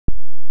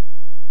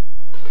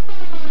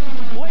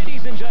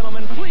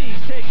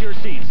your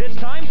seats. It's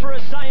time for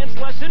a science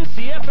lesson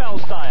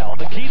CFL style.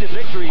 The key to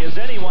victory, as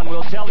anyone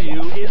will tell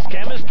you, is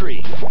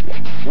chemistry.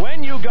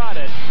 When you got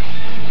it,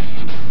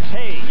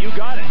 hey, you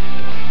got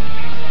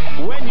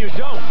it. When you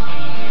don't,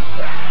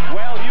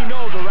 well, you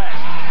know the rest.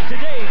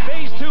 Today,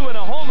 phase 2 in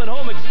a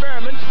home-and-home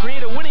experiment to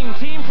create a winning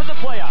team for the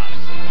playoffs.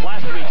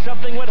 Last week,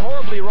 something went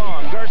horribly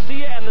wrong.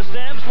 Garcia and the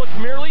Stamps looked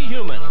merely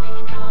human.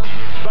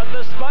 But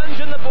the Sponge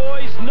and the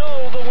boys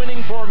know the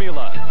winning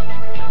formula.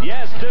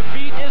 Yes,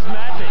 defeat is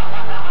maddening.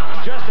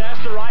 Just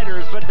ask the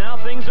Riders, but now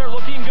things are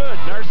looking good.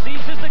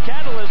 Narcisse is the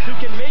catalyst who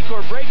can make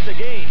or break the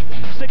game.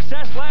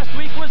 Success last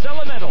week was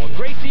elemental.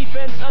 Great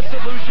defense, a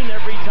solution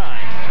every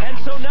time. And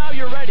so now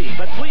you're ready,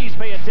 but please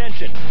pay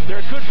attention.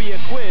 There could be a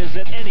quiz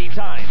at any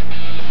time.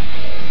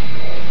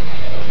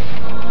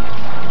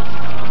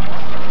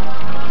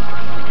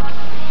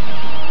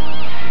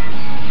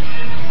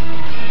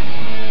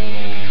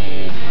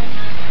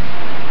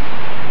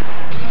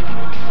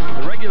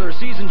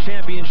 Season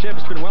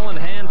championship's been well in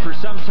hand for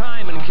some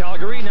time in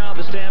Calgary. Now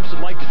the Stamps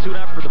would like to tune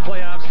up for the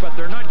playoffs, but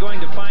they're not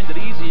going to find it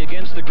easy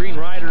against the Green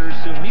Riders,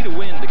 who need a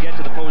win to get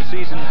to the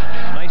postseason.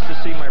 Nice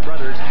to see my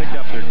brothers picked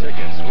up their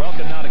tickets.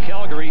 Welcome now to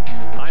Calgary.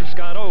 I'm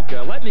Scott Oak.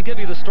 Let me give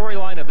you the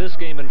storyline of this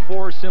game in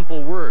 4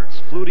 simple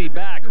words. Flutie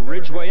back,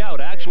 Ridgway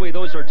out. Actually,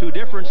 those are 2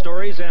 different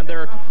stories, and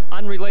they're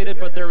unrelated,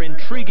 but they're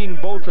intriguing,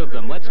 both of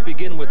them. Let's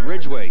begin with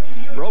Ridgway.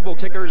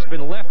 Robo-kicker's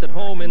been left at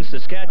home in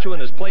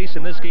Saskatchewan, his place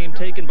in this game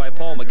taken by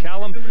Paul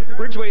McCallum.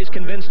 Ridgway is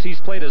convinced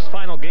he's played his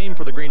final game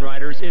for the Green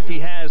Riders. If he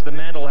has, the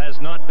mantle has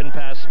not been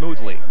passed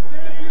smoothly.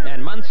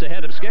 And months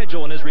ahead of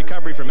schedule in his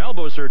recovery from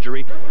elbow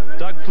surgery,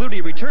 Doug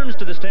Flutie returns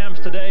to the Stamps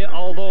today,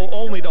 although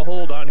only to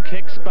hold on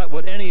kicks. But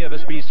would any of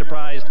us be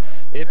surprised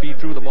if he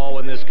threw the ball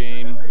in this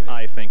game?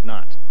 I think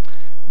not.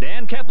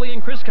 Dan Kepley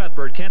and Chris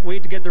Cuthbert can't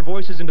wait to get their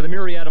voices into the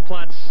myriad of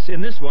plots in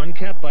this one.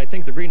 Kep, I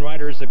think the Green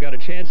Riders have got a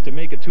chance to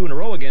make it 2 in a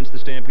row against the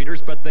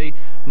Stampeders, but they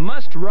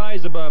must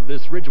rise above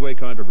this Ridgway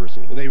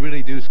controversy. Well, they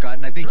really do, Scott,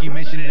 and I think you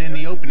mentioned it in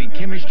the opening.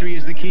 Chemistry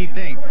is the key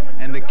thing,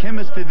 and the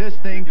chemist to this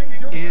thing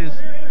is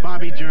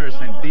Bobby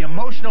Jurison, the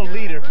emotional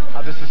leader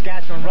of the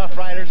Saskatchewan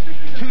Roughriders.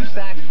 2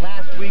 sacks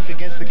last week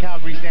against the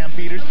Calgary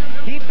Stampeders.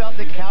 He felt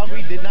that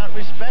Calgary did not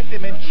respect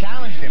him and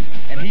challenged him,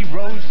 and he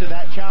rose to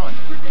that challenge.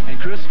 And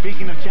Chris,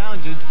 speaking of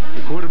challenges,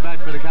 the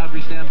quarterback for the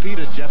Calgary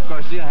Stampeders, Jeff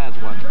Garcia, has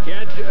one.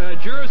 Yeah,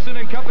 Jurison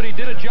and company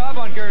did a job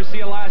on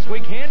Garcia last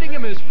week, handing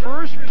him his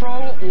first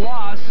pro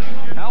loss.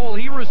 How will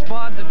he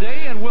respond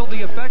today, and will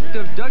the effect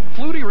of Doug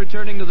Flutie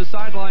returning to the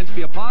sidelines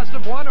be a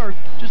positive one, or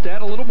just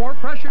add a little more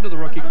pressure to the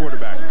rookie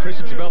quarterback? Chris,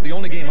 it's about the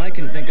only game I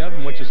can think of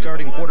in which a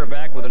starting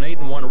quarterback with an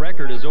 8-1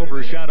 record is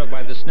overshadowed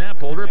by the snap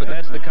holder, but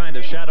that's the kind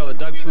of shadow that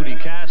Doug Flutie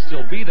casts.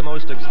 He'll be the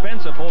most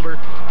expensive holder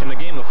in the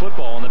game of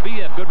football. And the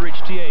BF Goodrich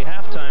TA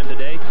halftime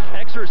today,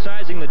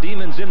 exercising the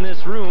demons in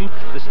this room.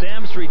 The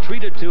Stamps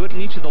retreated to it in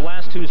each of the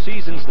last 2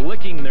 seasons,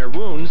 licking their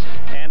wounds.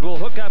 And we'll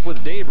hook up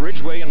with Dave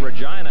Ridgway in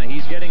Regina.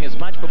 He's getting as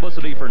much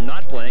publicity for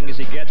not playing as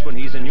he gets when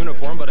he's in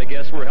uniform, but I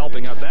guess we're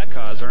helping out that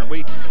cause, aren't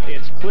we?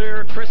 It's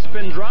clear, crisp,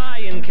 and dry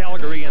in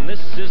Calgary, and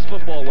this is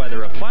football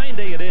weather. A fine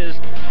day it is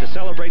to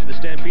celebrate the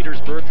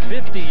Stampeders' birth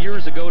 50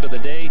 years ago to the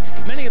day.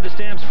 Many of the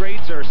Stamps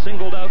greats are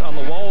singled out on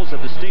the walls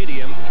of the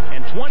stadium,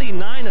 and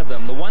 29 of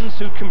them, the ones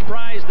who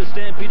comprise the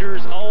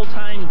Stampeders'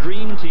 all-time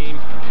dream team,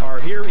 are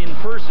here in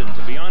person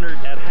to be honored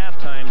at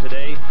halftime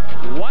today.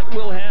 What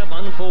will have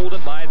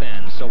unfolded by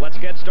then? So let's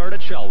get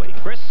started, shall we?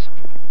 Chris?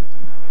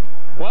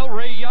 Well,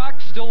 Ray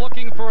Yock still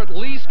looking for at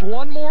least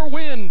one more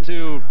win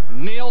to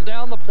nail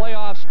down the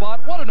playoff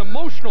spot. What an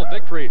emotional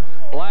victory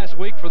last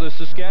week for the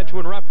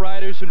Saskatchewan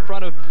Roughriders in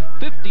front of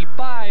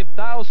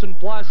 55,000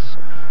 plus.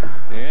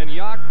 And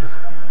Yock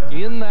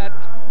in that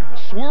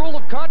swirl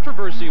of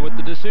controversy with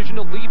the decision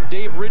to leave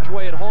Dave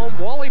Ridgway at home.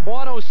 Wally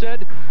Buono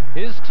said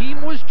his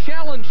team was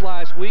challenged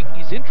last week.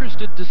 He's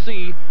interested to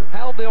see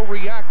how they'll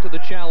react to the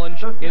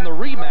challenge in the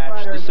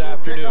rematch this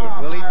afternoon.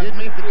 Well, he did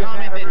make the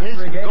comment that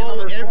his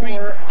goal every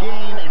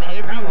game and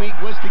every week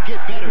was to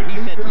get better. He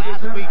said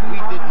last week we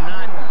did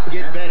not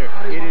get better.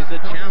 It is a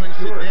challenge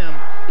to them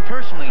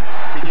personally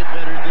to get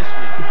better this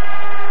week.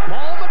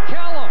 Paul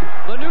McCallum,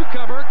 the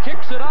newcomer,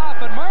 kicks it off,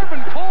 and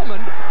Marvin Coleman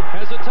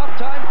has a tough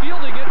time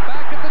fielding it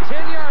back at the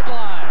 10-yard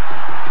line.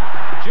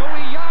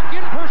 Joey Yock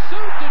in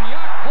pursuit, and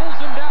Yock pulls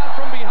him down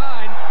from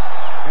behind.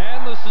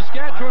 And the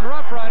Saskatchewan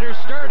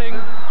Roughriders starting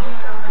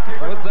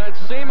with that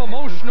same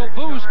emotional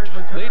boost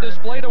they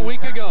displayed a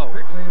week ago.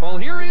 Well,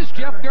 here is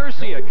Jeff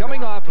Garcia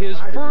coming off his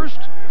first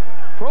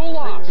pro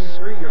loss,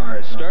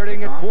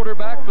 starting at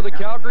quarterback for the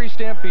Calgary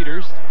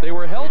Stampeders. They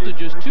were held to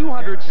just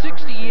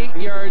 268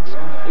 yards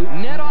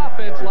net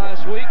offense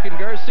last week, and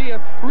Garcia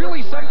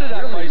really summed it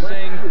up by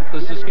saying the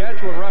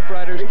Saskatchewan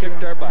Roughriders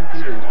kicked our butts.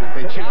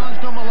 They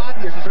challenged them a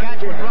lot. The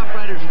Saskatchewan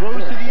Roughriders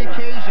rose to the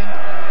occasion.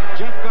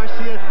 Jeff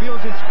Garcia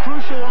feels it's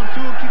crucial on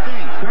 2 key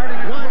things.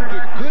 1,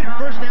 get good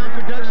first down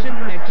production,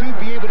 and 2,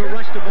 be able to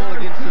rush the ball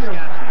against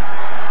Saskatchewan.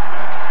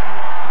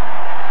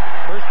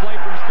 First play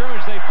from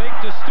scrimmage, they fake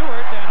to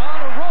Stewart, and on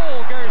a roll,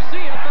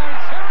 Garcia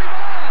finds Harry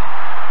Vaughn.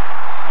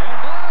 And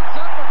Vaughn's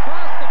up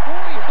across the 45,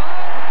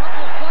 a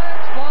couple of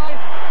flags fly.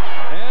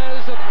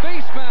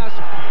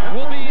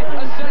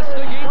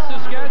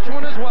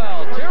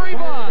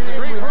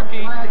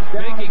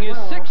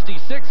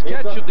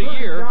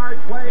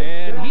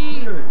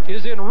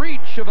 within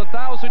reach of a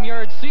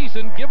 1,000-yard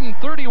season. Give him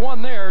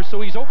 31 there,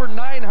 so he's over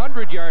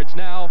 900 yards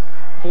now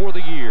for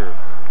the year.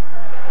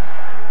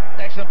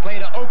 Excellent play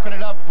to open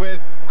it up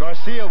with.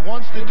 Garcia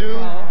wants to do.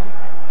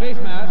 Face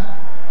mask,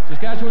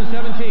 Saskatchewan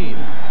 17.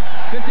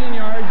 15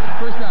 yards,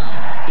 first down.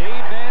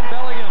 Dave Van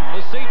Bellingham,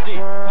 the safety.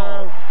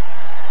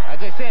 As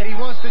I said, he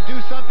wants to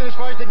do something as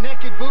far as the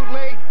naked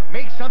bootleg,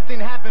 make something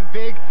happen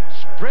big,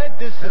 spread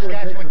this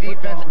Saskatchewan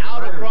defense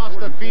out across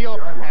the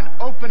field, and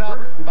open up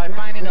by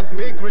finding a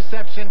big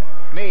reception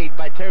made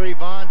by Terry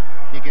Vaughn.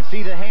 You can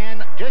see the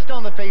hand just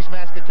on the face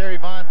mask of Terry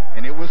Vaughn,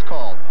 and it was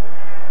called.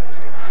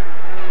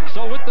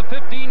 So with the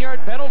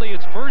 15-yard penalty,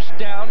 it's first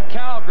down,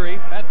 Calgary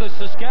at the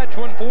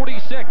Saskatchewan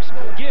 46.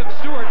 Give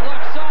Stewart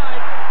left side.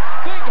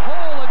 Big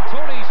hole, and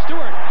Tony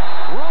Stewart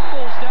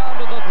rumbles down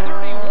to the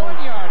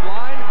 31-yard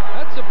line.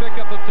 That's a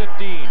pickup of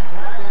 15.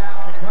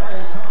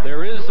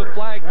 There is a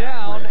flag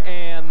down,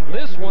 and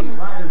this one,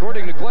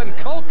 according to Glenn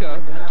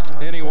Kulka,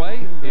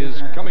 anyway,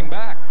 is coming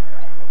back.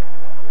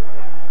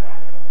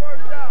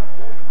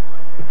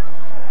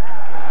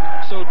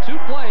 So 2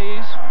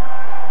 plays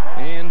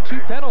and 2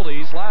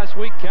 penalties last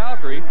week,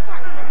 Calgary.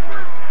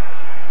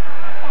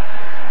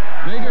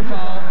 Major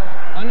foul,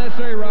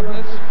 unnecessary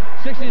roughness,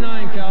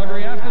 69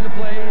 Calgary. After the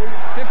play,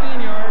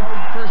 15 yards,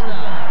 first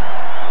down.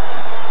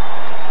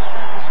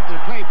 After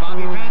the play,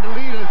 Bobby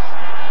Vandalitas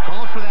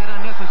called for that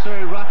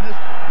unnecessary roughness.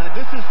 Now,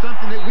 this is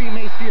something that we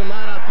may see a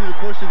lot out through the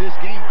course of this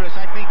game, Chris.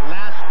 I think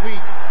last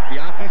week, the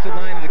offensive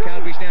line of the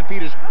Calgary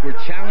Stampeders were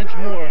challenged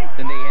more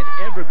than they had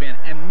ever been.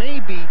 And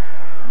maybe,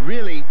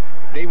 really,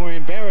 they were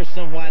embarrassed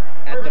somewhat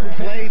at the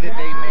play that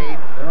they made,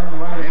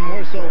 and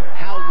more so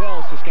how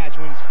well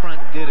Saskatchewan's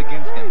front did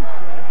against them.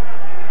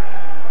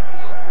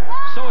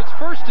 So it's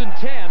first and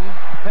 10.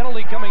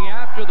 Penalty coming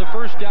after the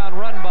first down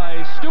run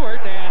by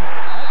Stewart, and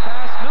that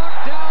pass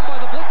knocked down by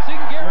the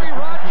blitzing Gary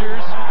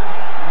Rogers.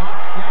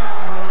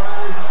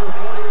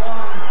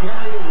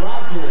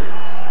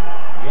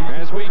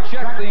 As we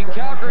check the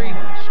Calgary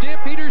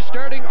Stampeders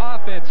starting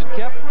offense, and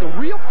kept the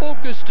real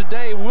focus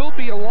today will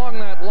be along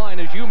that line,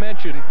 as you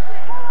mentioned.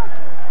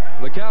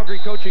 The Calgary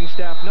coaching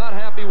staff not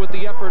happy with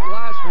the effort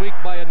last week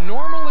by a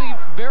normally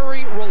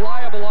very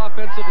reliable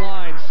offensive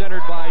line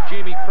centered by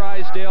Jamie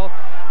Crysdale.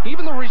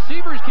 Even the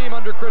receivers came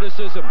under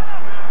criticism.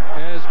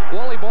 As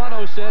Wally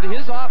Bono said,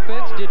 his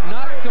offense did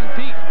not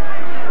compete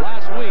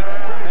last week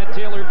at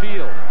Taylor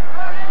Field.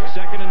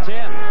 Second and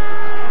 10.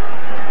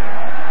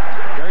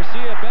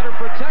 Garcia, better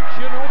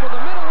protection over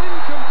the middle,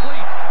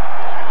 incomplete.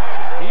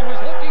 He was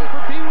looking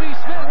for Pee Wee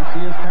Smith.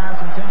 Garcia's pass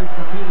intended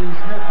for Pee Wee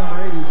Smith,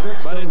 number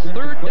 86. But it's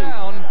third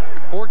down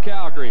for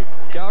Calgary.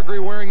 Calgary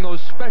wearing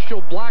those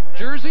special black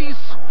jerseys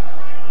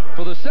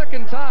for the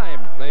second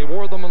time. They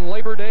wore them on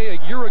Labor Day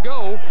a year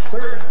ago.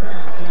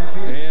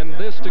 And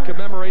this to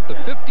commemorate the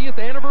 50th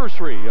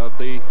anniversary of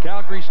the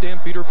Calgary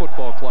Stampeder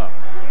Football Club.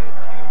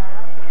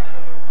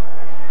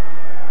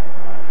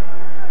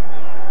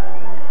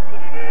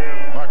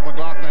 Mark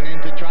McLaughlin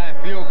in to try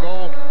a field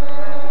goal.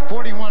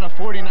 41 of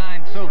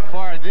 49 so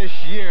far this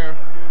year.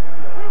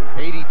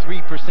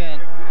 83%.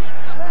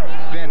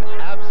 Been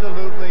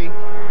absolutely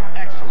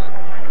excellent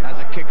as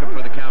a kicker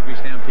for the Calgary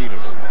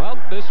Stampeders. Well,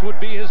 this would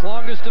be his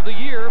longest of the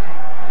year.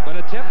 An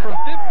attempt from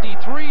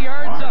 53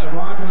 yards out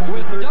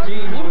with Doug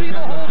Flutie the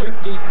holder.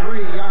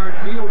 53-yard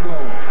field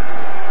goal.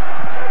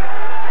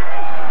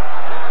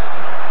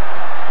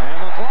 And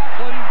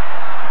McLaughlin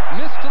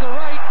missed to the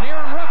right, and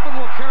Aaron Ruffin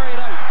will carry it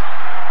out.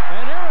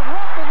 And Aaron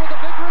Ruffin with a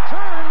big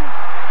return,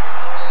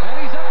 and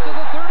he's up to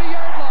the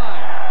 30-yard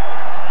line.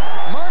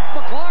 Mark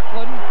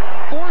McLaughlin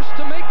forced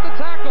to make the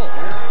tackle.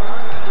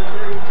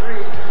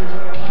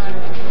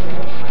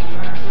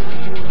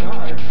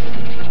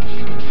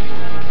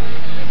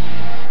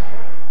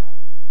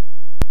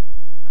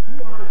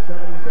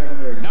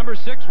 Number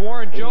 6,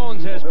 Warren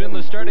Jones, has been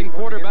the starting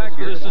quarterback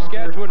for the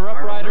Saskatchewan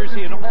Roughriders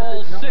in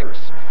all 6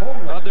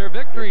 of their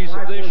victories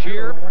this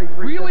year.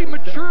 Really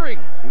maturing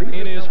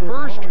in his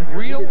first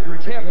real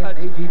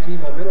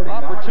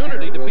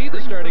opportunity to be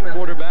the starting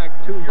quarterback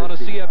on a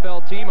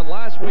CFL team. And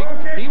last week,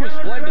 he was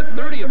splendid.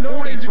 30 of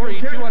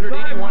 43,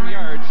 281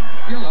 yards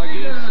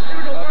against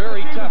a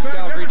very tough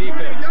Calgary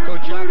defense.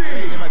 Coach Jock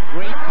paid him a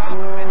great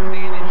compliment,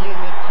 saying that he is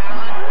a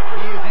talent,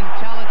 he is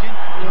intelligent,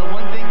 and the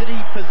one thing that he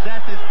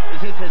possesses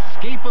is his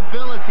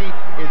escapability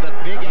is a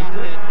big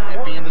asset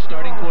at being the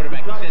starting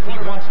quarterback. He says he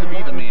wants to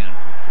be the man.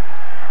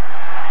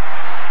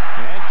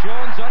 And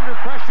Jones under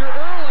pressure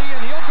early,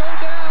 and he'll go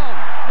down.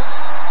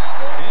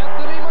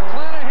 Anthony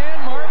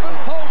McClanahan, Marvin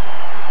Pope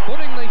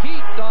putting the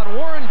heat on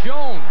Warren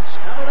Jones.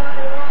 Number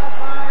 91,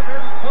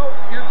 Marvin Pope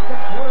gets the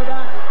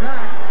quarterback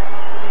sack.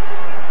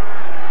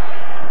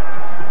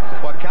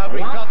 What Calgary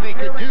felt they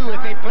could do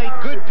if they played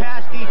good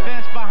pass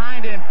defense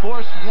behind it and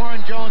forced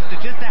Warren Jones to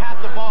just to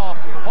have the ball,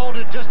 hold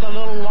it just a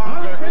little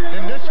longer,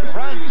 then this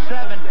front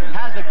 7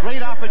 has a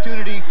great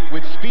opportunity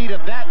with speed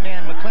of that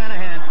man,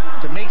 McClanahan,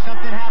 to make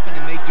something happen,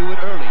 and they do it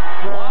early.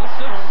 Loss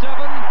of 7,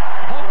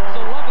 Pope's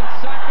 11th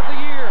sack of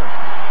the year.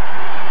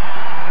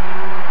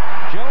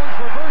 Jones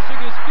reversing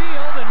his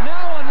field, and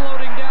now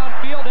unloading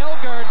downfield.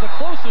 Elgard, the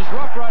close closest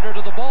Rough Rider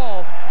to the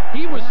ball.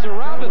 He was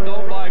surrounded,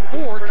 though, by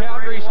 4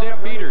 Calgary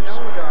Stampeders.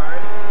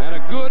 And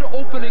a good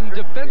opening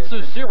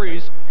defensive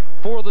series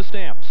for the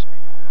Stamps.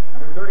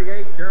 Number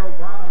 38, Gerald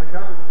Brown on the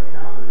cover for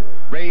Calgary.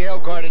 Ray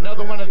Elgard,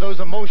 another one of those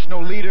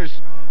emotional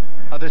leaders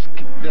of the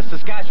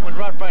Saskatchewan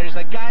Roughriders,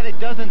 a guy that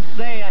doesn't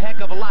say a heck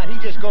of a lot. He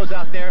just goes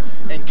out there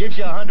and gives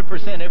you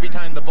 100% every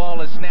time the ball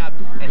is snapped,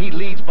 and he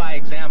leads by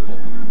example.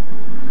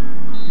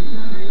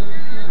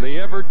 The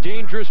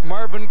ever-dangerous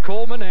Marvin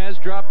Coleman has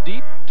dropped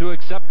deep to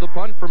accept the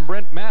punt from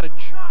Brent Matic.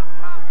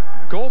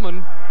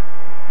 Coleman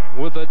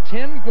with a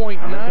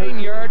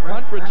 10.9-yard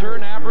punt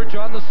return average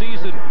on the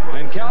season,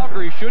 and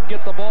Calgary should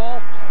get the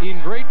ball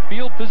in great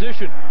field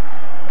position.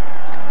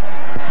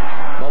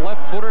 The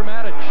left footer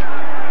Matic.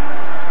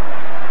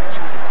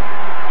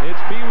 It's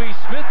Pee-wee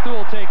Smith who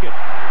will take it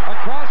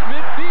across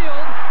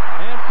midfield,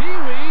 and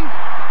Pee-wee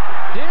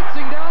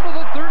dancing down to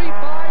the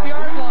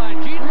 35-yard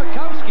line. Gene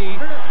Makowski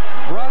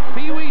brought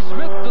Pee-wee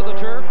Smith to the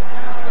turf,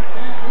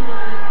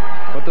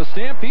 but the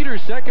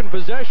Stampeders' second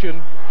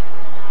possession.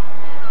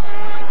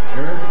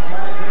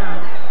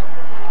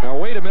 Now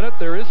wait a minute,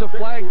 there is a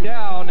flag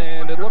down,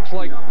 and it looks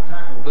like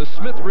the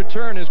Smith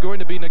return is going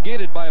to be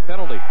negated by a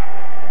penalty.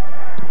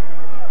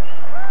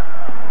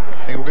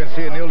 I think we're going to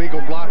see an illegal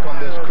block on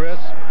this, Chris.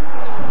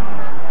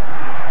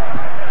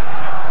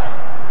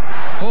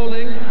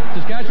 Holding,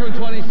 Saskatchewan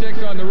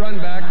 26 on the run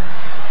back.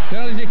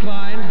 Penalty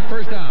declined,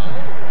 first down.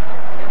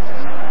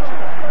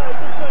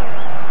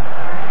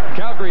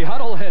 Calgary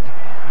huddle had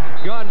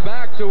gone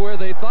back to where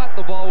they thought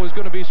the ball was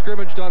going to be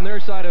scrimmaged on their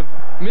side of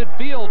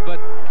midfield, but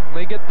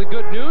they get the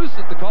good news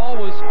that the call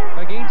was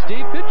against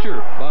Dave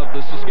Pitcher of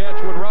the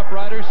Saskatchewan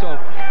Roughriders. So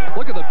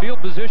look at the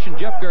field position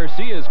Jeff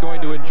Garcia is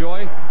going to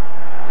enjoy,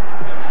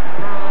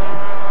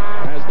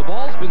 as the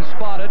ball's been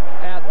spotted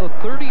at the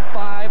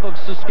 35 of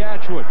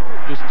Saskatchewan.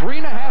 Just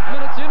 3.5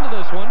 minutes into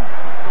this one,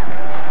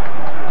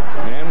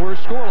 and we're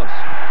scoreless.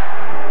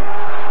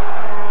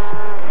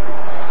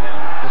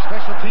 The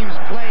special teams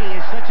play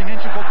is such an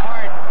integral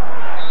part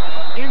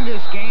in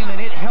this game, and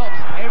it helps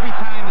every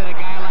time that a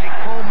guy like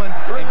Coleman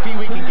and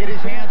Pee-wee can get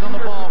his hands on the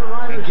ball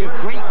and give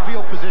great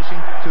field position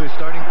to his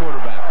starting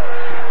quarterback.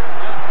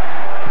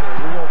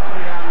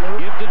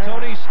 Give to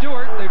Tony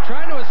Stewart. They're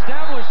trying to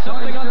establish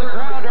something on the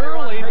ground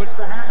early, but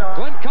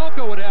Glenn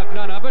Kalko would have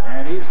none of it.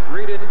 And he's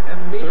greeted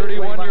immediately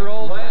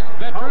 31-year-old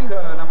veteran.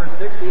 number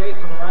 68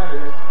 for the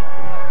Riders.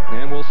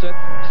 And we'll set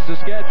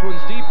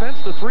Saskatchewan's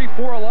defense, the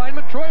 3-4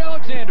 alignment. Troy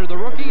Alexander, the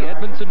rookie,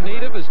 Edmonton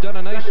native, has done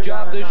a nice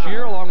job this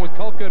year, along with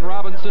Kulka and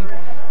Robinson.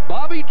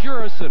 Bobby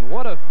Jurison,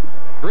 what a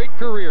great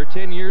career,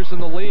 10 years in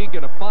the league,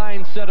 and a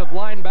fine set of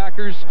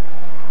linebackers.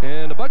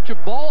 And a bunch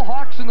of ball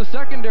hawks in the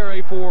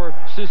secondary for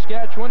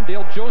Saskatchewan.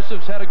 Dale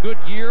Joseph's had a good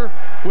year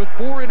with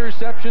 4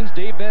 interceptions.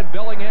 Dave Van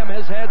Bellingham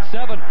has had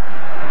 7.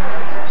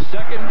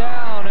 Second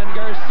down, and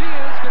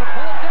Garcia's going to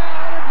pull it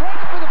down and run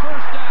for the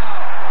first down.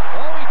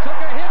 Oh, he took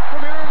a hit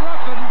from Aaron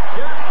Ruffin,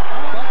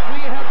 but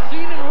we have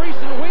seen in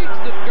recent weeks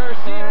that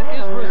Garcia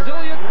is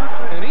resilient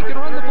and he can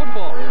run the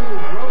football.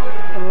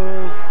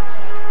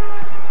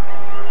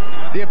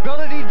 The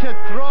ability to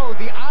throw,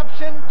 the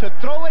option to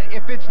throw it,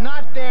 if it's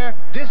not there,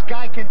 this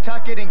guy can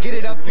tuck it and get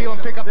it upfield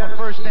and pick up a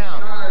first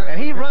down. And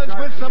he runs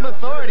with some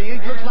authority.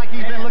 It looks like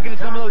he's been looking at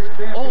some of those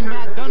old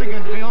Matt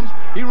Dunnigan films.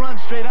 He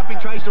runs straight up and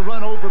tries to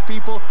run over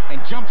people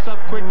and jumps up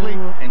quickly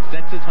and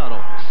sets his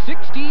huddle.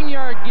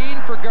 16-yard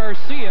gain for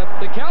Garcia.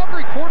 The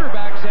Calgary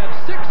quarterbacks have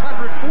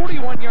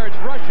 641 yards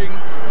rushing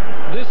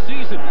this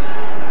season.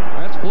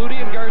 That's Flutie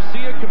and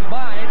Garcia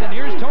combined. And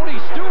here's Tony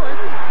Stewart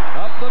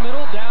up the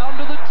middle down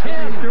to the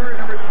 10. Stewart,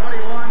 number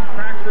 21,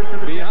 cracks it to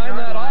the Behind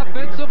that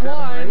offensive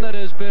line that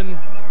has been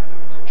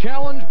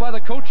challenged by the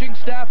coaching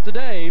staff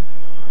today.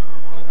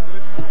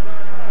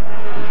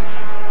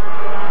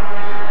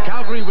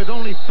 Calgary with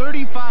only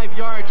 35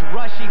 yards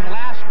rushing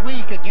last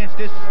week against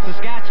this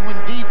Saskatchewan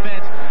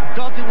defense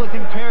felt it was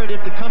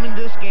imperative to come in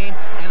this game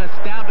and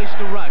establish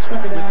the rush.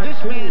 With this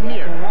man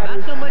here,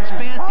 not so much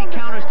fancy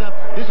counter stuff,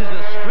 this is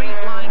a straight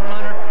line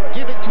runner.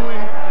 Give it to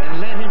him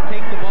and let him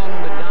take the ball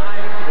on the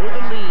dive or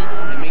the lead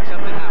and make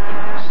something happen.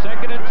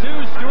 2nd and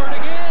 2, Stewart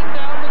again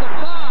down to the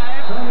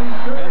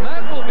 5, and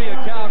that will be a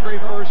Calgary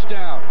first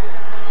down.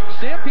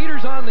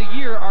 Stampeders on the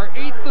year are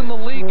 8th in the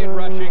league in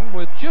rushing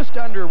with just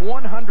under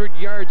 100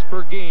 yards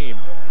per game.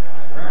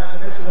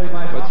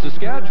 But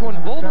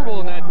Saskatchewan vulnerable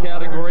in that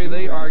category.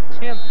 They are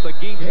 10th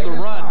against the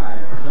run.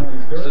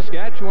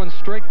 Saskatchewan's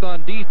strength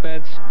on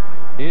defense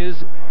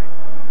is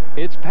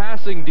its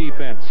passing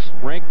defense,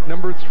 ranked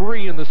number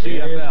 3 in the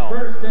CFL.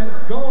 First and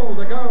goal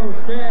to go,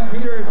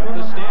 Stampeders. But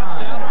the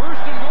Stamps now,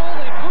 first and goal,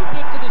 they've moved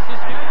it to the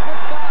Saskatchewan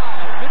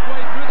 5,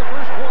 midway through the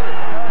first quarter.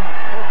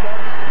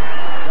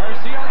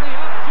 Garcia on the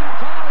option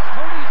toss,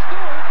 Tony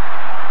Stewart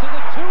to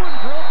the 2 and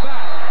drilled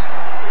back.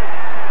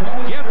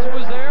 Gibbs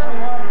was there,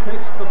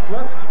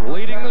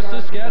 leading the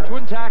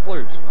Saskatchewan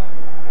tacklers.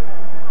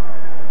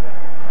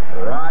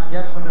 Ron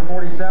Getz from the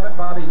 47,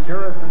 Bobby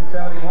Jurison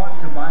 71,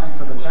 combining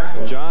for the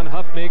tackle. John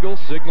Huffnagel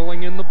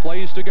signaling in the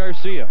plays to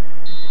Garcia.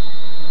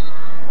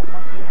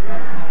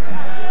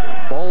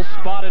 Ball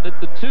spotted at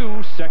the 2,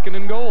 2nd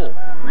and goal.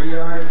 3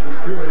 yards for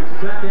Stewart.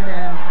 2nd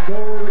and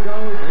goal to go.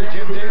 Here's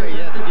Jim Daly,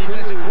 the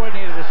defensive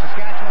coordinator of the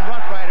Saskatchewan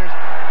Roughriders,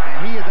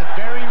 and he is a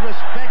very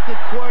respected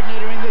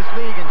coordinator in this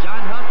league. And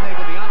John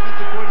Huffnagel, the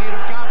offensive coordinator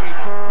of Calgary,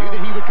 knew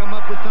that he would come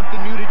up with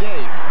something new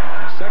today.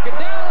 2nd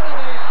down, and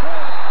they throw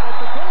it at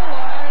the goal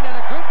line, and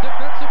a good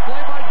defensive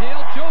play by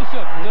Dale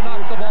Joseph to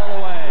knock the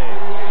ball away.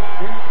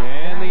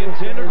 And the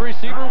intended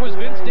receiver was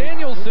Vince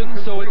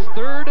Danielson, so it's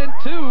 3rd and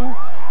 2.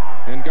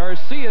 And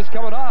Garcia's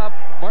coming off.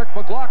 Mark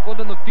McLaughlin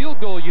in the field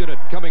goal unit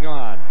coming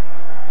on.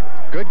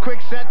 Good quick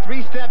set,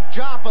 3-step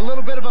drop, a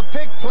little bit of a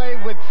pick play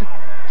with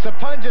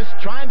Sapunjas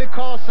trying to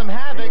cause some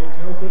havoc,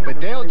 but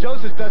Dale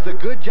Joseph does a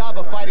good job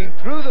of fighting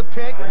through the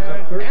pick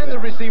and the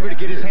receiver to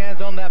get his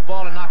hands on that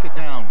ball and knock it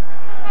down.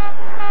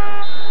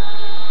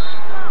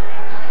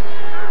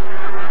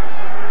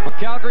 Well,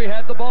 Calgary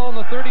had the ball in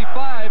the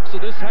 35, so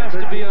this has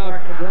to be a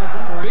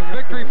big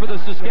victory for the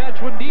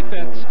Saskatchewan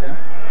defense.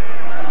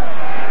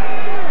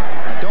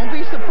 Don't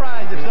be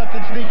surprised if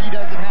something sneaky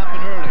doesn't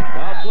happen early.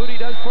 Well, Flutie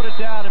does put it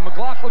down, and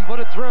McLaughlin put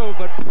it through,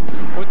 but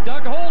with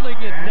Doug holding,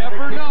 you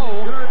never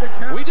know.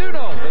 We do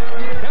know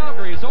that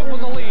Calgary has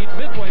opened the lead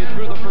midway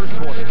through the first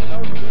quarter.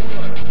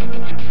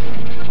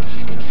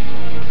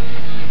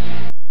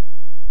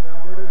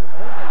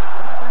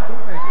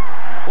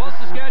 Well,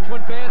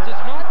 Saskatchewan fans,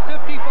 it's not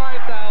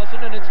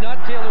 55,000 and it's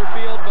not Taylor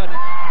Field, but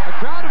a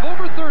crowd of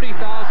over 30,000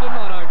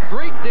 on a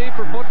great day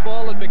for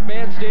football at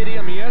McMahon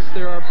Stadium. Yes,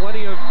 there are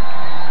plenty of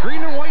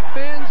green and white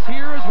fans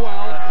here as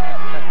well.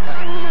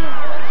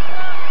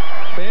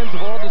 Fans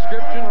of all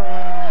description.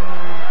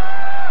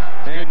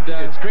 And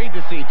it's great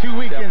to see 2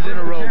 weekends in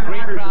a row,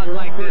 great crowds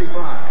like this,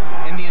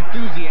 and the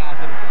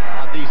enthusiasm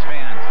of these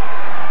fans.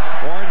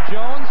 Warren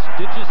Jones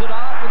ditches it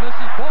off, and this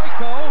is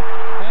Boyko.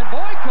 And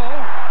Boyko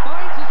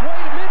finds his way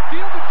to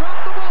midfield to drop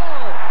the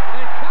ball.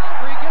 And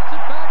Calgary gets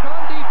it back on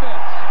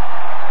defense.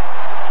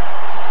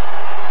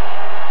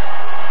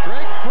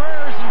 Greg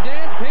Prayers and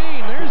Dan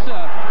Payne. There's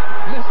a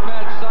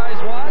mismatch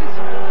size-wise.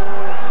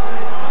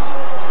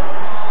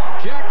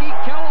 Jackie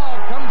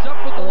Kellogg comes up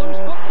with the loose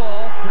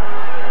football.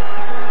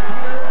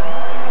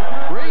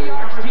 Ray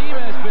Yock's team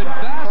has been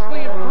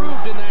vastly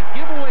improved in that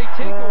giveaway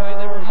takeaway.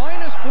 They were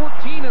minus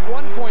 14 at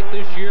one point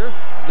this year.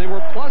 They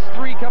were plus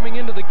 3 coming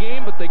into the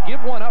game, but they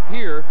give one up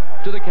here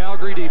to the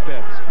Calgary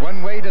defense.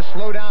 One way to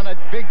slow down a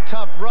big,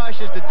 tough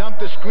rush is to dump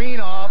the screen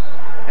off,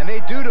 and they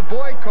do to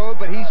Boyko,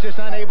 but he's just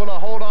unable to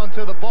hold on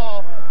to the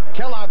ball.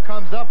 Kellogg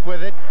comes up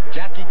with it.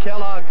 Jackie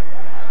Kellogg,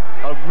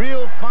 a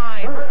real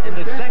find in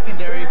the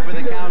secondary for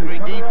the Calgary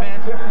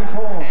defense,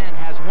 and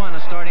has won a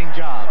starting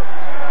job.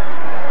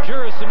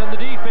 Jurison and the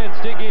defense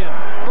dig in.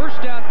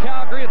 First down,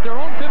 Calgary at their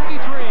own 53.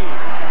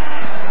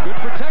 Good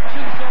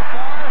protection so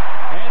far,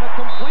 and a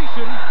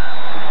completion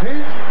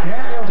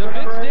to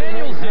Vince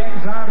Danielson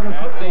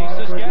at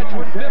the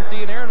Saskatchewan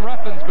 50, and Aaron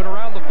Ruffin's been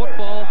around the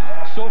football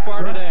so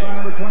far today.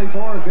 Number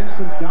 24,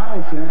 Vincent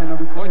Donaldson, and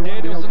number 21, Boy,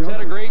 Danielson's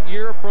had a great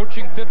year,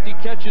 approaching 50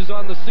 catches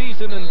on the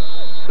season, and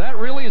that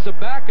really is a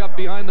backup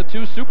behind the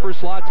 2 super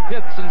slots,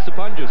 Pitts and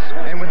Sapunjas.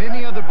 And with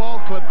any other ball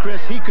club,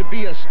 Chris, he could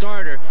be a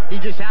starter. He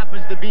just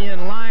happens to be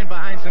in line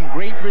behind some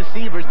great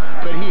receivers,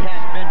 but he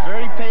has been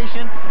very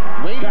patient,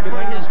 waiting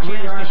for his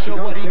chance to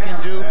show what he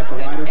can do.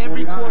 And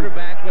every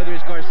quarterback, whether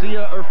it's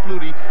Garcia or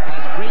Flutie,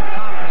 has great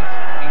confidence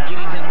in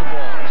getting him the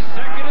ball.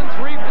 2nd and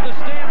 3 for the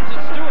Stamps,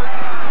 and Stewart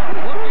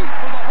looking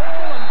for the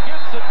hole and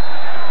gets it.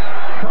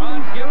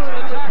 Ron gets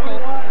the tackle.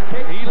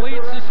 He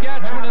leads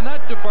Saskatchewan in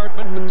that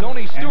department, but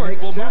Tony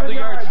Stewart will move the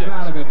yardsticks.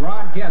 Out of it.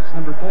 Ron Getz,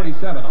 number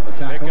 47 on the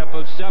tackle. Pickup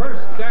of 7.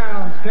 First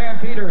down,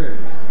 Stampeders.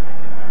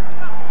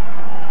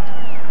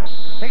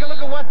 Take a look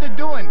at what they're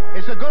doing.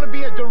 It's going to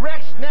be a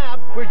direct snap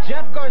where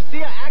Jeff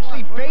Garcia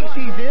actually fakes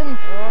he's in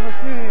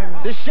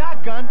the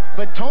shotgun,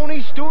 but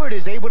Tony Stewart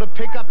is able to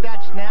pick up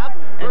that snap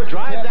and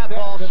drive that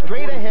ball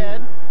straight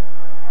ahead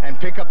and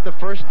pick up the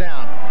first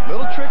down.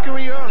 Little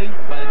trickery early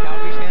by the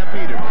Calgary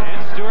Stampeders.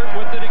 And Stewart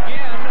with it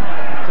again.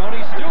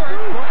 Tony Stewart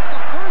broke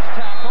the first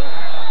tackle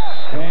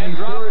and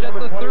dropped at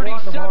the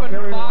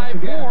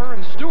 37-5-4,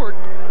 and Stewart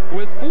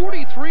with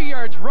 43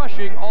 yards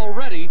rushing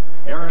already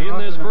in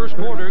this first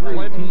quarter.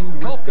 Glenn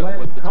Kulka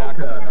with the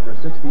tackle. Number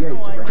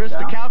 68. Chris,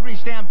 the Calgary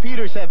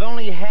Stampeders have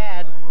only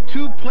had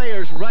 2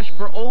 players rush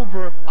for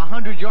over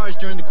 100 yards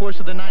during the course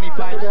of the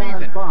 95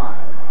 season.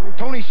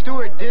 Tony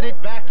Stewart did it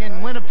back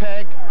in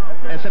Winnipeg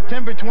on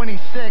September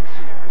 26,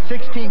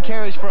 16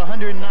 carries for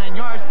 109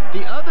 yards.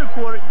 The other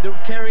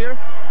carrier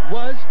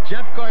was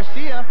Jeff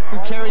Garcia, who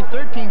carried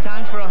 13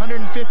 times for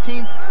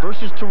 115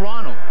 versus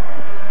Toronto.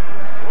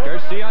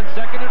 Garcia on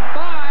 2nd and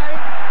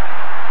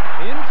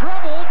 5. In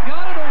trouble,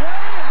 got it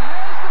away, and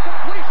has the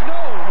completion.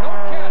 No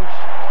catch.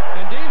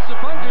 And Dave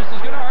Sapunjas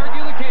is going to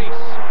argue the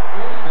case.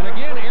 And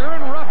again,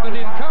 Aaron Ruffin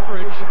in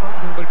coverage,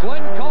 but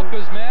Glenn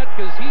Kulka's mad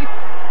because he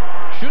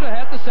should have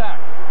had the sack.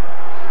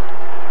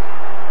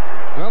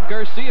 Well,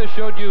 Garcia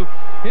showed you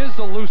his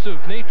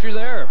elusive nature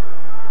there.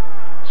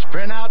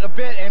 Sprint out a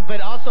bit, but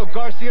also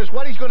Garcia's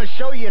what he's going to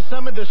show you is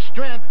some of the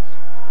strength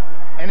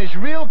and his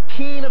real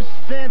keen of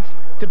sense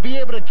to be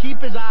able to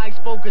keep his eyes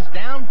focused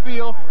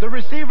downfield. The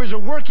receivers are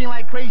working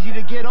like crazy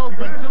to get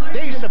open.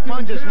 Dave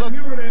Sapunjas looked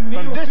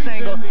from this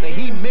angle that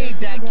he made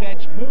that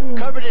catch,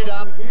 covered it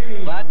up,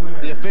 but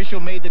the official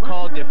made the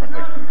call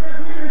differently.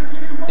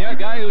 Yeah, a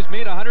guy who's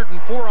made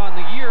 104 on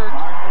the year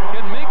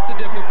can make the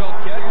difficult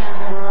catch.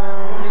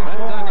 That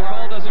time the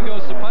call doesn't go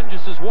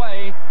Sapunjas'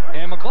 way,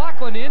 and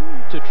McLaughlin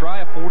in to try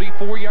a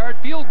 44-yard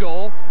field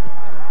goal.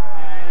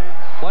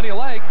 Plenty of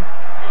leg,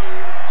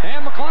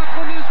 and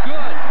McLaughlin is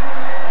good.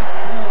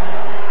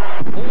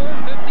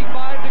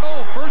 4:55 to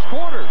go, first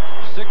quarter,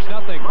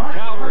 6-0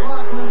 Calgary.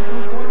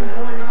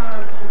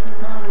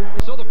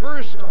 So the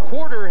first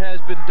quarter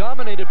has been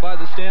dominated by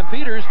the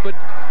Stampeders, but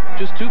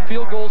just 2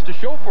 field goals to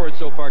show for it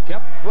so far,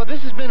 Kep. Well,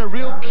 this has been a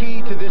real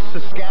key to this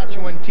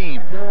Saskatchewan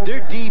team.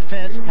 Their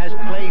defense has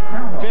played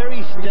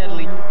very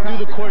steadily through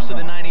the course of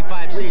the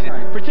 95 season,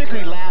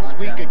 particularly last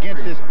week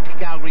against this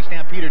Calgary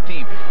Stampeder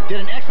team. Did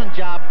an excellent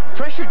job,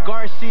 pressured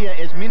Garcia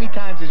as many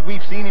times as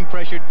we've seen him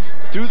pressured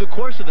through the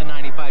course of the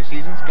 95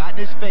 seasons, got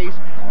in his face.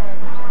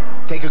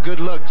 Take a good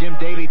look. Jim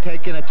Daly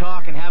taking a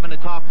talk and having a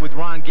talk with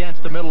Ron Gentz,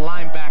 the middle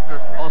linebacker.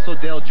 Also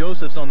Dale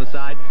Josephs on the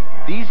side.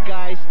 These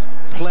guys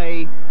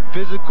play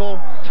physical,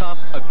 tough,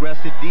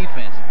 aggressive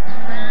defense.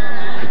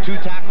 The 2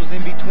 tackles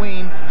in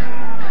between,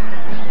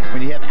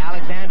 when you have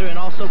Alexander and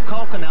also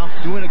Kulkanel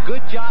doing a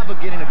good job of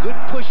getting a good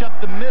push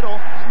up the middle,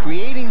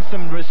 creating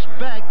some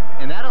respect,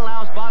 and that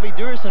allows Bobby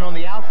Durson on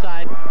the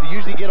outside to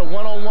usually get a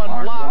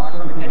one-on-one block,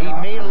 and he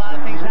made a lot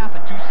of things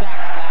happen. 2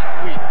 sacks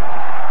last week.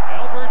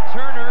 Albert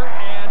Turner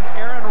and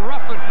Aaron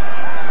Ruffin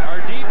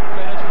are deep,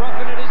 and it's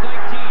Ruffin at his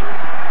 19.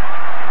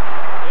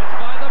 It's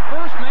by the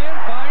first man,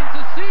 finds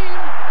a seam,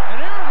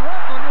 and Aaron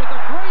Ruffin with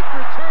a great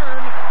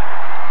return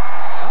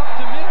up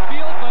to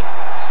midfield, but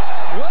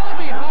well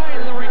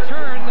behind the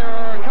return. There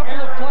are a couple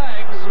of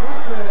flags,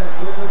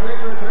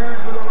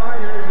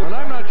 but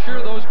I'm not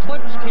sure those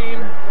clips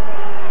came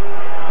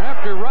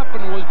after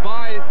Ruffin was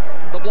by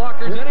the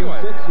blockers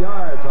anyway. 6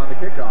 yards on the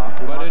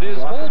kickoff. But it is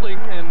holding,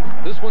 and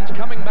this one's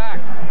coming back.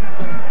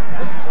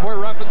 Boy,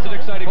 Ruffin's an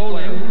exciting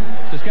player.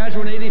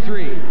 Saskatchewan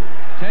 83,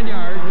 10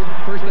 yards,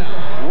 first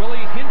down.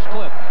 Willie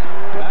Hinchcliffe,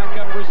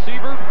 backup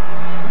receiver.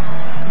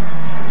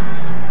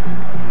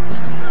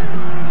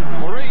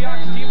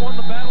 Morayak's team won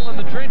the battle in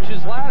the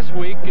trenches last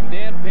week, and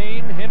Dan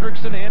Payne,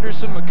 Hendrickson,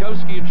 Anderson,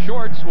 Makowski, and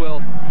Shorts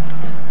will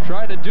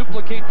try to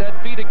duplicate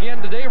that feat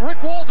again today.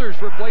 Rick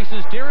Walters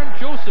replaces Darren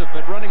Joseph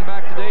at running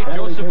back today.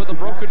 Joseph with a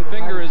broken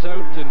finger is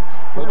out, and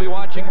we'll be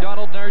watching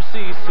Donald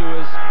Narcisse, who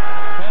has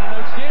had an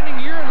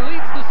outstanding year and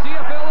leads the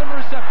CFL in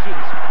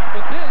receptions.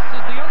 But this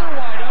is the other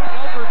wideout,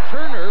 Albert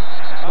Turner,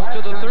 up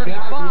to the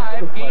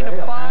 35, gain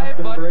of 5,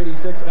 but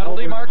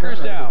penalty markers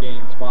down.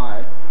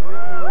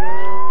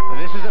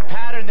 This is a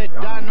pattern that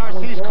Don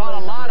Narcisse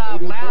called a lot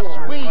of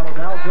last week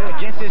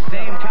against this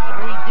same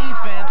Calgary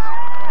defense.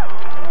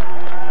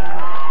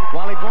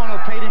 Wally Bono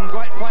paid him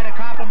quite a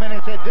compliment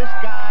and said, this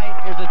guy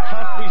is a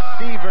tough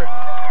receiver.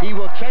 He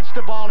will catch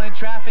the ball in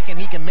traffic, and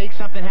he can make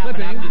something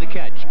happen after the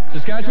catch.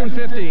 Saskatchewan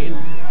 15,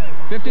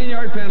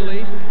 15-yard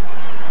penalty,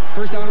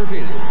 first down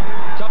repeated.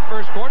 Tough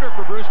first quarter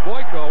for Bruce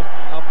Boyko.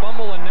 A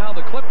fumble and now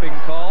the clipping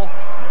call.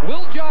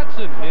 Will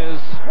Johnson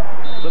is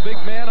the big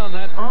man on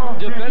that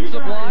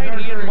defensive line.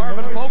 He and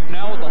Marvin Pope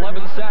now with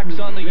 11 sacks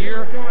on the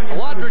year.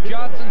 Alondra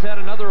Johnson's had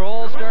another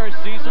all-star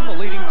season, the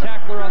leading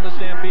tackler on the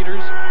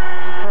Stampeders.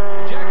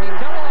 Jackie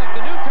Kellogg,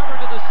 the newcomer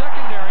to the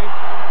secondary,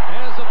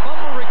 has a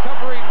fumble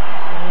recovery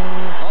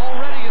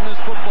already in this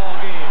football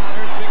game.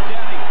 There's Big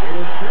Daddy.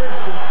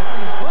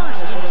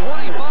 First and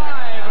 25,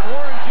 and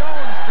Warren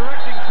Jones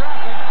directing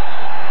traffic,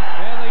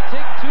 and they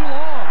take too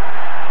long.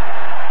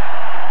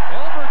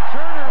 Albert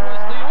Turner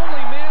was the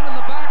only man in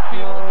the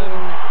backfield, and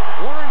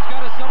Warren's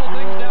got to settle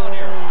things down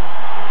here.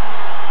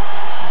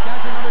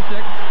 Saskatchewan number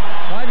 6,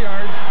 5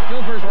 yards,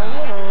 still first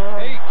down.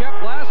 Hey, Kep,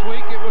 last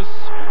week it was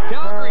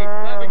Calgary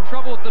having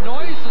trouble with the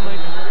noise, and the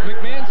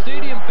McMahon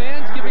Stadium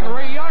fans giving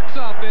Ray Yock's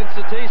offense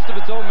a taste of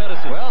its own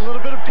medicine. Well, a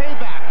little bit of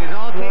payback. It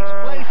all takes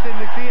place in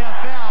the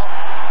CFL.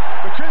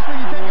 But Chris, when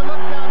you take a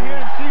look down here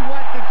and see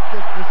what the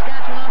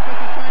Saskatchewan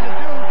offense is trying to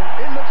do,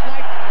 it looks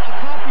like a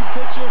copy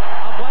picture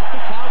of what the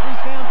Calgary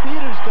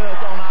Stampeders does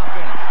on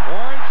offense.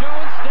 Warren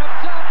Jones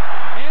steps up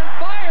and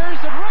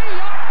fires, and Ray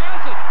Yock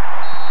has it.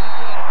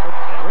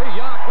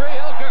 Ray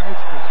Elgard,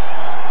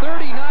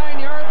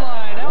 39-yard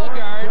line.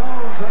 Elgard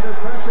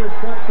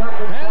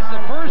has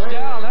the first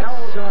down.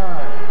 That's,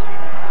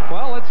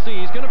 well, let's see.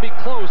 He's going to be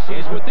close.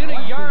 He's within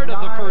a yard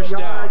of the first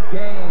down.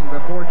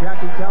 Before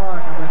Jackie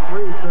Kellogg, number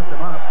 3, tripped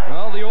him up.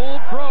 Well, the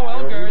old pro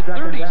Elgard,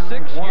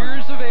 36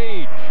 years of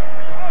age,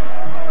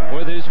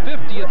 with his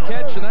 50th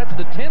catch, and that's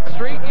the 10th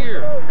straight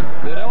year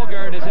that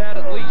Elgard has had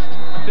at least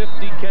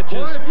 50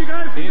 catches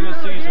in a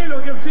season.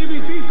 It'll give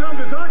CBC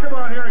something to talk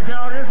about here in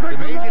Calgary.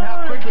 It's amazing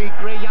how quickly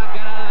Ray Yock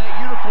got out of that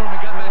uniform and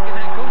got back in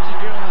that coaching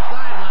gear on the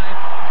sideline,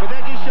 but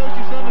that just shows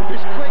you some of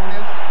his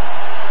quickness.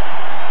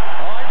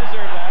 Oh, I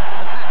deserve that.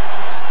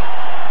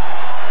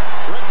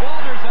 Rick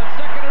Walters at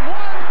 2nd and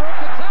 1, broke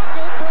the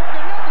tackle, broke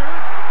another,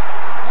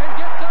 and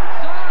gets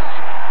outside.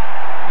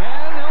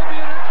 And there'll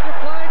be an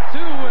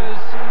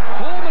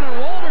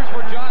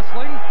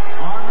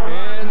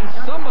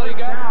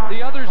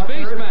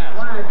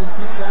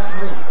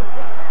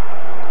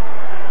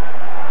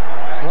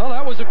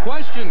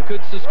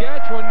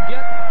Saskatchewan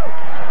get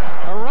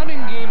a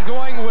running game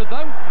going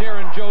without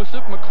Darren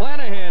Joseph.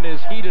 McClanahan is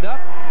heated up.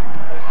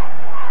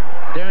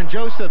 Darren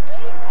Joseph,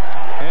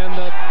 And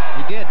the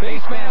he did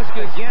face mask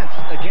is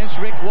against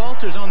Rick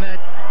Walters on that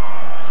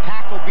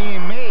tackle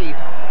being made,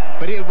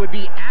 but it would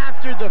be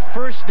after the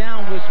first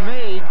down was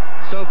made,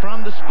 so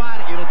from the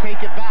spot it'll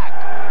take it back.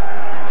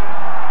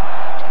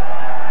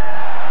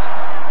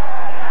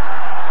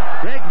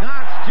 Greg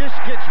Knox just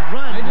gets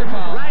run Major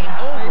foul. right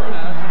over. Face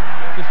mask.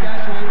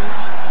 Saskatchewan,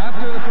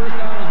 after the first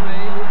down was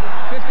made,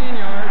 15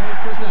 yards,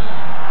 first down.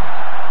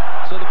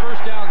 so the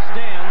first down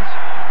stands,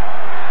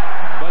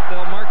 but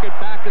they'll mark it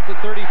back at the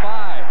 35.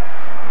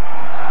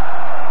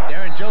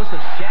 Darren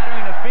Joseph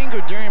shattering a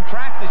finger during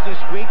practice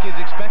this week is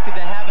expected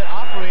to have it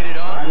operated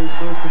on. Riders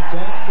first and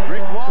 10.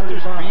 Rick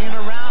Walters, being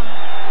around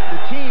the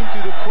team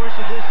through the course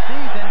of this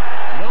season,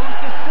 knows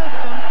the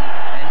system,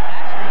 and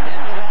actually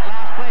after that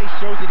last play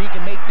shows that he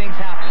can make things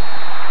happen.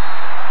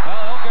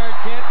 Well, Elgard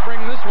can't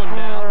bring this one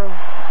down.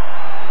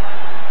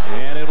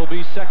 And it'll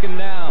be second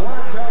down.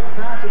 Judge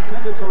pass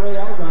intended for Ray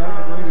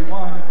Elgard, number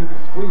 81, couldn't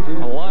squeeze it.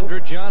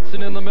 Alondra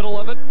Johnson in the middle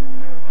of it.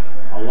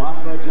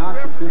 Alondra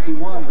Johnson,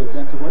 51,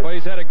 defensively. Well,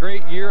 he's had a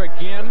great year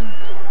again.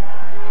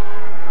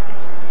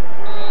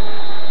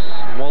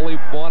 Wally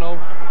Bono,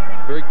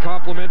 very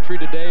complimentary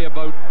today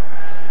about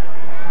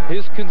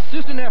his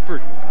consistent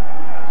effort.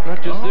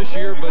 Not just this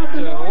year, but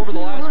over the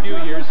last few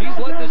years. He's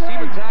led this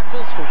team in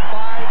tackles for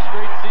 5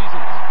 straight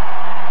seasons.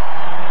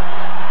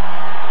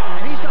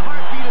 And he's the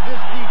heartbeat of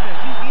this defense.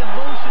 He's the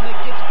emotion that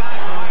gets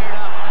guys fired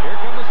up. Here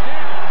come the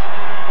Stamps.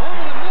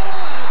 Over the middle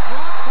and a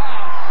drop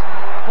pass.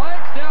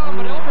 Flags down,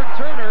 but Albert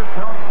Turner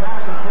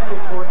Pass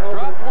intended for Elgard.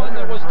 dropped one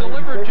that was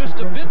delivered just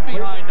a bit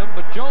behind him,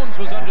 but Jones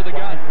was under the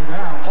gun.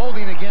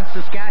 Holding against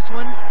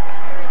Saskatchewan.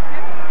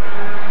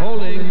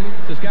 Holding,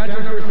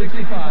 Saskatchewan number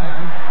 65.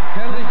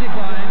 Penalties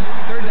declined,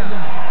 third down.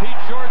 Pete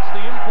Shorts,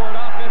 the import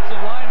offensive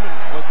lineman,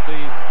 with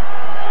the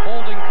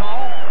holding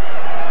call.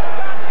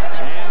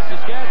 And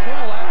Saskatchewan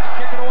will have to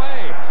kick it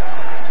away.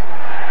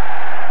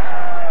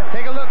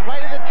 Take a look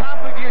right at the top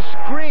of your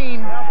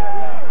screen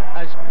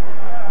as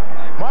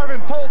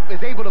Marvin Pope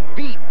is able to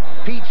beat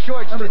Pete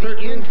Shorts to Number the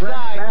 13, Brent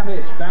inside.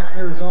 Savage, back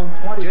near zone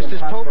 20. Just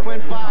as Pope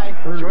went by,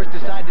 Shorts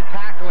decided to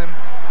tackle him.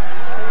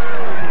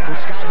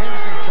 Scott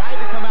Henderson tried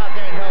to come out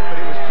there and help, but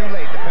it was too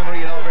late. The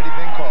penalty had already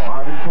been called.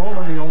 Marvin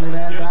Coleman, the only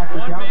man Just back for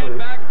one Calgary. man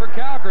back for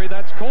Calgary.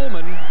 That's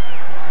Coleman,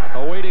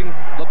 awaiting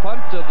the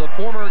punt of the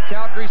former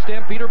Calgary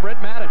Stampeder,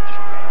 Brett Matic.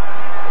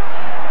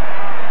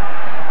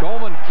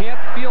 Coleman can't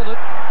field it.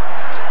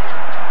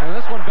 And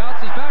this one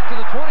bounces back to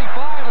the 25,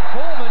 and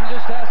Coleman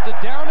just has to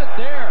down it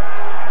there.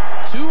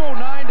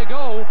 2:09 to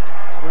go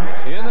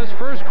in this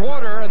first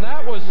quarter, and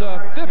that was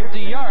a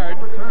 50-yard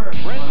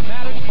Brett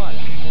Matic punt.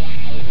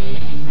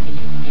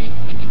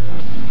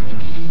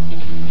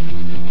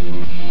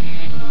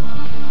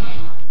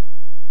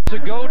 To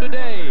go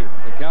today,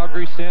 the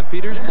Calgary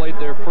Stampeders played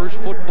their first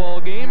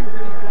football game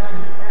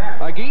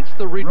against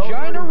the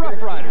Regina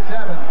Roughriders.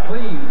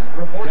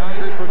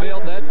 Calgary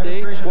prevailed that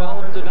day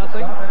 12-0.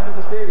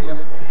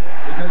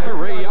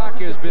 Ray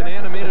Yock has been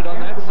animated on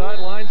that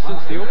sideline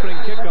since the opening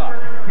kickoff.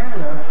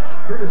 Canada,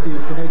 courtesy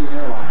of Canadian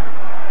Airlines.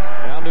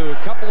 Down to a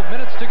couple of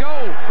minutes to go.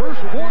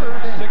 First quarter,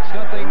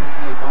 6-0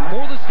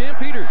 for the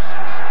Stampeders.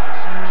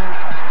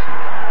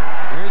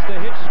 Here's the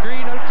hitch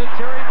screen out to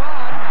Terry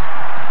Vaughn.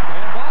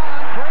 And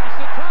Vaughn breaks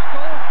the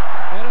tackle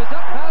and is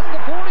up past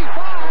the 45.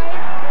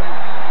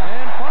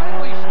 And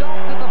finally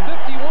stopped at the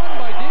 51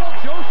 by Dale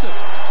Joseph.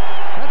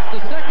 That's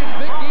the second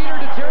big gainer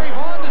to Terry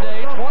Vaughn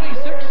today.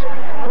 26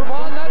 for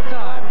Vaughn that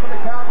time. For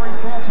the Calgary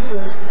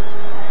Stampeders,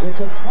 it's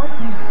a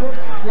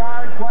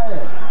 26-yard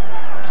play.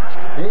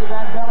 Dave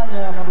Van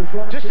Bellingham, number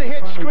 7. Just a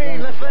hit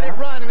screen. Let's let it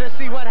run and let's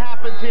see what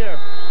happens here.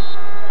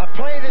 A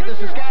play that the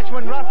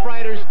Saskatchewan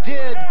Roughriders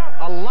did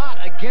a lot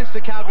against the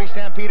Calgary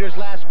Stampeders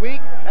last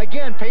week.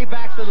 Again,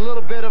 payback's a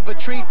little bit of a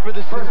treat for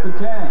the First and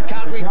 10.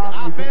 Calgary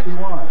offense.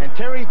 51. And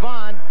Terry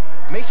Vaughn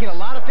making a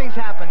lot of things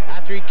happen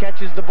after he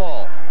catches the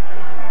ball.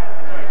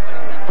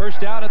 First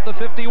down at the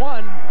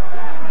 51.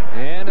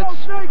 And it's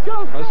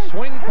a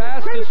swing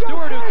pass to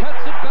Stewart, who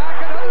cuts it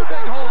back. Another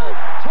big hole.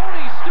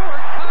 Tony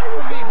Stewart caught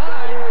from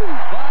behind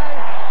by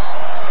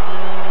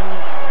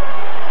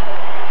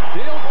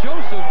Dale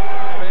Joseph.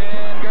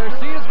 And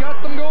Garcia's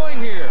got them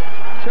going here.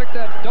 Check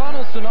that,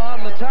 Donaldson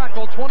on the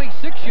tackle.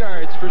 26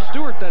 yards for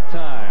Stewart that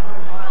time.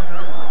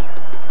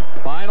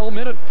 Final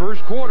minute,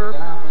 first quarter.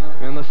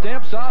 And the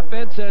Stamps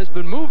offense has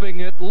been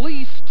moving at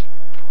least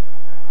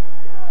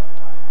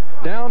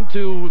down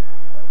to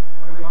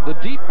the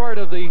deep part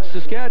of the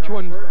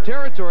Saskatchewan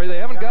territory. They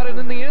haven't got it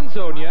in the end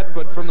zone yet,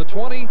 but from the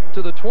 20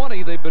 to the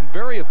 20, they've been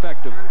very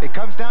effective. It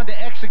comes down to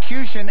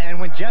execution, and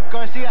when Jeff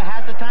Garcia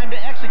has the time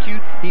to execute,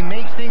 he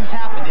makes things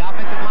happen. The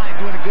offensive line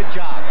doing a good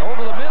job.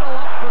 Over the middle,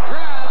 up for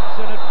grabs,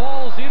 and it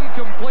falls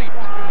incomplete.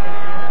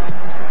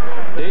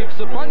 Dave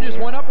Sapunjas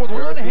went up with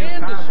one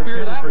hand to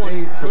spear that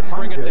one. Couldn't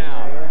bring it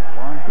down.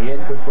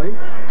 Incomplete.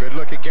 Good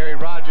look at Gary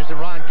Rogers and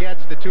Ron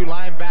Getz, the two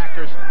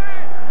linebackers,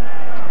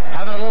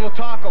 having a little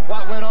talk of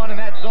what went on in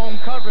that zone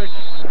coverage,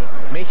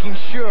 making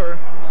sure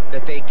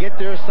that they get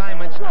their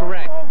assignments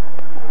correct.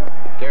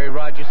 Gary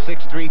Rogers,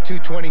 6'3",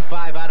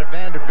 225 out of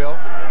Vanderbilt.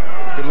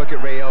 Good look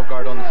at Ray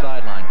Elgard on the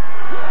sideline.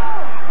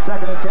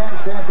 Second and 10,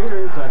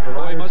 Stampeders.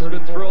 Boy, he must have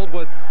been thrilled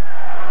with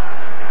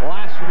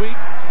last week.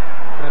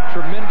 That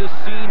tremendous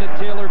scene at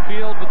Taylor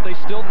Field, but they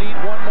still need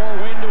one more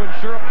win to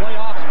ensure a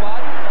playoff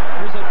spot.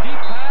 There's a deep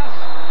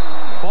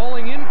pass,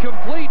 falling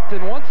incomplete,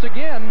 and once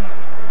again,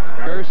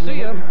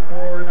 Garcia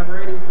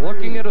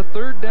looking at a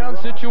third down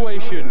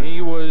situation.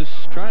 He was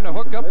trying to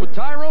hook up with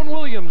Tyrone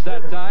Williams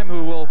that time,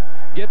 who will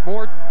get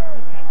more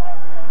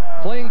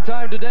playing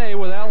time today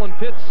with Alan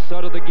Pitts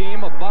out of the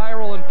game. A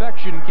viral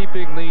infection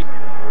keeping the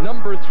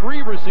number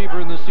 3 receiver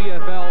in the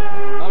CFL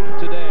out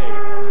today.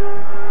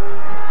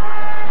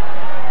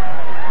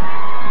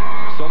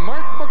 So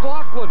Mark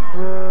McLaughlin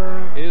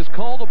is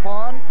called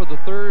upon for the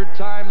 3rd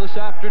time this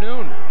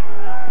afternoon.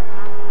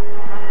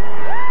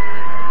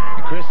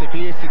 Chris, if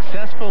he is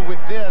successful with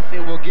this,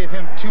 it will give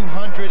him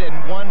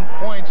 201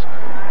 points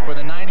for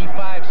the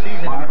 95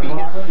 season. It would be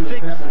his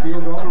 6th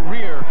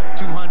career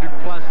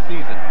 200-plus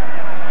season.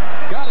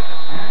 Got it.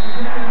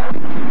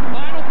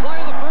 Final play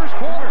of the first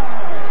quarter.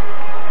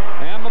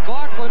 And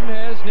McLaughlin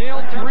has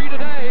nailed 3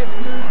 today.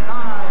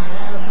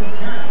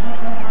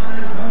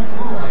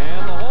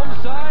 And the home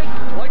side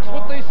likes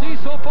what they see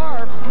so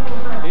far.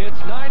 It's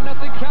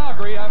 9-0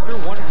 Calgary after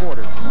 1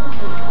 quarter.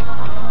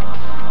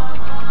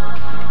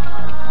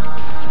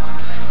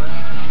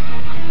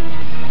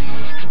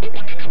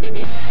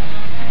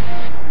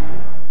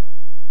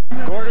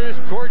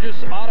 Gorgeous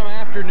autumn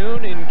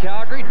afternoon in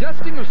Calgary.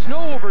 Dusting of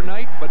snow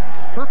overnight, but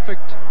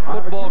perfect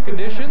football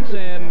conditions,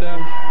 and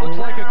looks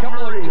like a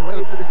couple of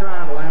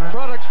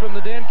products from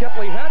the Dan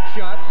Kepley hat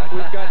shop.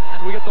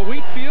 We got the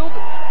wheat field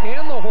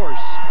and the horse.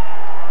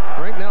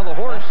 Right now the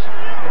horse.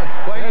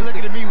 Why are you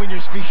looking at me when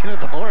you're speaking of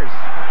the horse?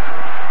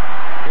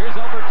 Here's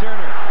Albert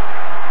Turner.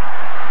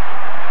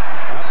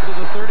 Up to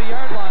the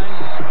 30-yard line.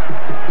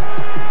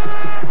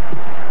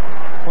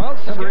 Well,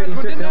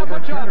 Saskatchewan didn't have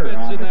much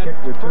offense in that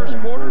first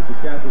quarter.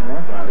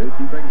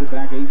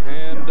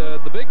 And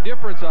the big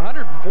difference,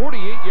 148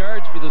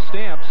 yards for the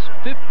Stamps,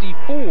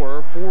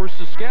 54 for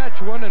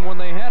Saskatchewan, and when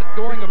they had it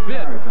going a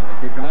bit,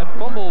 that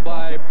fumble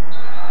by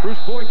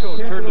Bruce Boyko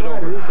turned it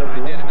over.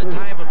 They did. In the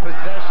time of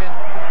possession,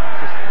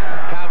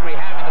 Calgary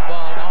having the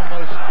ball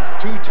almost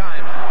 2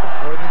 times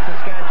more than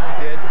Saskatchewan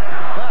did.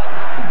 But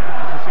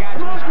to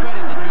Saskatchewan's credit,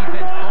 the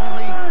defense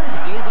only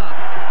gave up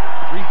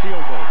 3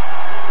 field goals.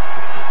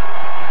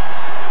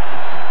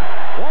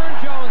 Warren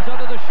Jones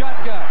out of the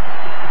shotgun.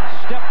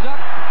 Stepped up.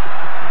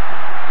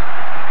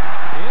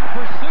 In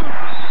pursuit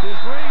is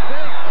Ray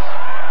Biggs.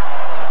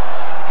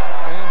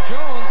 And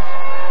Jones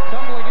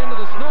tumbling into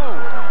the snow.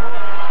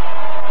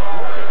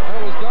 That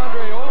was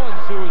Dondre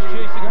Owens who was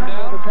chasing him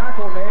down.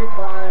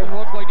 Doesn't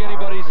look like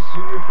anybody's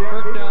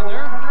hurt down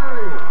there.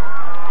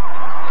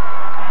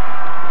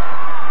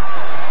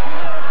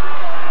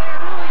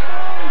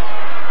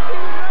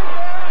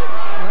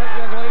 That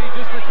young lady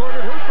just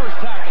recorded her first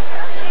tackle.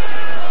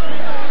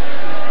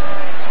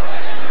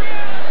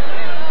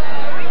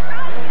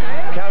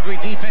 Calgary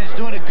defense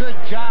doing a good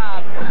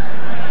job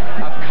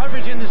of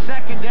coverage in the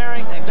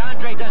secondary, and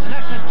Dondre does an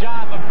excellent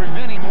job of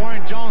preventing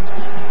Warren Jones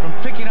from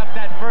picking up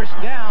that first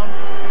down.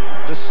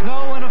 The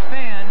snow and a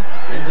fan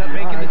ends up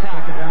making the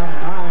tackle.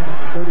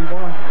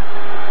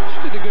 She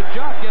did a good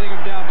job getting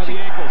him down by the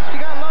ankles. She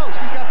got low.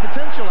 She's got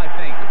potential, I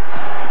think.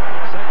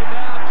 Second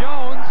down,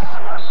 Jones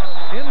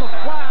in the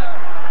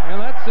flat, and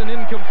that's an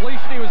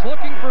incompletion. He was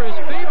looking for his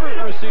favorite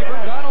receiver,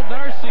 Donald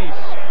Narcisse.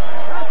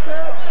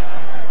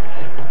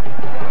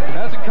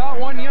 Hasn't caught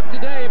one yet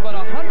today, but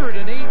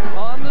 108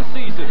 on the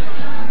season.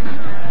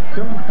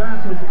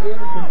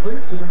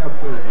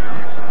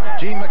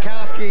 Gene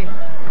Mikowski,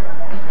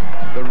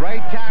 the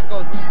right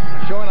tackle,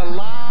 showing a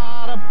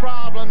lot of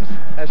problems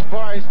as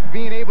far as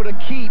being able to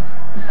keep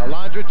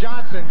Alondra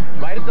Johnson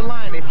right at the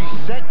line. If you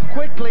set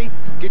quickly,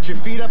 get your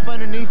feet up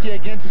underneath you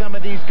against some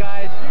of these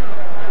guys,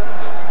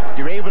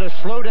 you're able to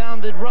slow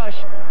down the rush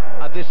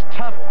of this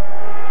tough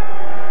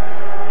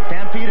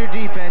Stampeder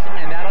defense,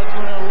 and that's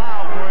going to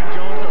allow Warren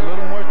Jones a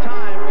little more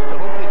time to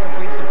hopefully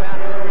complete some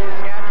passes for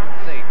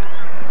Saskatchewan's sake.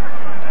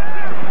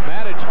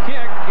 Matic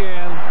kick,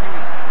 and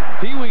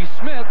Pee Wee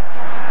Smith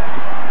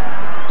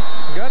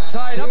got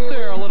tied up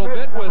there a little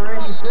bit with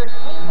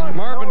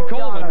Marvin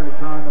Coleman.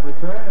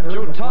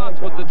 Joe Toth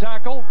with the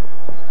tackle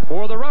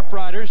for the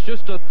Roughriders.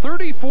 Just a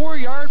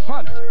 34-yard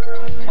punt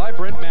by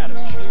Brent Matic.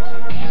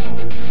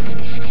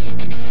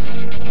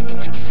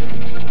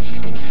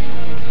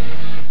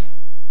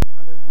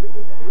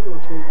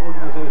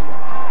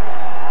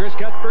 Chris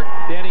Cuthbert,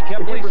 Danny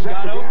Kepley,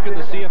 Scott Oak, and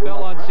the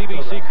CFL on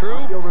CBC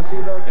crew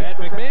at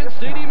McMahon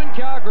Stadium in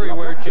Calgary,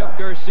 where Jeff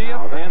Garcia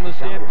and the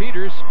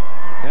Stampeders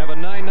have a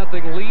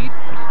 9-0 lead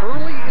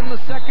early in the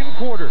second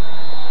quarter.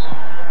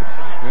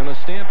 And the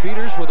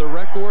Stampeders with a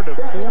record of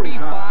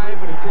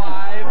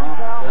 45-5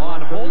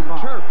 on home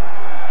turf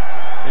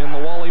in the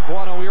Wally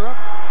Buono era.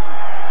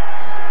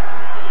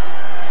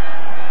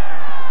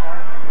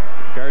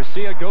 Garcia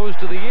Garcia goes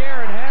to the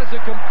air and has a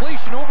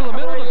completion over the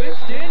middle to Vince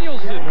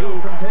Danielson,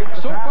 who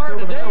so far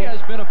today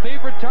has been a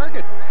favorite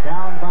target.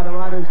 Down by the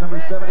Riders,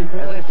 number 74.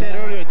 As I said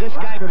earlier, this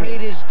guy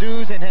paid his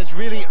dues and has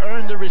really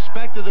earned the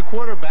respect of the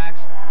quarterbacks.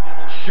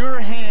 Sure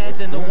hands,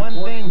 and the one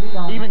thing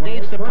even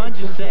Dave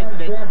Sapunja said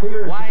that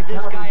why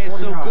this guy is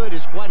so good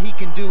is what he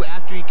can do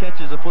after he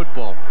catches a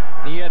football.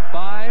 He had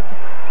 5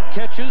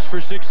 catches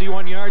for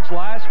 61 yards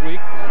last week.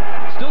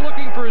 Still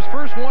looking for his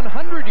first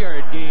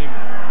 100-yard game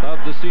of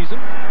the season.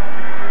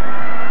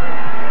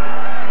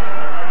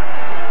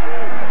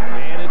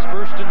 And it's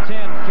 1st and 10.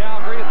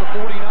 Calgary at the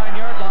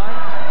 49-yard line.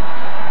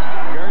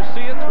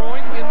 Garcia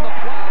throwing in the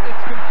flat.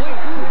 It's complete.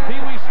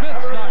 Pee Wee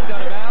Smith's knocked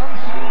out of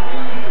bounds.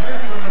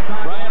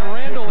 Brian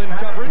Randall in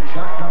coverage.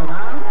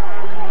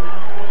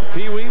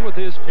 Pee Wee with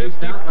his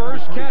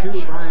 51st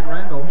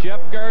catch.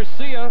 Jeff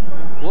Garcia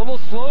a little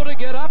slow to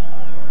get up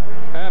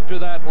after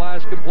that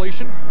last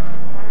completion.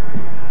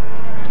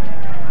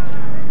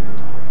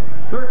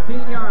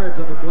 13 yards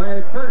of the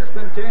play. 1st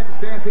and 10,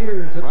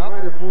 Stampeders at the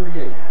Rider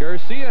 48.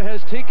 Garcia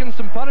has taken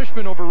some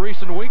punishment over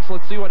recent weeks.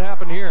 Let's see what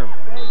happened here.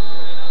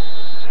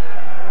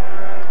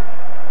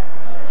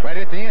 Right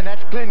at the end,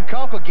 that's Glenn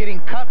Kulka getting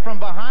cut from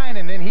behind,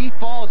 and then he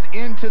falls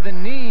into the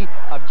knee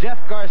of Jeff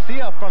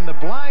Garcia from the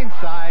blind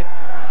side.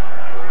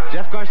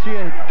 Jeff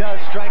Garcia does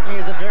strike me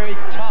as a very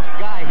tough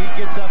guy. He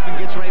gets up and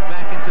gets right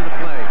back into the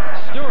play.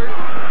 Stewart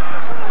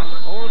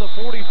over the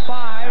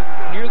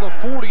 45, near the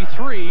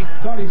 43.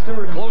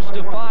 Close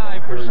to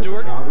 5 for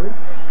Stewart.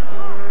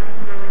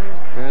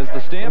 As the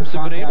Stamps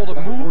have been able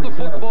to move the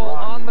football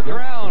on the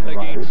ground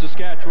against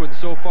Saskatchewan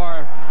so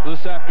far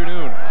this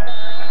afternoon.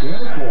 Game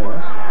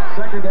 4,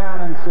 2nd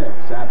down and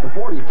 6 at the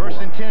 44.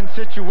 1st and 10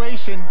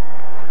 situation.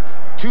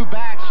 2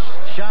 backs.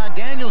 Sean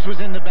Daniels was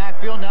in the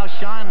backfield. Now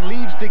Sean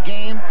leaves the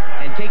game,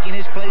 and taking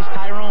his place,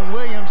 Tyrone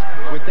Williams,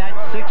 with that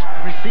 6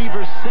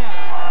 receiver set,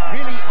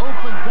 really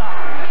opens up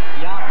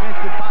the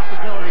offensive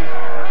possibilities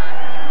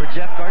for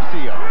Jeff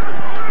Garcia.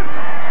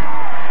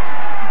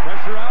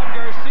 Pressure on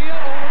Garcia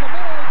over the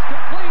middle. It's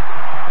complete,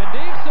 and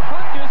Dave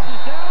Sapunjas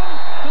is down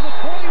to the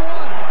 21.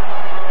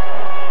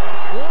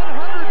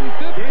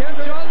 105th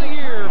catch on the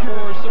year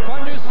for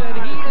Sapunjas, and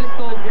he is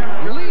the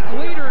league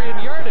leader in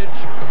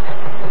yardage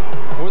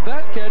with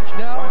that catch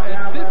now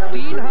at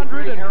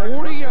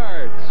 1,540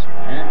 yards.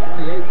 And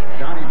 28,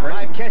 Johnny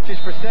Brady. 5 catches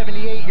for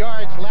 78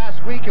 yards last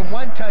week and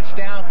 1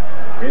 touchdown.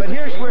 But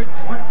here's where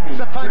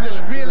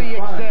Sapunjas really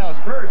excels.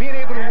 Being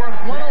able to work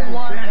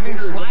one-on-one and then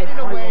sliding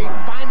away,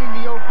 finding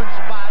the open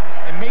spot,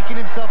 and making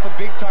himself a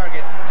big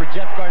target for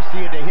Jeff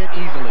Garcia to hit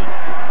easily.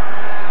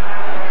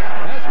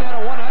 That's not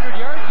a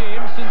 100-yard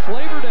game since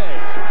Labor Day.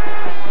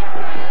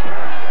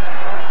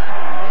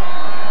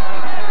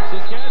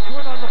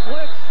 Saskatchewan on the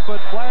blitz,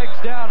 but flags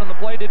down and the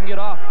play didn't get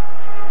off.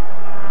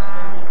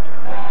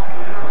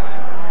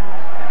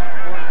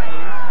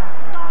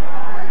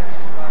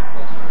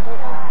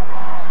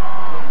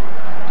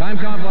 Time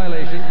count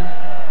violation.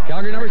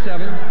 Calgary number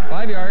 7,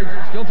 5 yards,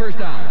 still 1st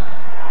down.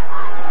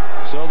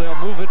 So they'll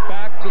move it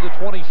back to the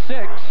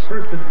 26.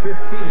 1st and 15.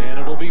 And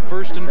it'll be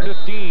 1st and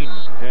 15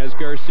 as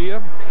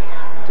Garcia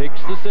takes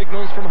the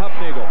signals from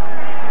Hufnagel.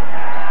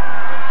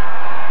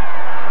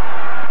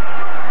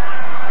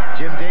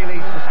 Jim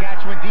Daly's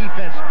Saskatchewan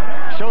defense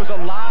shows a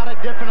lot of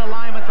different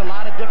alignments, a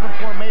lot of different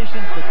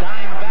formations. The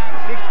dime back,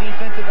 6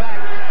 defensive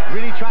backs,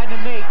 really trying to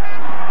make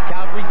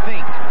Calgary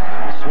think.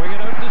 Swing it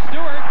out to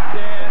Stewart,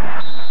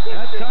 and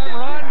that time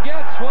Ron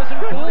Getz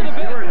wasn't fooled a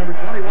bit.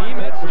 He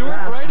met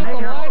Stewart right at the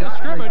line of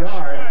scrimmage,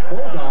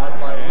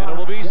 and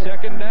it'll be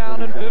 2nd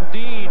down and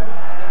 15.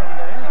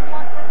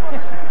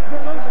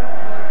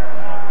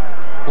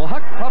 Well,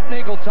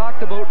 Hufnagel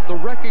talked about the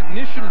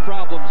recognition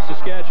problems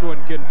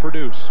Saskatchewan can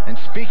produce. And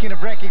speaking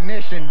of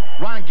recognition,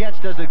 Ron Getz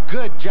does a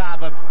good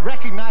job of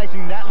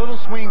recognizing that little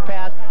swing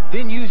pass,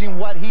 then using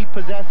what he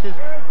possesses,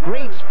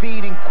 great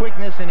speed and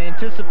quickness and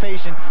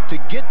anticipation to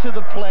get to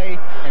the play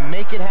and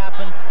make it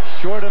happen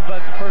short of a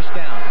 1st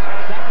down.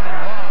 2nd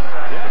and long.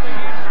 Yeah, they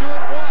gave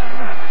Stewart 1,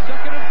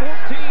 2nd and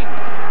 14.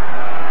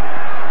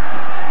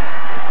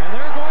 And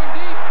they're going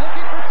deep,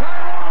 looking for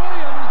Tyrone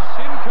Williams,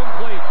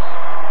 incomplete.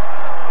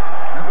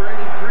 Number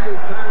 83,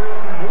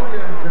 Tyrone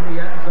Williams in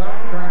the end zone,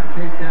 trying to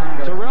chase down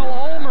Garcia. Terrell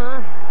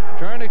Ulmer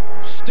trying to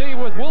stay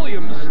with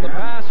Williams. The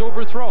pass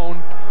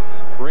overthrown.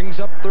 Brings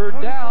up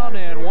 3rd down,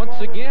 and once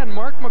again,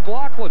 Mark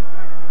McLaughlin,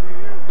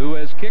 who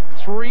has kicked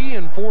 3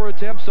 in 4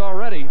 attempts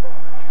already,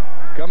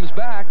 comes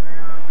back.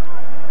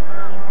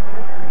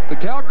 The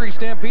Calgary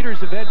Stampeders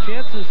have had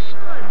chances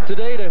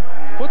today to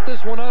put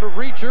this one out of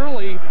reach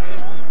early,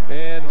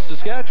 and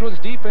Saskatchewan's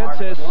defense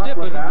has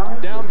stiffened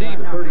down deep.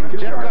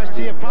 Jeff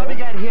Garcia probably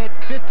got hit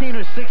 15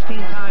 or 16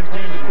 times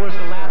during the course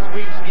of last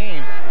week's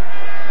game.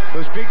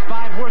 Those big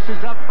 5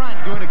 horses up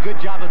front doing a good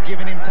job of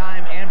giving him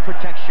time and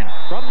protection.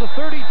 From the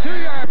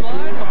 32-yard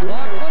line,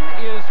 McLaughlin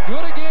is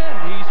good again.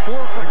 He's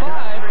 4 for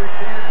 5,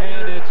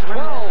 and it's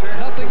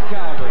 12-0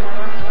 Calgary.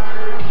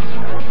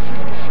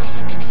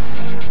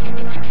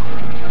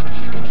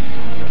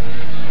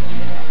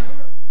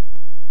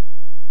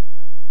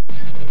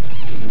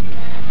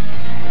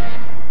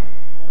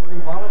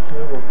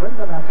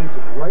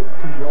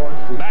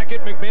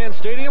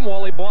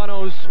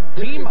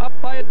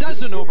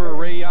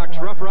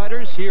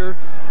 here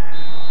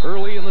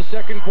early in the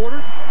second quarter.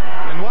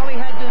 And Wally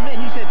had to admit,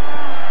 he said,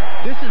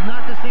 this is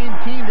not the same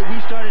team that we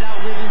started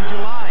out with in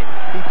July.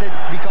 He said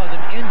because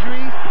of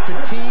injuries,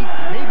 fatigue,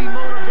 maybe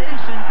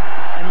motivation,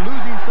 and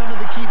losing some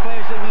of the key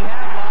players that we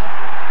have lost,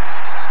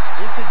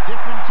 it's a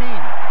different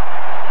team.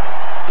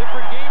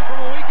 Different game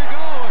from a week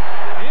ago.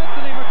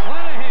 Anthony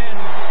McClanahan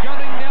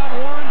gunning down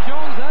Warren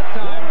Jones that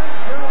time.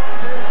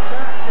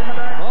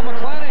 Well,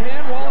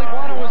 McClanahan, Wally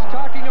Bono was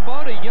talking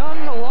about a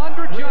young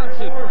Alondra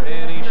Johnson,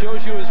 and he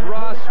shows you his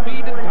raw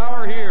speed and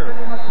power here.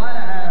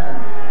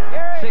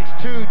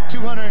 6'2",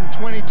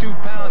 222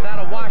 pounds,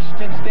 out of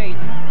Washington State,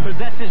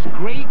 possesses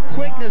great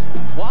quickness.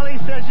 Wally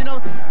says, you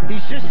know,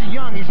 he's just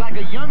young. He's like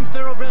a young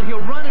thoroughbred.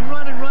 He'll run and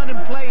run and run and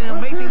play, and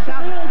he'll make things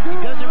happen. He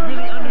doesn't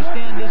really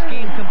understand this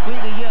game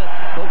completely yet,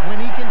 but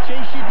when he can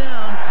chase you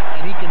down,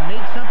 and he can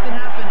make something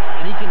happen,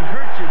 and he can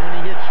hurt you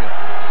when he hits you.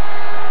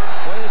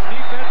 Well, this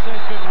defense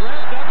has been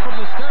revved up from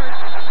the start.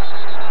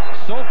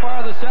 So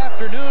far this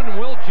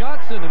afternoon, Will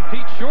Johnson and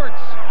Pete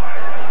Shorts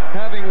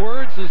having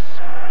words as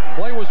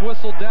play was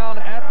whistled down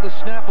at the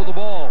snap of the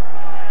ball.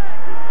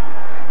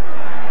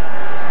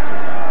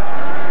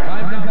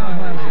 Time out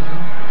violation.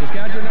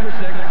 Saskatchewan number 6,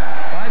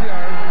 5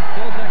 yards,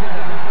 still second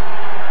down.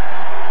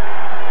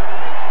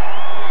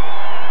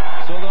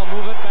 So they'll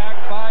move it back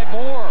 5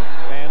 more,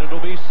 and it'll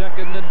be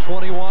 2nd and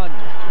 21.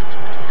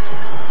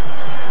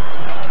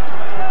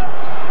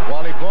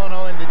 Wally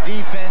Bono in the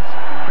defense.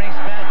 Frank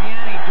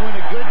Spaziani doing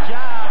a good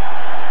job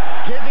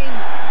giving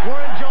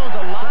Warren Jones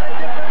a lot of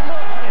different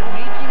looks and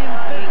making him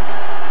think.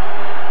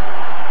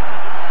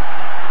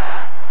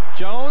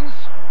 Jones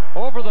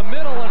over the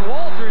middle, and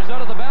Walters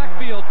out of the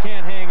backfield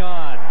can't hang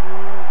on.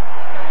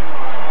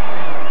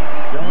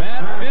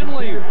 Matt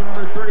Finley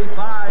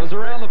was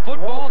around the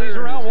football, and he's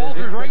around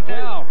Walters right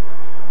now.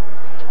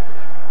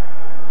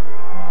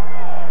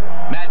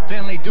 Matt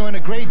Finley doing a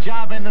great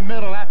job in the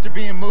middle after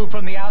being moved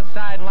from the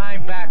outside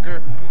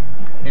linebacker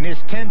in his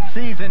 10th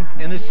season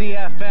in the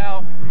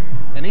CFL.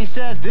 And he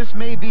says this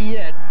may be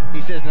it.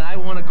 He says, and I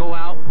want to go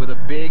out with a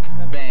big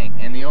bang.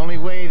 And the only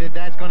way that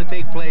that's going to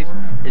take place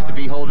is to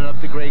be holding up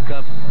the Grey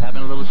Cup,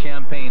 having a little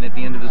champagne at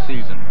the end of the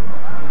season.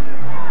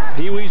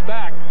 Pee-wee's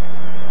back.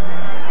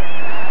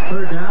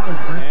 Third down.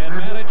 And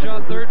manage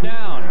on 3rd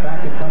down.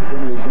 Back in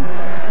confirmation.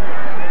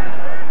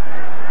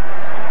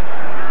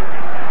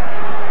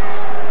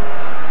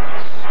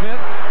 Smith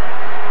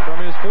from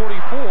his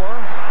 44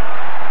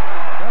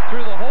 got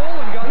through the hole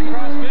and got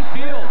across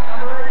midfield.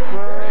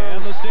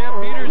 And the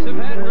Stampeders have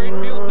had great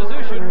field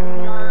position.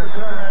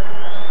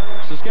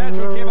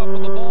 Saskatchewan came up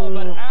with the ball,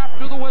 but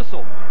after the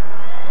whistle.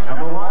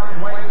 Number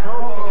 1, Wayne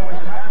Cole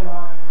was tackled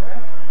on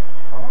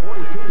a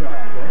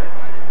 42-yard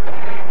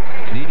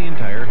play. Canadian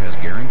Tire has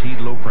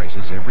guaranteed low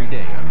prices every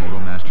day on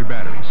Motomaster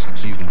batteries,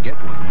 so you can get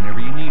one whenever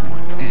you need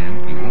one,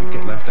 and you won't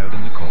get left out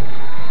in the cold.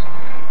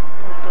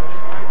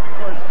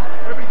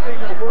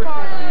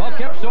 Well,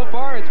 kept so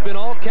far, it's been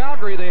all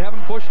Calgary. They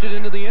haven't pushed it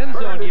into the end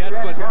zone yet,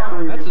 but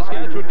that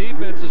Saskatchewan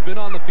defense has been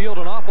on the field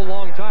an awful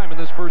long time in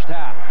this first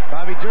half.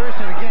 Bobby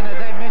Durson, again, as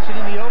I mentioned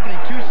in the opening,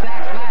 2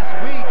 sacks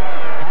last week,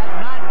 has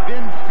not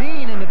been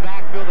seen in the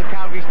backfield of the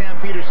Calgary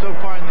Stampeders so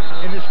far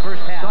in this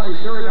first half.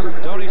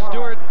 Tony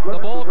Stewart, the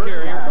ball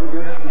carrier,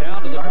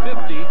 down to the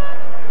 50.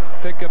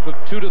 Pickup of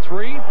 2 to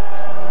 3.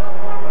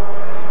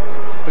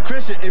 But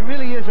Chris, it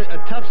really is a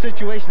tough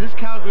situation. This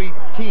Calgary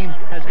team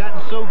has gotten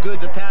so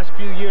good the past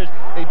few years.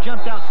 They've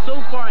jumped out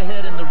so far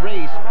ahead in the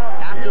race.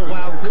 After a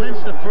while,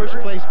 clinched the first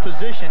place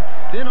position.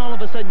 Then all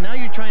of a sudden, now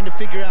you're trying to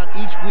figure out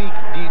each week,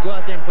 do you go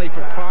out there and play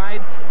for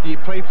pride? Do you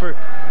play for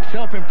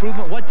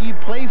self-improvement? What do you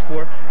play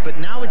for? But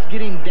now it's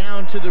getting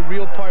down to the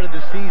real part of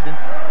the season,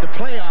 the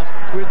playoffs,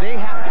 where they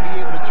have to be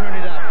able to turn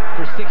it up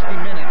for 60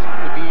 minutes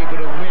to be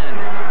able to win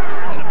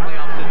in a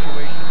playoff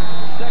situation.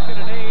 2nd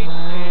and 8,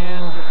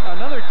 and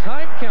another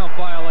time count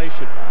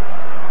violation.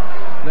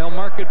 They'll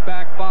mark it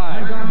back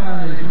 5.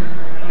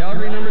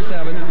 Calgary number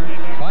 7,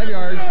 5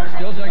 yards,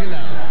 still second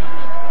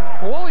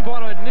down. Well, Wally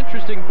Bono had an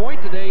interesting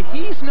point today.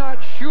 He's not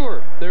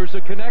sure there's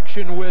a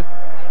connection with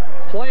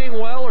playing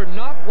well or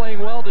not playing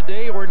well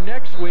today or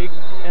next week,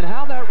 and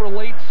how that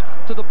relates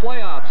to the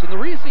playoffs. And the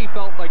reason he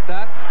felt like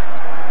that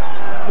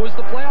was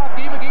the playoff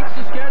game against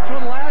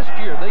Saskatchewan last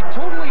year. They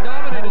totally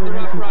dominated the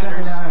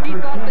Roughriders. He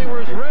thought they were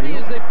as ready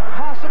as they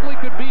possibly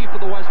could be for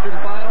the Western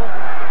Final,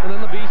 and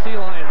then the BC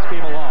Lions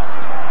came along.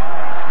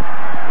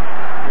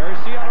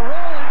 Garcia on a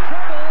roll, in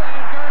trouble,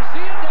 and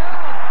Garcia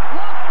down.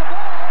 Lost the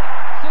ball.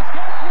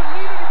 Saskatchewan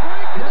needed a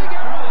break, and they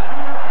get one.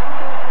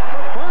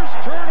 First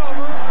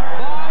turnover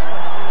by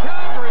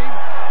Calgary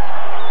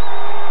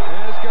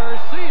as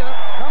Garcia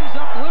comes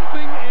up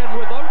limping and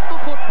without the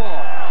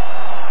football.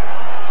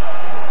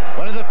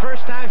 One of the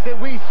first times that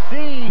we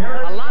see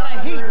a lot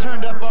of heat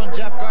turned up on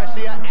Jeff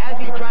Garcia as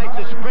he tries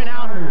to sprint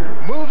out,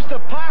 moves the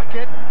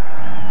pocket.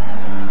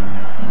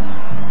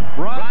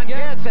 Ron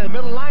Getz, the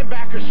middle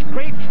linebacker,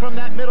 scrapes from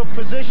that middle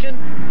position,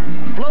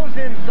 flows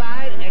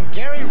inside, and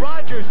Gary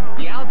Rogers,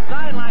 the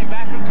outside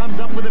linebacker, comes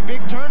up with a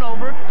big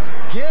turnover,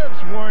 gives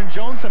Warren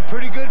Jones some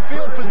pretty good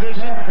field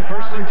position,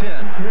 1st and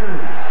 10.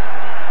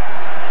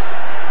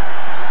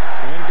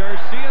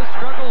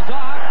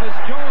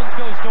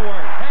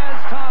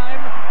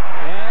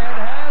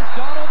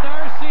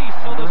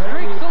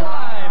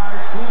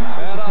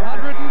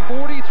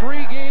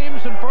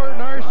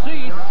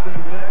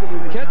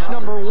 catch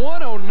number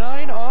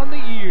 109 on the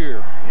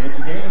year. It's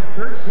a gain of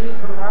 13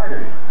 for the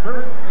Riders.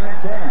 First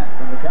and 10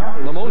 from the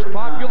Calgary. The most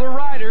popular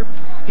rider.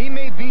 He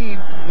may be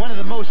one of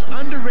the most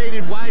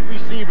underrated wide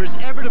receivers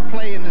ever to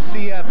play in the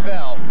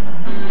CFL.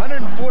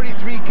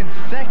 143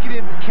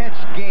 consecutive catch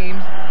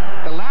games.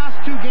 The last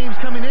 2 games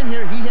coming in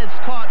here, he has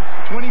caught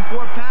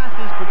 24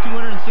 passes for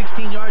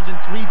 216 yards and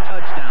 3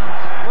 touchdowns.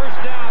 First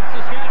down,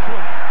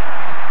 Saskatchewan.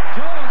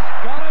 Jones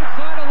got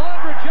outside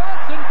Alondra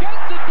Johnson,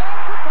 gets it down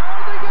for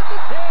Farthing at the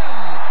 10.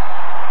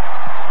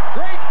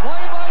 Great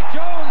play by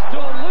Jones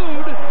to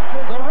elude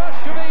the rush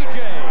of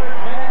AJ.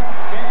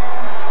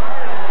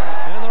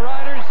 And the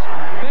Riders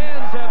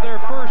fans have their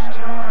first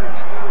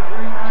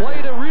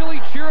play to really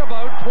cheer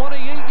about.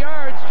 28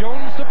 yards,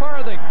 Jones to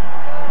Farthing.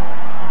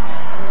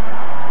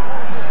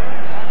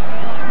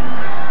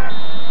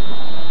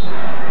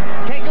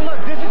 Take a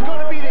look. This is going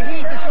to be the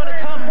heat that's going to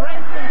come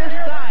right from this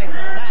side.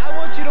 Now, I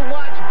want you to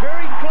watch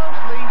very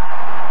closely.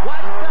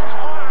 Watch the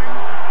arm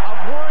of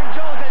Warren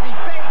Jones as he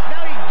fakes.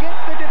 Now he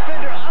gets the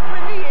defender up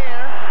in the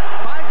air,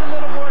 buys a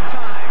little more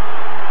time.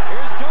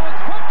 Here's Jones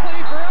quickly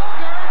for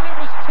Elgard, and it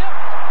was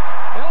tipped.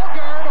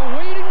 Elgard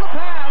awaiting the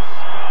pass.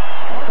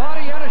 Thought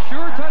he had a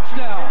sure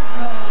touchdown.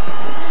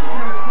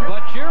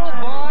 But Gerald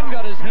Vaughn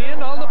got his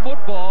hand on the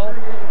football.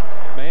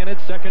 Man,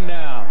 it's second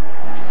down.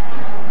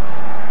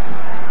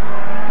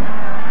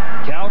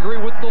 Calgary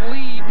with the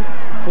lead,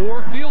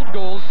 4 field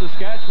goals.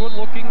 Saskatchewan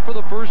looking for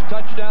the first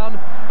touchdown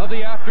of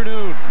the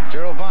afternoon.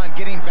 Gerald Vaughn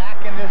getting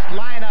back in this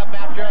lineup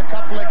after a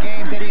couple of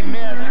games that he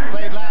missed,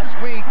 played last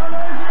week.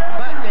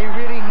 But they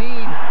really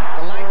need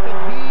the likes of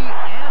he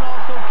and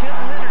also Kent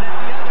Leonard at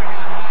the other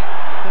halfback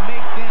to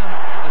make them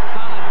a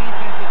solid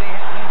defense that they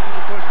have been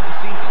through the course of the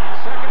season.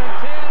 Second and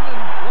 10,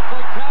 and looked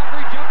like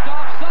Calgary jumped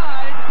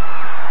offside.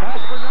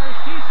 Pass for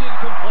Narcisse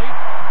incomplete.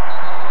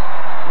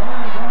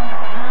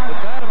 But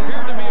that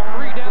appeared to be a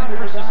free down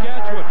for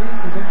Saskatchewan.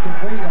 Is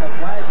incomplete and a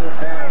flag was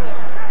down.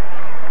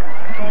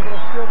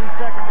 It'll still be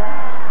second down.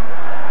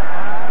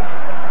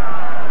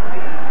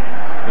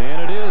 And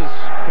it is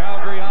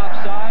Calgary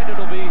offside.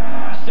 It'll be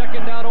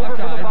second down over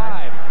for the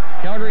 5.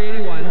 Calgary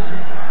 81,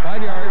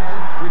 5 yards,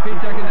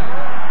 repeat second down.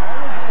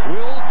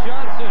 Will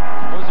Johnson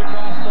was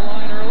across the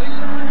line early.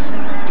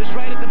 Just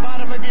right at the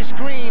bottom of your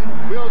screen,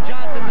 Will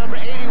Johnson, number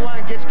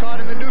 81, gets caught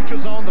in the neutral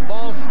zone. The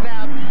ball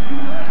snapped.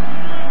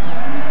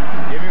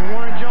 Giving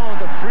Warren Jones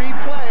a free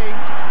play.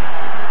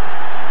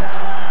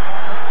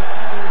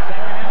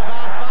 Second and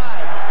about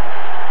 5.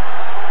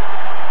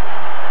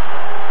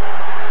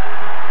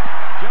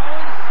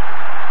 Jones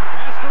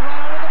has to run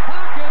out of the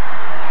pocket.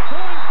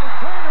 Throwing for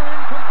Turner,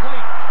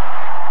 incomplete.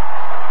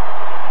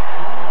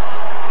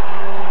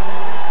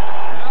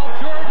 Al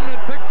Jordan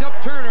had picked up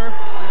Turner.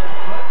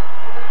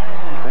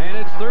 And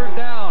it's third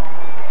down.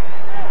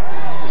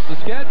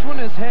 Saskatchewan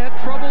has had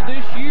trouble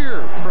this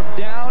year from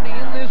down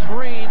in this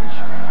range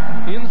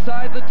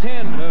inside the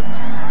 10 of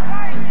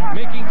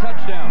making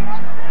touchdowns.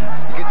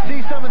 You can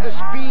see some of the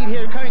speed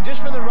here coming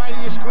just from the right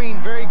of your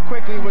screen very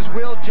quickly. Was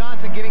Will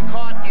Johnson getting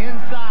caught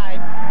inside.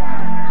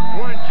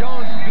 Warren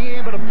Jones being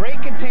able to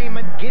break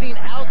containment, getting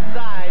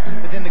outside,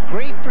 but then the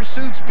great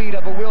pursuit speed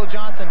of a Will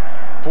Johnson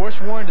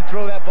forced Warren to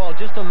throw that ball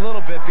just a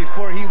little bit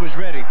before he was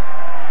ready.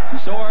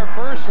 So our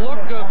first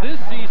look of this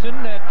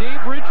season at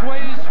Dave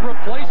Ridgway's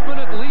replacement,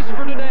 at least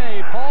for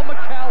today, Paul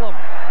McCallum.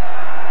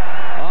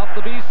 Off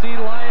the BC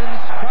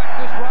Lions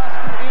practice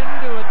roster in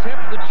to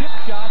attempt the chip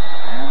shot.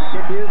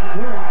 Kick is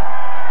good.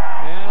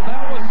 And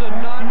that was a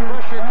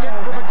non-pressure kick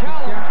for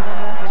McCallum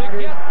to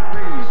get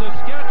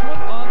Saskatchewan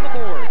on the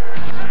board.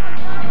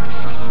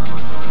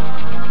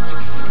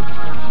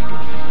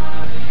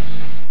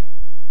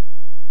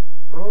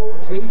 Row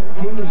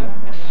 18.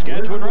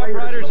 Saskatchewan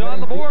Roughriders on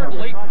the board.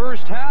 Late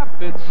first half,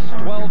 it's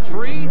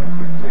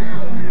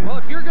 12-3. Well,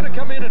 if you're going to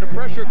come in at a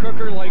pressure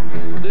cooker like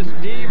this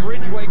Dave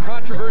Ridgway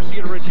controversy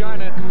in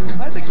Regina,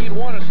 I think you'd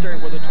want to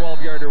start with a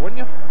 12-yarder, wouldn't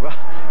you? Well,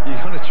 you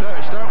want to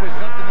start with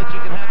something that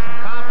you can have some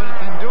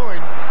confidence in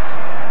doing.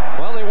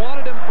 Well, they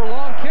wanted him for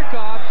long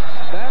kickoffs.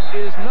 That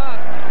is not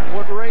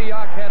what Ray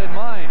Yock had in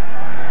mind.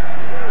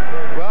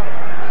 Well,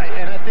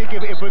 and I think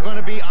if we're going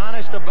to be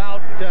honest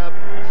about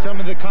some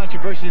of the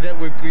controversy that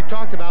we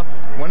talked about,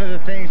 one of the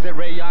things that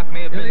Ray Yock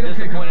may have been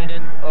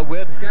disappointed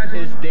with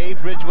is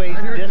Dave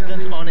Ridgway's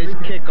distance on his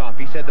kickoff.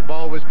 He said the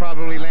ball was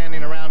probably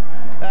landing around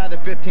the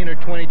 15 or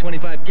 20,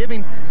 25,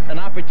 giving an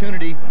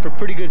opportunity for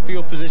pretty good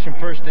field position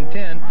first and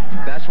 10.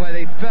 That's why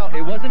they felt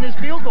it wasn't his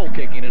field goal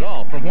kicking at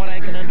all, from what I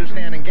can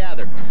understand and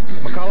gather.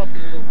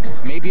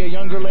 McCullough, maybe a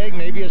younger leg,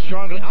 maybe a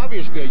stronger,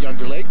 obviously a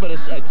younger leg, but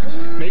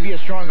maybe a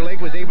stronger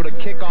leg, was able to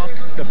kick off.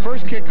 The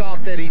first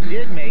kickoff that he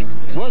did make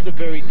was a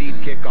very deep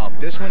kickoff.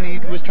 This one he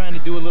was trying to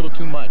do a little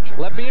too much.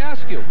 Let me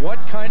ask you, what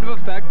kind of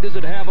effect does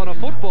it have on a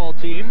football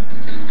team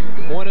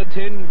when a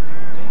 10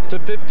 to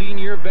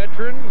 15-year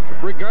veteran,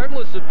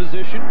 regardless of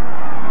position,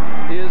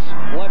 is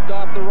left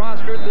off the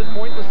roster at this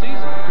point in the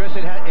season? Chris,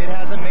 it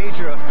has a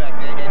major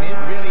effect, and it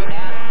really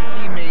asks the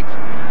teammates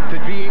to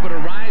be able to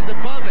rise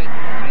above it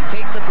and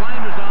take the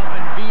blinders off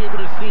and be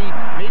able to see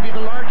maybe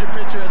the larger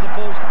picture as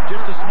opposed to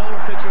just a smaller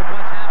picture of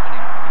what's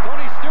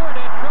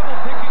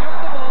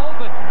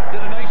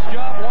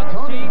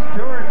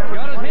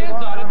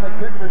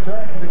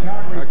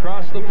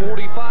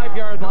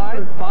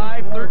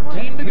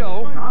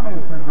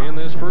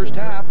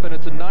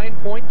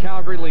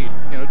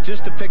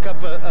pick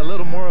up a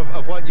little more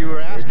of what you were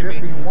asking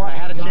me. I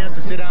had a chance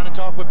to sit down and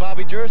talk with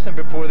Bobby Jerson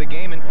before the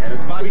game, and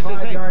Bobby says,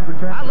 hey,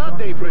 I love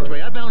Dave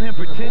Ridgway. I've known him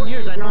for 10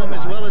 years. I know him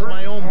as well as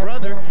my own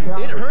brother.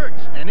 It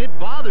hurts, and it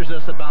bothers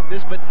us about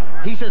this, but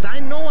he says, I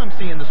know I'm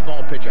seeing the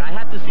small picture. I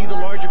have to see the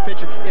larger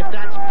picture if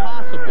that's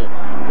possible.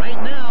 Right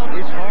now,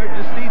 it's hard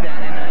to see that,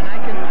 and I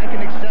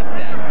can accept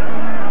that.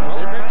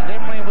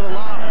 They're playing with a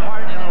lot of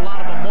heart and a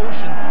lot of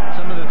emotion,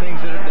 some of the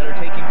things that are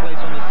taking place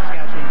on the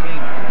Saskatchewan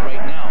team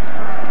right now.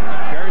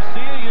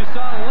 Garcia, you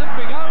saw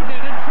limping out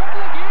and in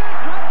trouble again,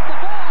 drops the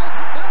ball.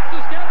 That's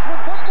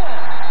Saskatchewan football.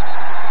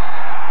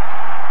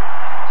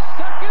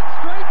 Second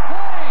straight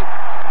play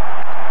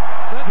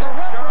that the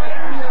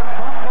Roughriders have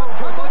come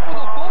up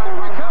with a fumble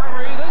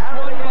recovery. This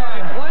one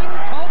by Glenn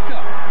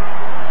Kalka.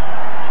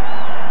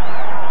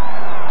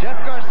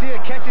 Jeff Garcia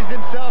catches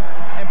himself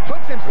and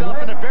puts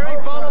himself in a very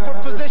vulnerable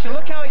position.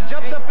 Look how he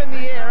jumps up in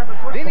the air.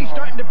 Then he's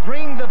starting to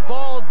bring the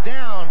ball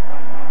down.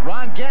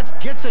 Ron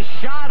gets a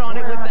shot on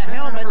it with the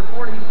helmet,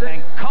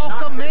 and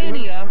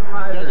Kalkamania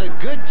does a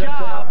good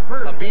job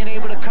of being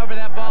able to cover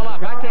that ball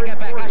up. I take that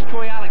back. That's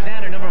Troy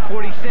Alexander, number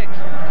 46,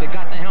 that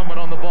got the helmet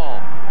on the ball.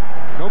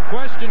 No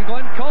question,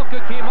 Glenn Kalka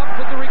came up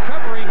with the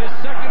recovery, his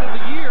second of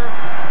the year.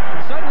 And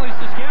suddenly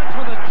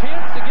Saskatchewan with a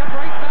chance to get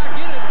right back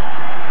in it,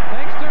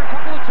 thanks to a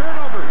couple of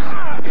turnovers.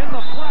 In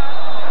the flat,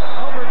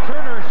 Albert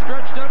Turner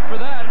stretched out for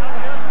that,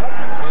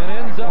 and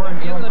ends up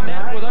in the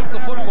net without the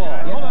football.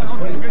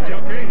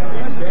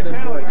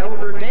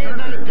 Day and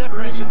night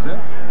difference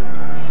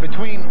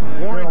between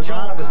Warren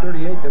Jones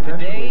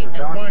today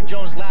and Warren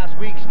Jones last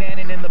week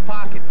standing in the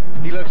pocket.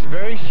 He looks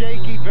very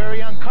shaky,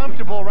 very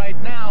uncomfortable right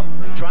now,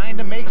 trying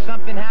to make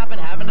something happen,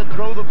 having to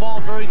throw the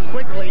ball very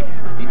quickly.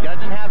 He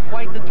doesn't have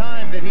quite the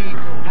time that he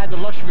had the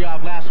luxury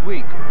of last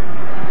week.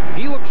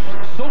 He looked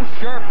so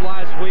sharp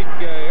last week.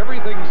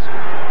 Everything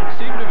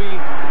seemed to be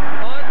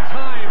on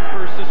time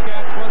for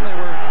Saskatchewan. They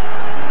were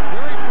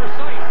very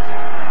precise.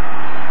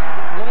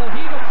 Little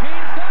heat will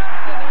change that,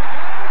 and they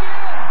got him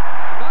again.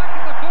 Back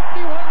at the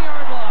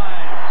 51-yard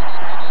line.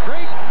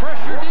 Great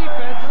pressure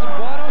defense, and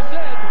Guado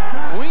said,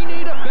 we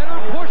need a better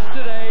push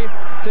today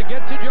to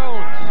get to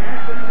Jones.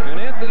 And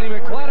Anthony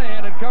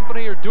McClanahan and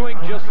company are doing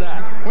just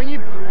that. When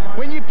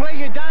you play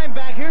your dime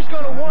back, here's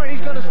going to Warren.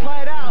 He's going to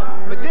slide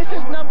out. But this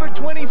is number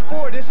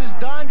 24. This is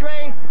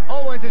Dondre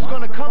Owens is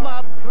going to come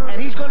up,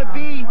 and he's going to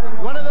be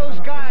one of those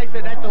guys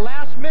that at the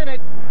last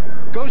minute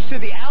goes to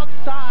the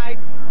outside,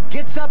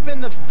 gets up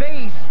in the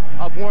face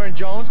of Warren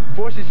Jones,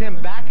 forces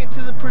him back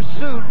into the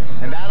pursuit,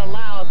 and that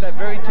allows that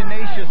very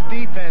tenacious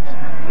defense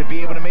to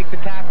be able to make the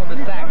tackle on the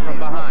sack from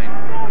behind.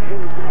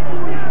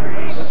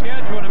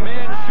 Saskatchewan a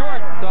man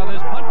short on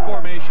this punt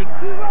formation.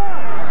 And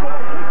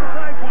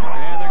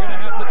they're going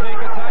to have to take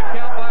a time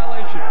count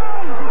violation.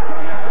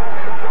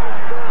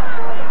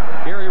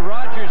 Gary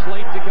Rogers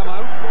late to come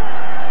out.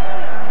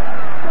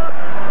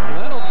 And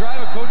that'll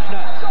drive a coach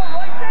nuts.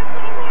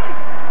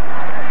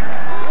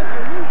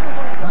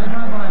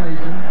 Timeout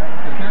violation.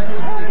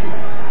 Saskatchewan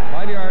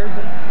 5 yards,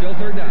 still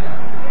third down.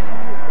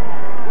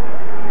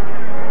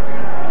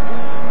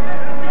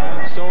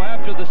 So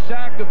after the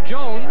sack of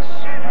Jones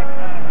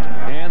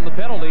and the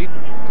penalty,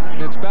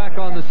 it's back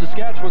on the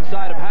Saskatchewan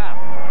side of half.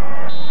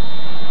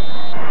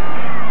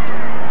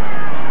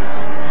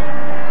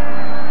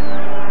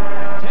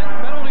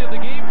 10th penalty of the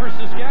game for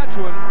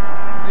Saskatchewan.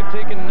 They've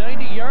taken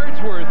 90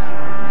 yards worth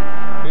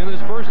in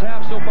this first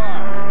half so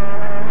far.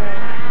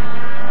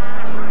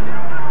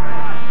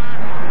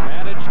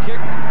 Managed kick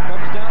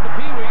comes down to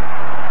Pee-wee.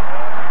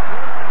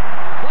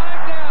 Flag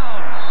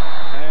down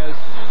as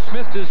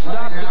Smith is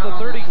stopped at the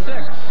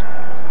 36.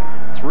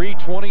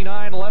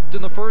 3:29 left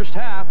in the first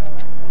half.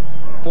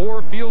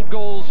 4 field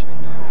goals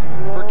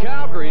for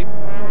Calgary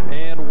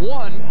and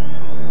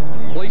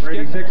 1 place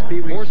kick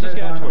for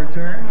Saskatchewan.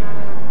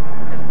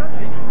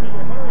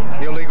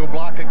 The illegal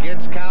block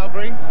against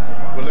Calgary.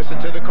 We'll listen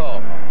to the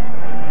call.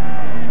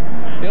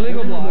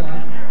 Illegal block.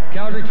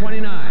 Calgary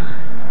 29.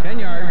 10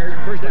 yards,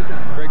 first down.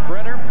 Craig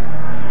Brenner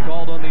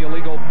called on the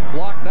illegal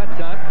block that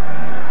time.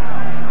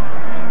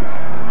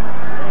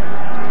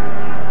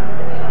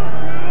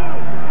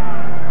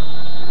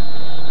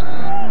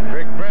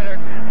 Rick Brenner,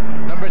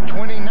 number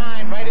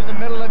 29, right in the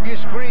middle of your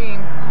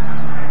screen.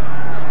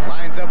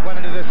 Lines up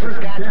one of the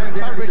Saskatchewan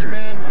coverage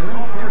men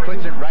and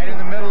puts it right in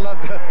the middle of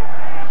the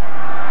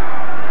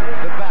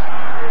back.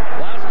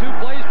 Last 2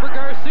 plays for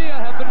Garcia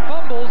have been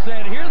fumbles,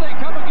 and here they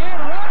come again.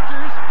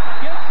 Rogers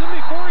gets him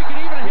before he can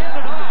even hand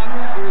it off.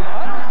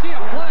 I don't see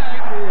a flag.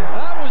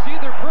 That was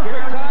either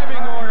perfect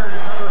timing or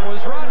was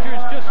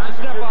Rogers just a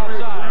step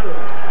offside.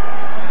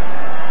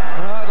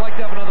 I'd like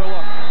to have another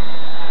look.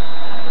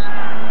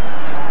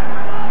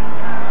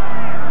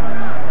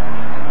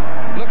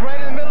 Look right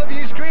in the middle of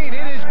your screen.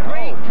 It is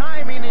great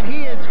timing, and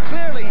he is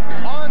clearly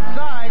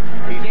onside.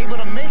 He's able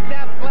to make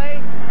that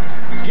play,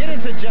 get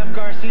into Jeff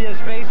Garcia's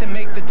face, and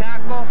make the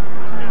tackle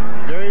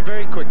very,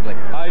 very quickly.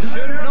 I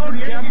should have known,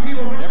 Kemp.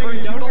 Never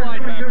in doubt a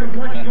linebacker.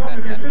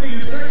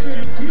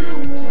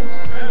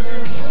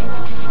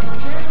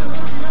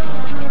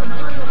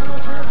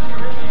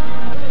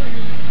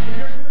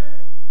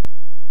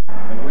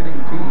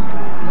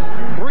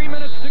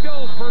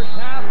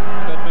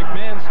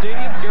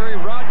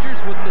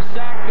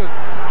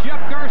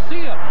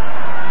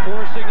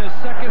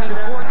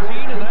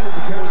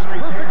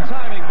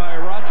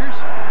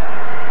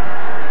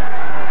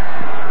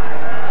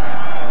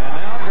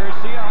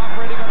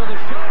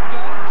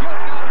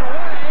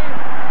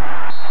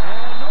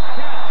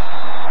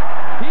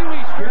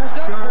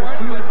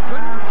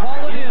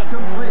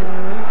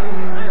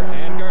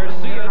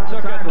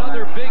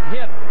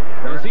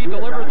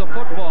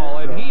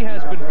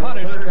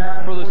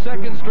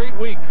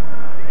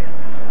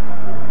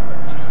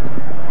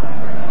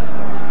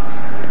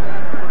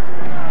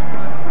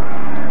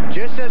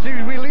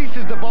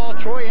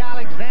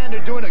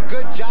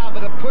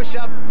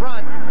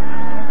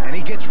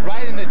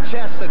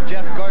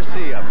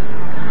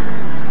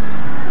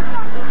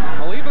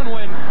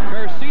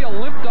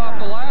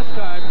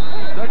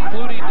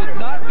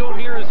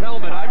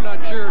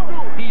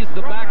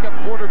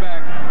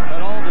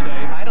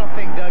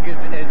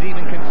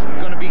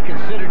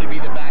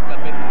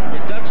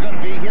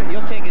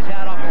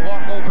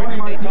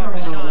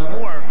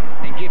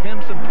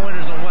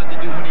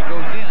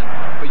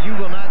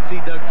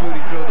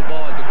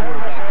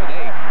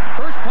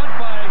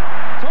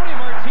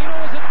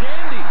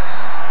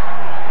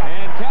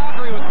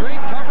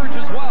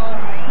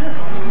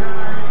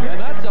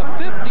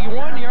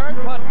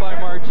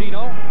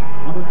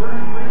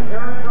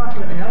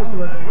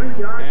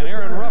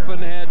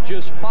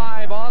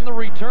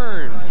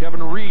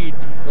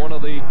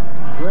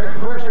 the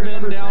first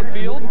men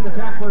downfield. The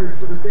tacklers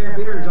for the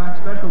Stampeders on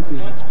special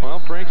teams. Well,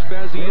 Frank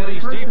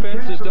Spaziani's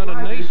defense has done a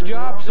nice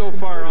job so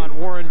far on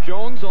Warren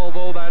Jones,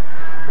 although that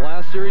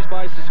last series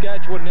by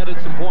Saskatchewan netted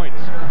some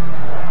points.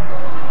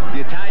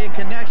 The Italian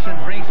connection,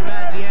 Frank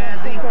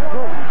Spaziani,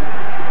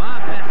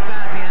 Bob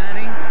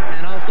Spaziani,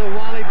 and also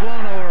Wally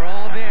Buono are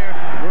all there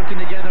working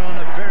together on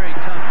a very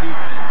tough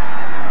defense.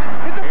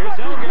 Here's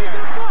Elgin.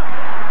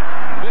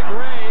 Big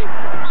Ray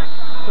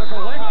took a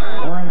leg.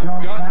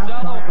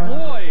 Gonzalo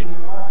Floyd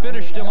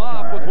finished him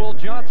off with Will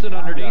Johnson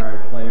underneath.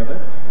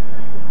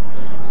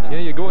 Yeah,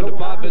 you go into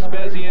Bob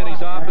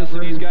Vespasiani's office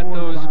and he's got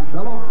those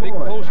big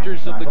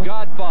posters of The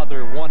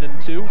Godfather 1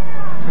 and 2.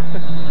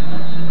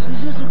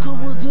 There's just a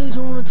couple of things I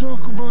want to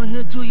talk about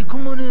here too. You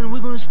come on in and we're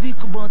going to speak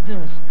about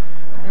this.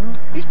 You know?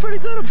 He's pretty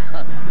good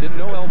about it. Didn't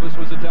know Elvis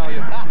was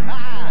Italian.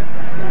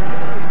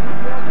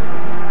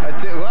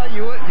 Well,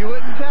 you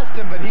wouldn't test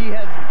him, but he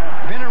has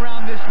been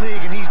around this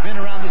league and he's been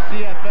around the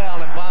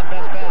CFL, and Bob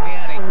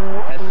Vespasiani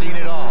has seen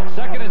it all.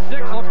 2nd and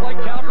 6, looks like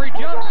Calgary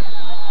jumps.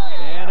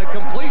 And a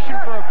completion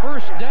for a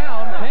first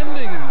down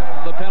pending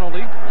the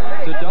penalty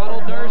to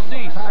Donald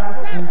Narcisse.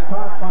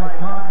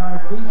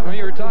 Well,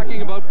 you were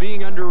talking about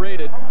being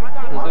underrated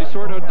as they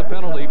sort out the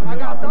penalty.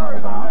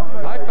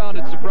 I found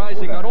it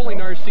surprising, not only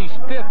Narcisse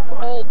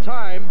 5th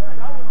all-time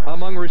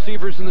among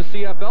receivers in the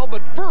CFL,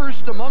 but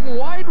 1st among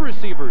wide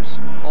receivers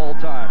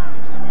all-time.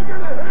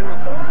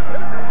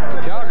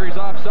 Calgary's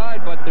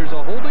offside, but there's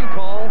a holding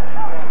call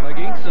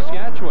against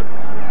Saskatchewan.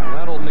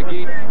 That'll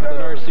negate the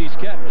Narcisse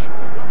catch.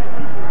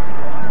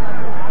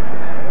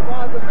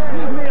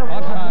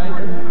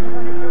 Offside.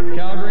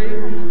 Calgary.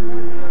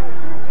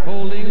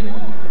 Holding.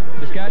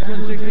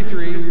 Saskatchewan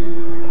 63.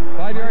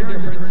 5-yard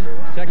difference.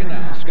 2nd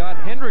down. Scott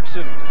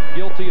Hendrickson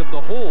guilty of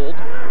the hold.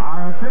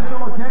 Our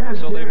official attendance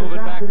So they move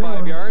it back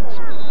 5 yards.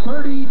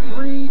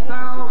 33,158.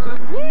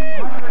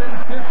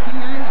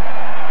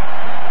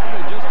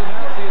 They just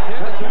announced the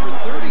attendance over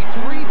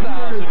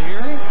 33,000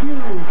 here.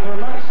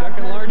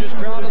 Second largest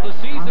crowd of the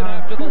season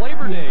after the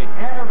Labor Day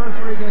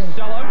Anniversary game.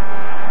 sellout.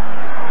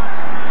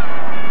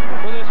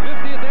 For this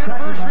 50th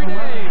anniversary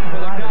day for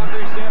the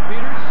Calgary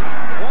Stampeders.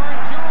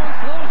 Warren Jones,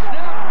 slow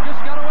snap,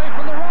 just got away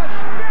from the rush.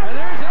 And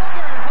there's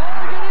Elgard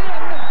hauling it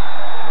in.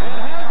 And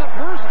has a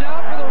first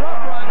down for the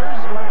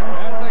Roughriders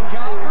at the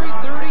Calgary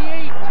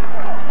 38.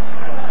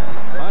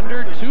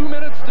 Under 2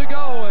 minutes to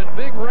go, and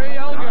big Ray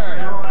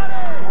Elgard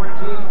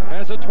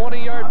has a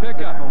 20-yard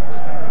pickup.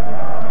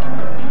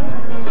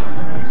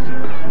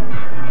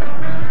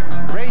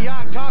 Ray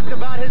Yock talked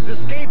about his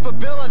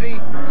escapability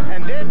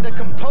and then the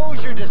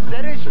composure to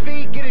set his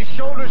feet, get his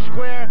shoulders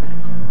square,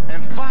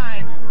 and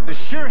find the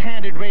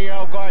sure-handed Ray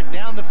Elgard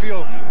down the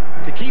field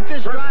to keep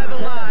this drive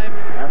alive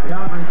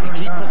and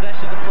keep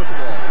possession of the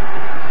football.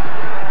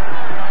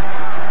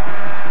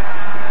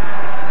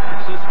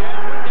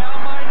 Saskatchewan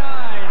down by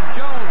 9.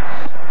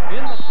 Jones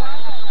in the flat.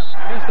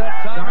 Is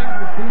that timing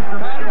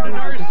pattern to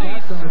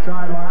Narcisse?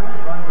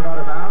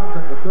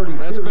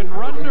 That's been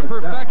run to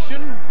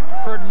perfection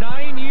for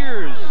 9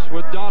 years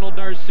with Donald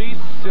Narcisse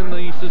in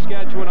the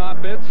Saskatchewan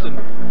offense, and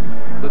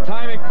the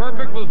timing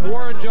perfect with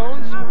Warren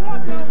Jones.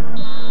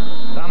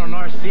 Donald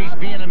Narcisse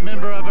being a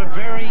member of a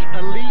very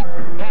elite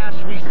pass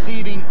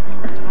receiving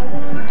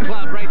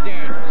club right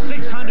there.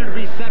 600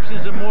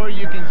 receptions or more.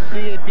 You can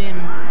see it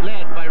being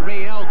led by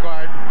Ray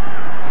Elgard.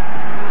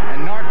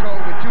 And Narco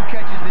with 2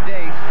 catches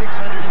today,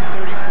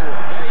 634.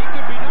 Yeah, he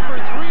could be number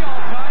 3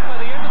 all-time by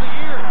the end of the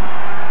year.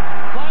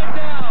 Flag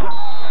down.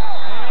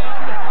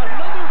 And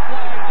another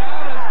flag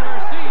down as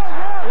Narcisse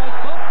was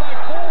bumped by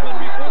Coleman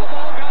before the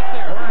ball got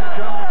there.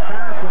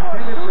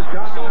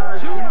 So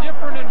 2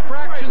 different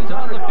infractions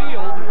on the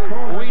field.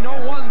 We know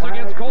one's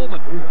against Coleman.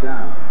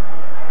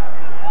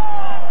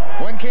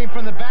 One came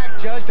from the back,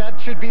 Judge. That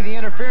should be the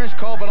interference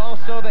call, but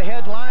also the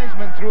head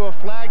linesman threw a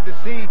flag to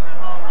see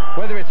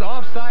whether it's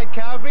offside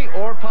Calgary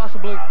or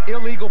possibly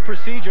illegal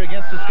procedure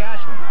against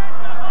Saskatchewan.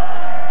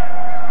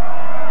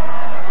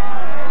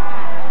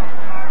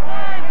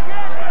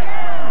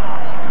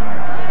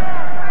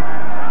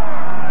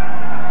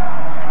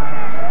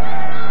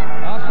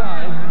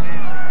 Offside.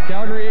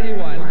 Calgary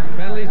 81.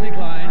 Penalties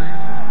decline.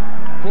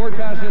 Forward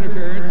pass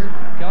interference.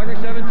 Calgary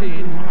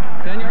 17.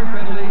 10-yard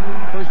penalty.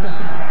 First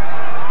down.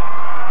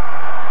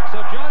 So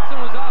Johnson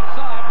was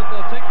offside, but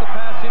they'll take the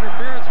pass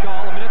interference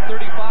call. A minute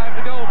 35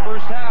 to go,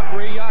 first half.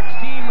 Ray Yock's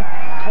team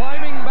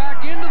climbing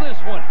back into this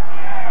one.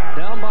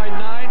 Down by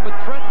 9, but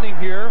threatening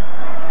here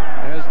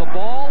as the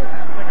ball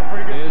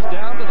is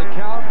down to the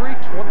Calgary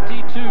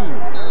 22.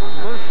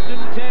 First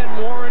and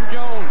 10, Warren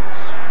Jones.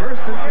 First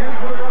and 10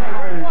 for the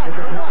Roughriders at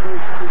the Calgary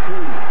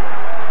 22.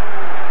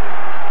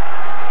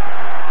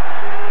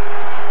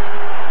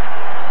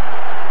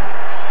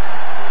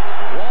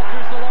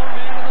 Walters the lone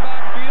man in the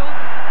backfield.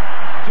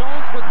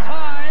 Jones with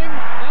time.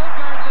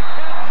 Elgard the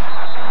catch,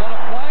 but a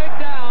flag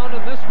down,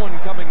 and this one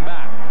coming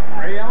back.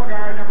 Ray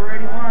Elgard, number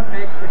 81,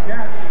 makes the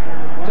catch.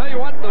 Tell you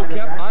what, though,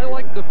 Kep, I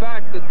like the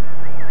fact that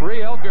Ray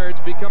Elgard's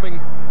becoming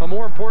a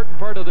more important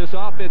part of this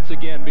offense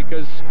again,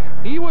 because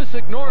he was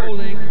ignored.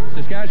 Holding.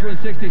 Saskatchewan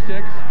 66,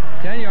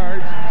 10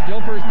 yards, still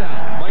first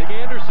down. Mike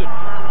Anderson.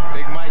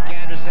 Big Mike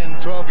Anderson,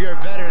 12-year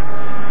veteran,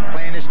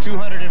 playing his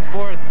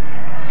 204th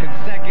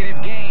consecutive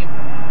game.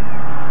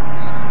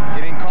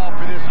 Getting called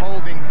for this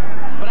holding.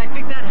 But I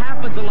think that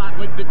happens a lot.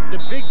 But the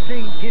big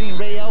thing getting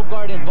Ray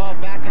Elgard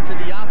involved back into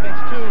the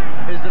offense, too,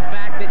 is the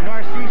fact that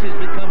Narcisse has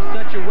become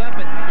such a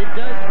weapon. It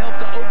does help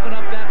to open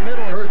up that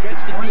middle and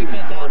stretch the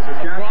defense out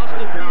across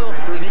the field,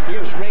 and it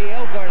gives Ray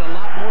Elgard a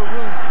lot more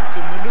room to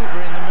maneuver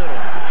in the middle.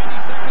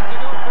 90 seconds to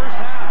go, first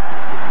half.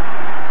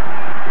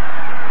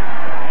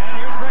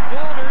 And here's Rick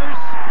Walters,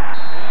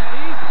 and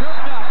he's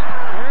tripped up.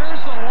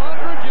 There's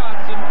Alondra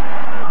Johnson.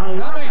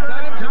 How many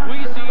times have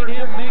we seen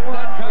him make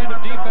that kind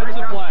of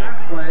defensive play?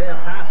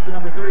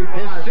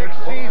 His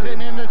 6th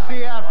season in the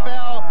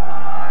CFL,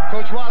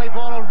 Coach Wally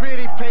Bono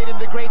really paid him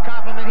the great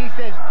compliment. He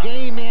says,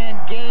 game in,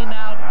 game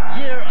out,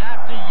 year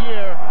after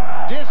year,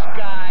 this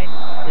guy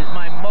is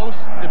my most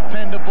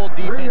dependable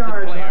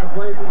defensive player.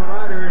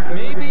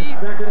 Maybe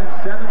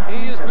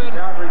he has been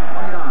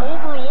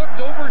overlooked,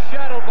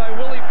 overshadowed by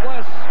Willie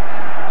Pless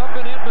up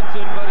in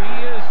Edmonton, but he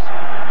is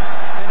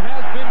and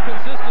has been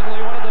consistently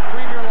one of the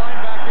premier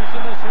linebackers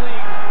in this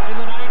league in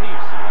the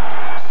 90s.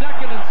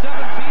 2nd and 17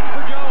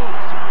 for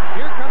Jones.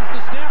 Here comes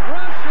the snap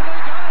rush, and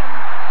they got him.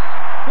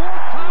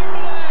 4th time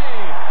today.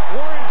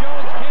 Warren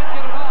Jones can't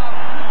get it off.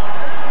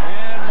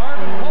 And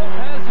Marvin Pope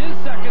has his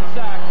 2nd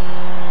sack.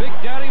 Big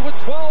Daddy with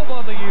 12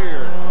 on the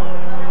year.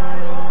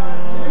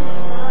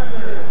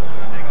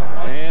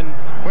 And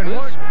When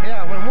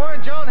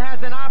Warren Jones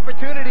has an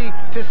opportunity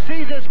to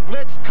see this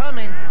blitz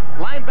coming,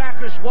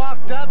 linebackers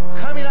walked up,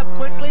 coming up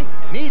quickly,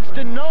 needs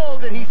to know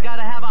that he's got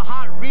to have a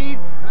hot read.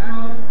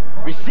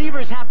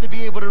 Receivers have to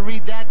be able to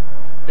read that.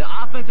 The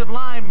offensive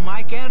line,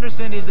 Mike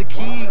Anderson, is the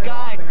key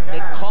guy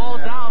that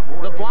calls out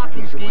the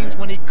blocking schemes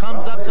when he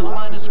comes up to the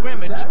line of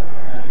scrimmage.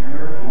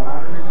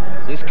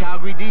 This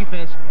Calgary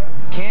defense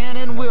can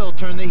and will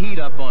turn the heat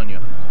up on you.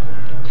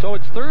 so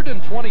it's 3rd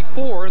and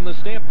 24, and the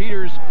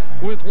Stampeders,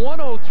 with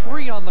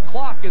 1:03 on the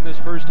clock in this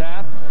first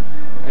half,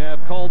 have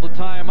called a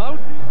timeout.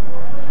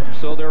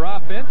 So their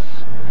offense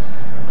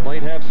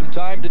might have some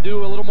time to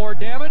do a little more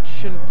damage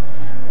and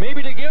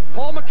maybe to give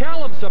Paul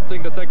McCallum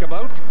something to think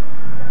about.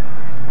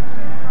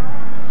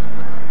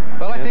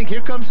 Well, I think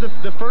here comes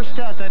the first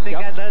test. I think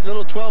that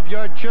little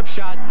 12-yard chip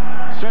shot,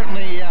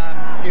 certainly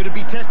it'll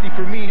be testy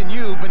for me and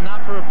you, but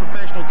not for a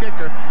professional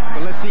kicker.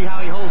 But let's see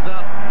how he holds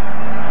up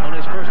on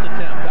his first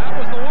attempt. That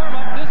was the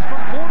warm-up. This from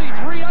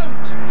 43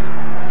 out.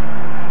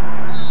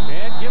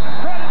 And give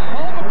him credit.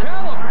 Paul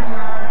McCallum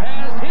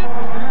has hit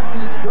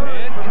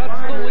and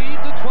cuts the lead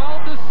to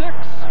 12-6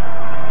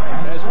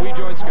 as we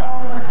join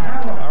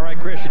Scott. All right,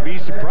 Chris, should be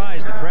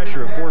surprised the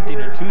pressure of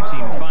 14-2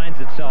 team finds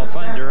itself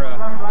under.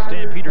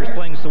 Stampeders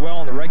playing so well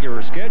on the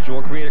regular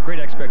schedule created great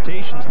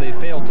expectations they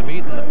failed to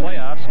meet in the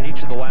playoffs in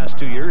each of the last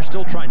 2 years.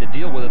 Still trying to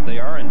deal with it, they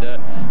are, and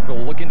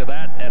we'll look into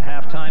that at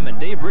halftime. And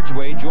Dave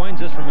Ridgway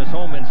joins us from his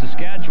home in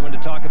Saskatchewan to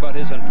talk about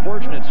his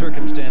unfortunate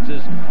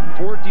circumstances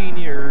 14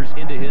 years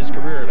into his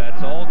career.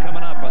 That's all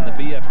coming up on the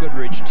BF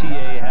Goodrich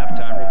TA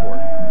halftime report.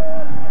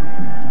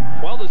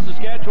 Well, the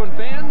Saskatchewan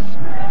fans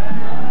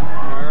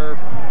are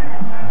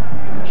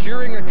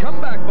cheering a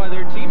comeback by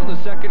their team in the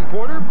second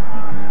quarter.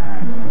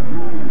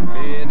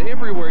 And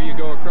everywhere you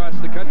go across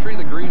the country,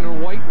 the green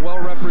and white well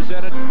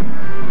represented.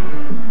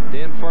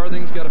 Dan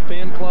Farthing's got a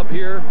fan club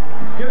here.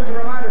 Just a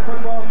reminder,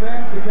 football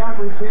fans, the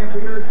Calgary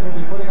Stampeders will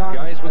be putting on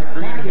guys with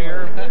green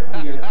hair.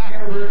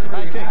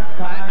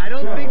 I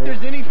don't think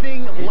there's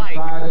anything like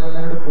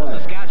a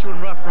Saskatchewan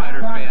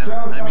Roughriders fan.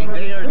 I mean,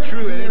 they are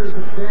true.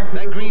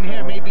 That green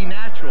hair may be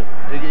natural.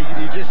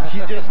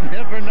 You just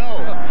never know.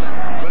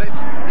 But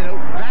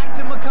back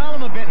to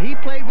McCollum a bit. He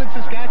played with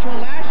Saskatchewan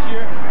last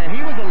year, and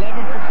he was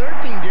 11 for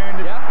 13 during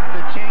the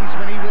change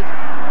when he was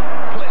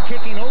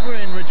kicking over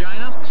in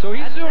Regina. So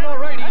he's doing all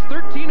right. He's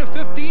 13 of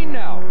 15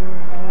 now.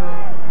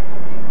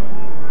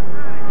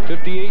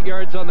 58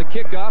 yards on the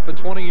kickoff, a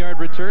 20-yard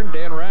return.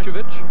 Dan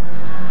Rashovich,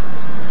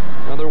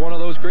 another one of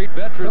those great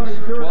veterans,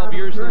 12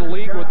 years in the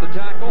league with the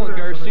tackle, and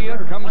Garcia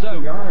comes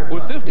out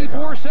with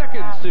 54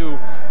 seconds to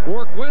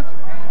work with.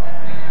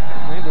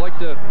 They'd like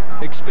to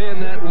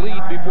expand that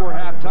lead before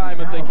halftime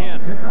if they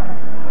can.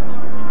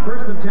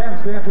 1st and 10,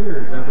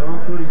 Stampeders at their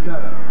own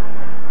 37.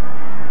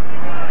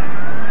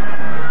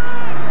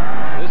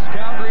 This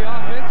Calgary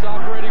offense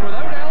operating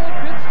without Alan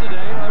Pitts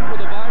today, out with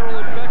a viral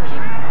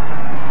infection.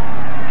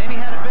 And he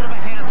had a bit of a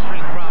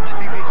hamstring problem. I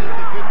think they just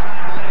a good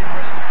time to let him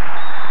rest.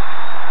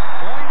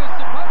 Going to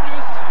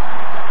Sapunjas.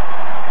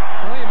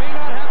 Well, you may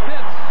not have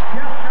Pitts,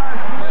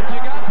 but you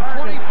got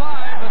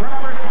 25, and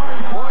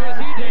boy, is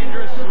he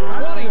dangerous.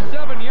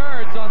 27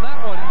 yards on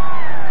that one.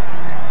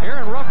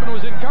 Aaron Ruffin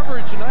was in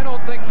coverage, and I don't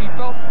think he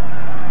felt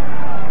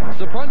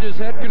Sapunjas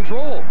had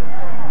control.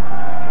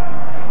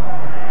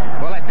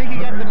 Well, I think he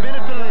got the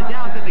benefit of the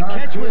doubt that the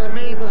catch was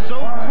made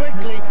so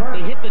quickly,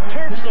 they hit the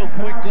turf so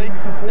quickly,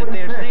 that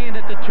they're saying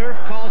that the turf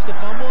caused the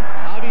fumble.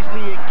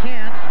 Obviously, it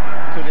can't,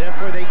 so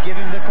therefore they give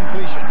him the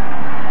completion.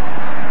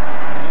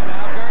 And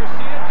now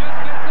Garcia just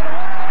gets it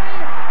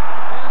away,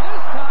 and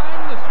this time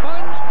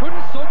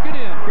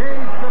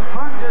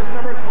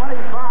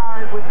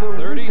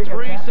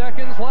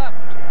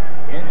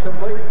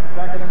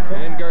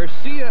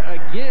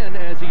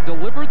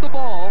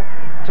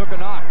took a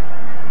knock.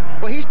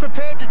 Well, he's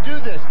prepared to do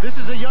this. This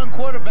is a young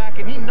quarterback,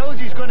 and he knows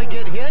he's going to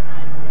get hit.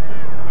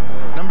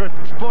 Number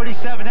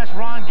 47, that's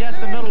Ron Getz,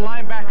 the middle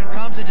linebacker,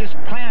 comes and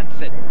just plants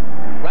it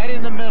right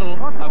in the middle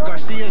of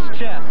Garcia's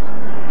chest.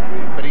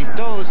 But he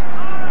throws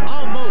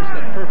almost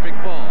a perfect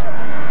ball.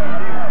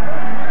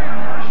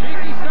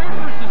 Shaky start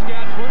for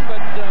Saskatchewan,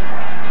 but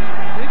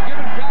they've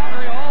given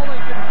Calgary all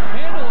they can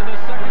handle in this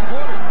second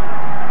quarter.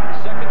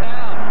 Second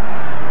down.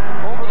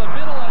 Over the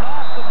middle and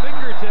off the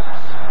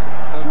fingertips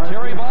of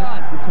Terry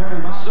Vaughn.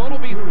 So it'll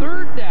be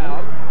third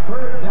down.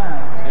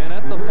 And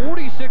at the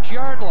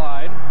 46-yard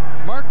line,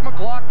 Mark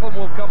McLaughlin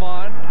will come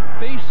on,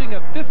 facing a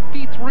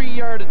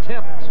 53-yard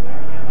attempt.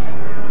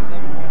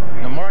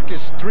 Now Mark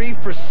is 3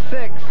 for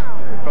 6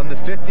 from the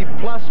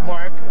 50-plus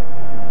mark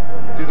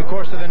through the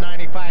course of the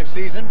 95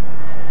 season.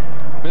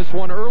 Missed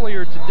one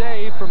earlier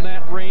today from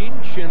that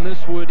range, and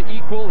this would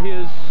equal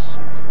his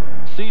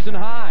season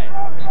high.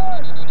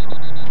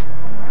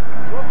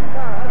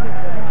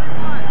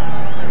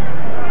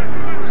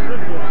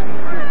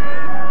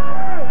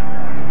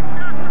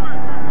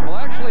 Well,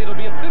 actually, it'll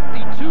be a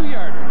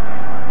 52-yarder.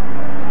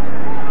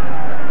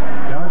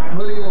 I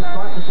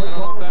don't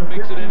know if that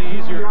makes it any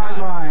easier.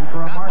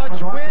 Not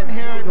much wind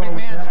here at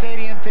McMahon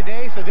Stadium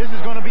today, so this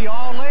is going to be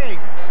all leg.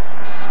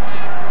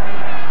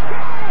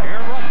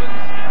 Aaron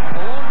Ruffin's the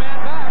lone man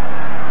back.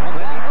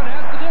 McLaughlin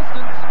has the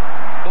distance,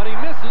 but he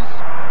misses,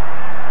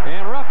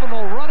 and Ruffin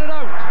will run it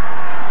out.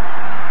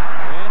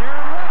 And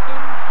Aaron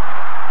Ruffin,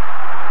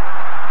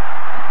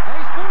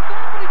 he's pulled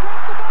down, but he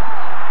dropped the ball.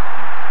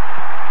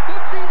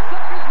 15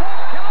 seconds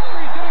left.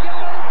 Calgary's going to get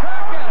another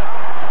crack at it,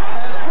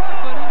 as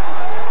Ruffin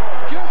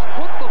just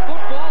put the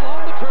football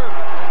on the turf.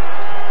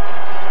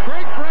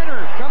 Craig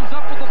Brenner comes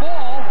up with the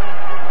ball.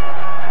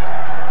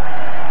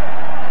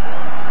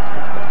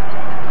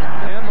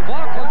 And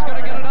McLaughlin's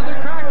going to get another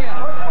crack at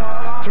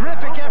it.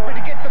 Terrific effort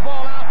to get the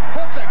ball out.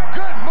 Puts a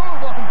good move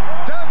on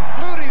Doug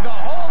Flutie, the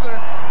holder.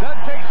 Doug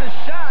takes a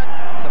shot.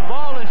 The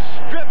ball is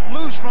stripped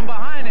loose from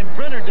behind, and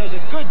Brenner does a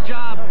good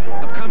job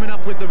of coming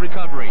up with the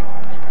recovery.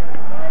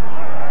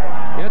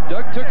 Yeah,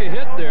 Doug took a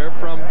hit there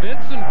from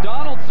Vincent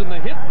Donaldson, the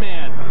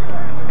hitman.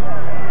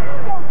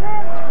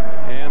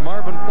 And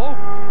Marvin Pope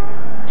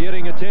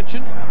getting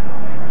attention.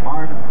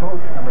 Marvin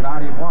Pope, number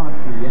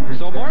 91, the injured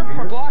So Mark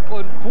Stampeders.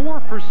 McLaughlin, 4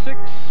 for 6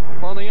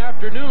 on the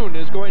afternoon,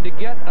 is going to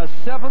get a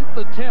 7th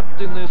attempt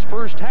in this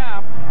first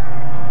half,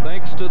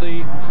 thanks to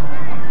the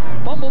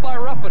fumble by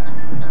Ruffin.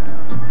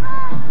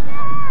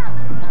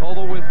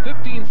 Although with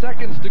 15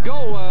 seconds to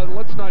go,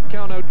 let's not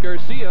count out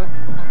Garcia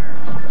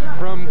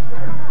from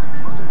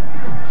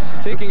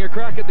taking a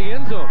crack at the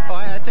end zone. Oh,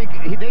 I think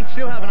they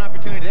still have an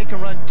opportunity. They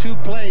can run 2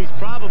 plays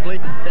probably,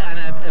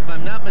 and if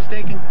I'm not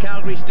mistaken,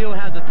 Calgary still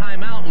has a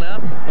timeout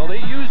left. Well, they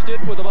used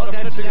it with about a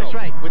minute to go. That's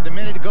right. With the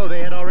minute to go,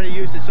 they had already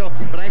used it. So,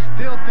 but I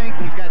still think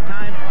he's got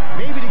time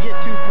maybe to get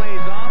 2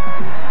 plays off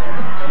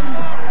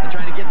and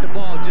try to get the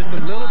ball just a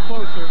little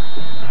closer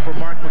for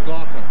Mark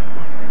McLaughlin.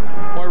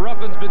 Boy,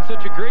 Ruffin's been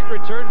such a great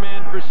return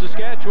man for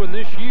Saskatchewan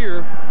this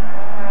year.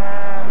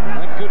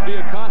 That could be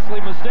a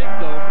costly mistake,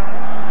 though.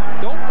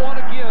 Don't want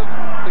to give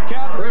the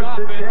Calgary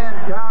offense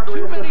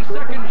too many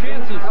second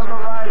chances.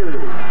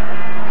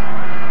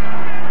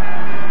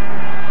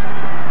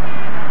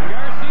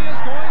 Garcia's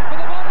going for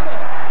the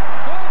bumble.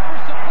 Going for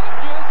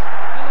Sapunjas,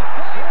 and the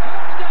flag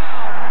comes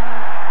down.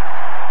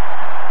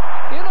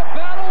 In a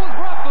battle with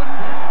Ruffin.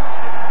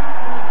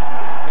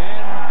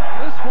 And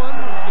this one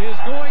is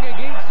going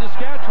against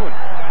Saskatchewan.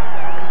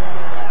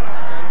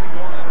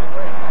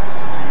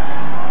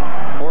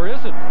 Or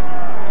is it?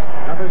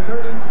 Number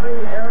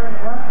 33, Aaron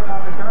Ruffin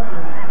on the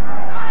coverage.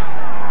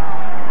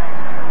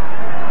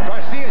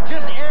 Garcia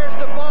just airs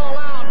the ball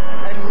out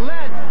and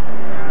lets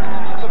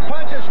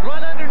Sapunjas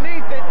run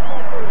underneath it.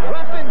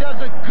 Ruffin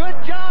does a good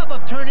job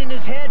of turning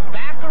his head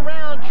back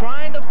around,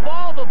 trying to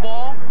fall the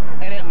ball,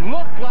 and it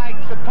looked like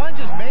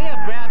Sapunjas may have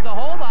grabbed a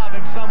hold of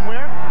him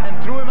somewhere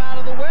and threw him out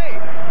of the way.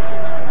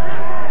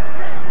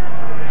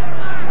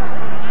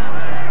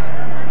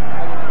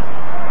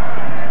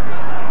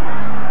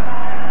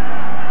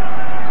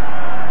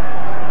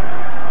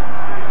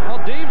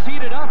 Well, Dave's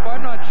heated up.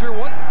 I'm not sure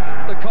what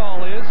the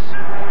call is.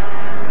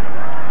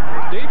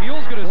 Dave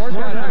Yule's going to Fourth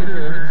sort pass out.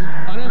 interference,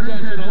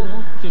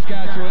 unintentional,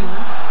 Saskatchewan,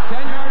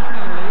 10-yard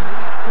penalty,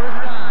 first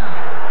down.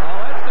 Oh,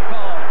 that's the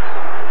call.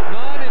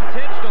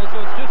 Non-intentional, so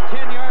it's just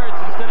 10 yards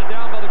instead of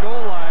down by the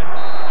goal line.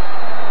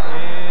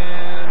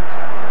 And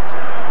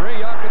Ray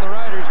Yock and the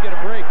Riders get a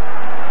break.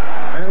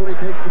 Penalty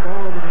takes the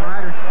ball over the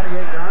Riders'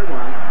 28-yard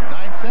line.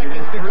 9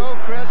 seconds to go,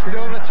 Chris.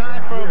 Still the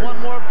time for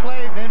one more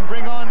play, then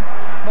bring on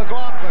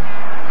McLaughlin.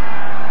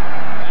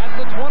 At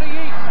the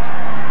 28.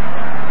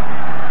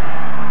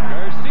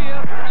 Garcia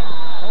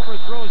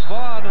overthrows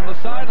Vaughn on the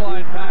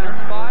sideline pattern.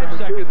 5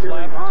 seconds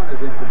left. On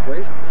is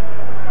incomplete.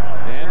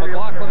 And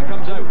McLaughlin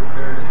comes out.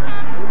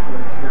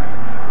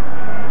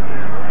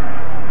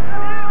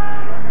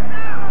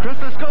 Chris,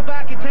 let's go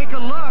back and take a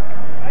look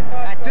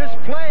at this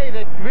play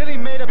that really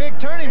made a big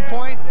turning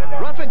point.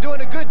 Ruffin doing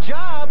a good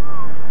job.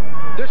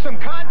 There's some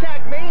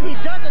contact made. He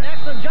does an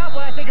excellent job,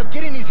 I think, of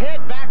getting his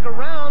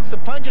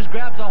Pun just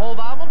grabs a hold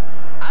of him.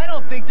 I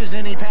don't think there's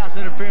any pass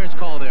interference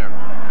call there.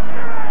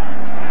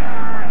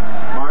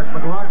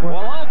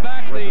 Well, I'll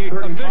back the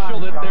official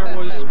that there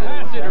was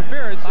pass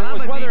interference. It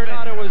was whether or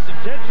not it was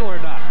intentional or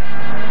not.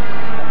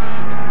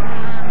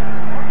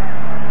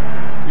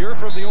 You're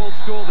from the old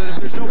school that if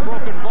there's no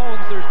broken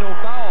bones, there's no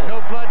foul. No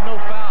blood, no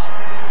foul.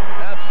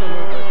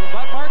 Absolutely.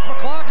 But Mark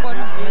McLaughlin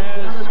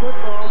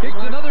has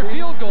kicked another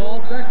field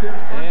goal,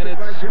 and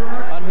it's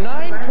a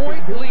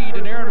 9-point lead,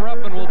 and Aaron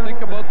Ruffin will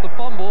think about the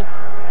fumble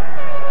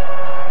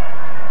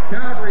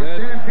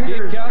that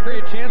gave Calgary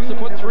a chance to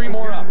put 3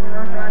 more up.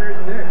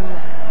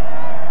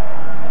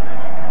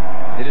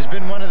 It has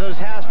been one of those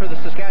halves for the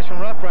Saskatchewan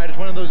Roughriders,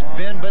 one of those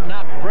bend but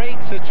not break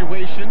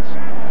situations.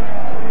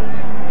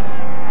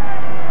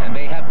 And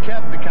they have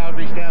kept the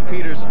Calgary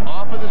Stampeders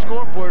off of the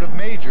scoreboard of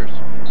majors.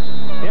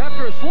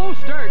 After a slow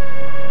start,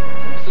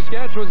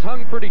 Saskatchewan's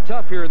hung pretty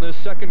tough here in this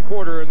second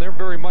quarter, and they're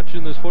very much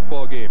in this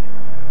football game.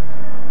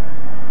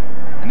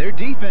 And their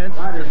defense,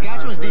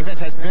 Saskatchewan's defense,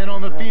 has been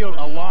on the field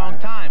a long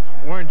time.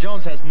 Warren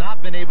Jones has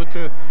not been able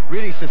to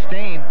really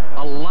sustain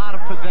a lot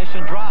of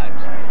possession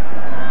drives.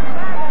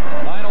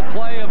 Final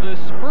play of this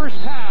first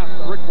half,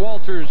 Rick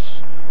Walters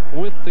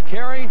with the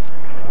carry,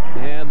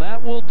 and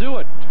that will do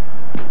it.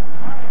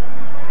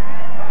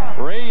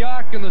 Ray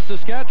Yock and the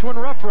Saskatchewan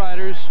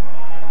Roughriders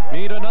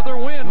need another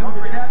win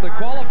to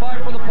qualify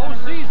for the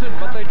postseason,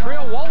 but they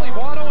trail Wally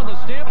Bono and the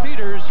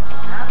Stampeders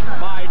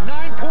by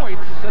 9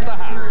 points at the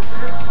half.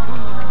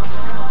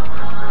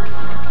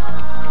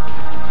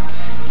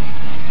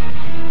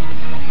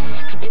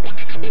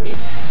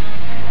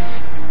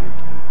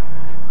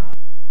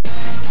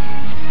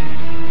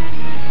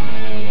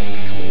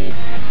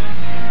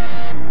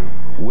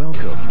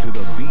 Welcome to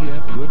the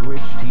BF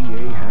Goodrich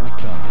TA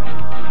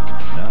halftime.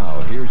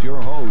 Now, here's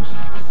your host,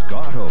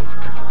 Scott Oak.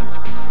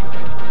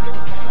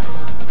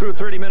 Through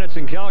 30 minutes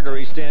in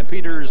Calgary,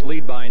 Stampeders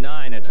lead by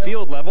 9 at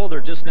field level. They're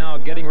just now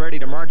getting ready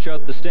to march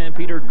out the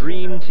Stampeder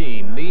Dream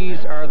Team.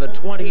 These are the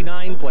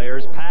 29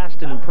 players,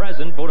 past and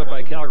present, voted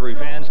by Calgary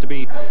fans to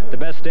be the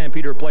best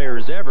Stampeder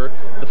players ever.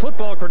 The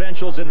football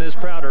credentials in this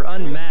crowd are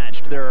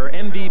unmatched. There are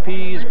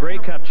MVPs, Grey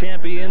Cup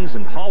champions,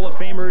 and Hall of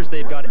Famers.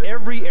 They've got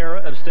every era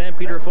of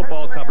Stampeder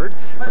football covered,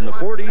 from the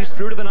 40s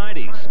through to the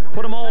 90s.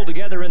 Put them all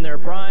together in their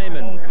prime,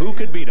 and who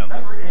could beat them?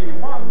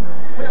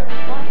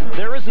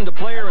 There isn't a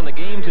player in the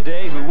game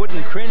today who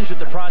wouldn't cringe at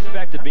the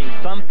prospect of being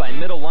thumped by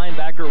middle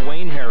linebacker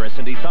Wayne Harris,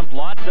 and he thumped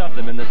lots of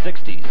them in the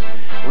 60s.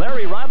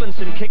 Larry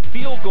Robinson kicked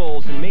field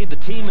goals and made the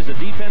team as a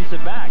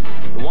defensive back,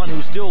 the one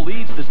who still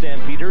leads the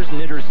Stampeders in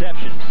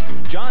interceptions.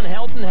 John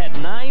Helton had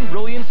 9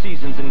 brilliant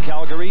seasons in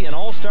Calgary, an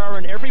all-star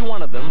in every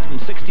one of them from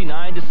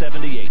 69 to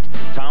 78.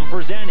 Tom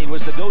Perzani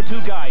was the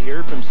go-to guy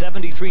here from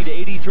 73 to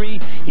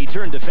 83. He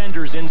turned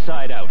defenders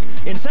inside out.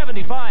 In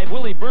 75,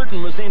 Willie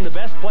Burton was named the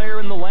best player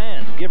in the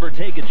land. Give or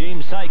take a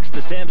James Sykes,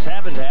 the Stamps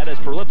haven't had as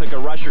prolific a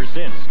rusher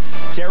since.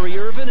 Terry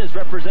Irvin is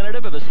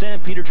representative of a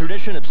Stampeder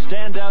tradition of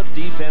standout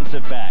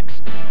defensive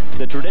backs.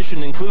 The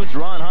tradition includes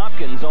Ron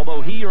Hopkins,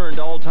 although he earned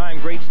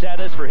all-time great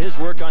status for his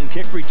work on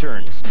kick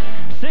returns.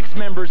 6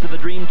 members of the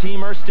Dream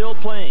Team are still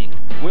playing.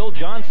 Will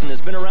Johnson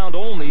has been around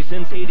only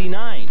since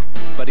 '89,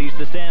 but he's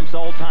the Stamps'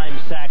 all-time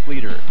sack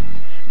leader.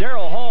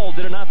 Darrell Hall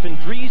did enough in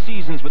 3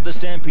 seasons with the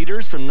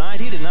Stampeders from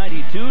 90 to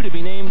 92 to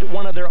be named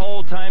one of their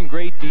all-time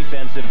great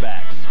defensive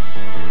backs.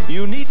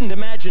 You needn't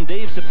imagine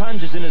Dave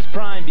Sapunge is in his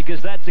prime, because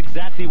that's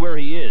exactly where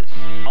he is,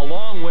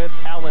 along with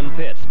Alan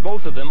Pitts,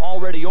 both of them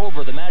already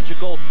over the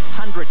magical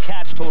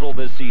 100-catch total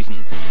this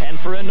season. And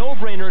for a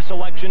no-brainer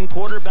selection,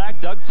 quarterback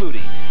Doug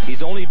Flutie.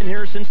 He's only been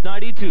here since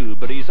 '92,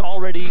 but he's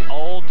already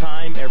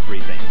all-time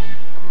everything.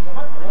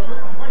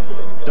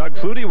 Doug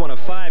Flutie, one of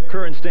 5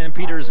 current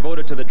Stampeders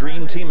voted to the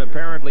Dream Team.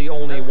 Apparently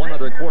only one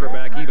other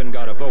quarterback even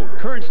got a vote.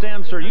 Current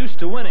Stamps are used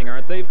to winning,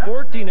 aren't they?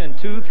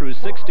 14-2 through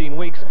 16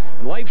 weeks.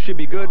 And life should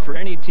be good for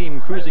any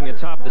team cruising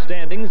atop the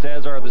standings,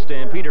 as are the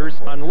Stampeders,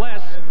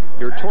 unless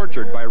you're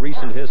tortured by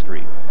recent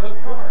history.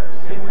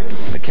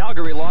 The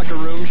Calgary locker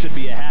room should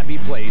be a happy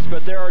place,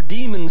 but there are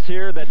demons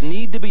here that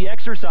need to be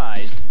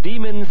exorcised.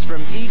 Demons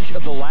from each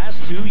of the last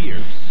 2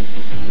 years.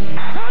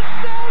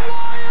 Touchdown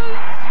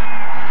Lions!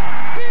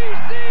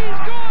 BC's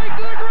going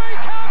to the Grey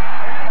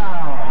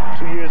Cup!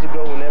 2 years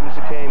ago when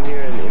Edmonton came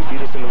here and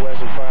beat us in the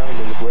Western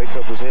Final, and the Grey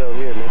Cup was held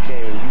here, and they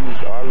came and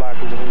used our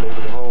locker room. They were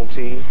the home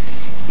team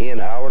in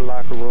our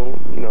locker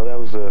room. You know, that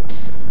was a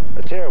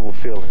terrible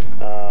feeling.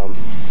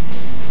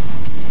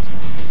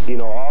 You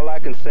know, all I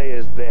can say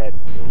is that,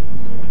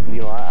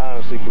 you know, I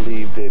honestly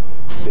believe that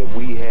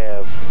we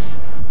have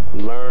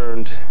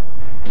learned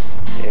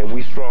and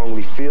we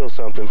strongly feel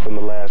something from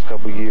the last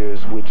couple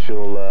years which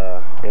will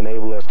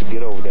enable us to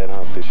get over that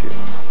hump this year.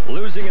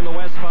 Losing in the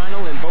West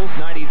Final in both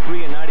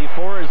 '93 and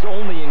 '94 has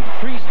only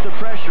increased the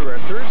pressure. A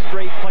 3rd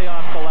straight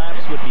playoff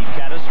collapse would be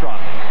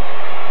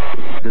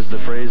catastrophic. Does the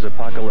phrase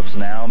apocalypse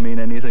now mean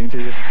anything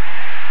to you?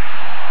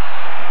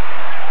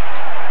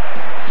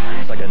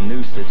 It's like a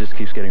noose that just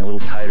keeps getting a little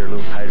tighter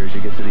as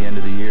you get to the end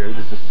of the year.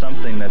 This is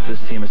something that this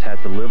team has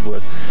had to live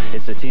with.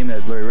 It's a team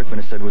that Larry Rickman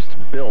has said was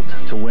built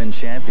to win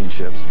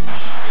championships.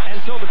 And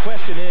And so the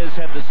question is,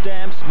 have the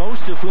Stamps,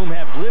 most of whom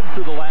have lived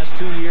through the last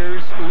 2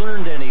 years,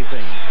 learned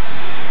anything?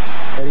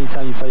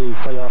 Anytime you play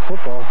playoff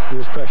football,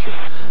 there's pressure.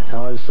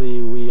 Now,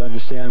 obviously, we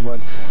understand what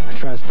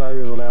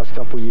transpired over the last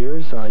couple of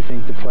years. I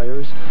think the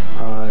players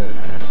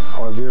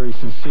are very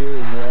sincere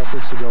in their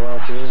efforts to go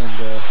out there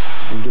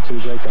and get to the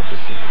Grey Cup this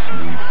year.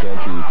 You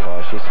can't be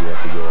cautious. You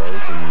have to go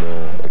out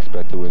and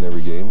expect to win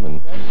every game,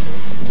 and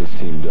this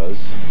team does.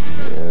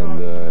 And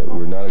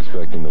we're not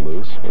expecting to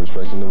lose. We're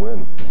expecting to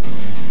win.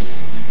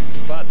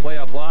 But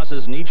playoff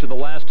losses in each of the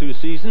last 2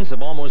 seasons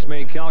have almost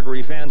made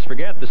Calgary fans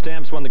forget the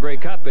Stamps won the Grey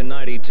Cup in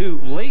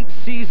 '92. Late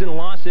season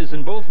losses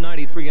in both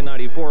 '93 and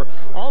 '94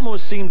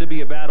 almost seemed to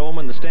be a bad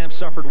omen. The Stamps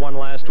suffered one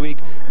last week,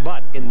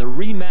 but in the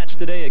rematch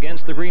today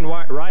against the Green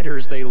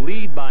Riders, they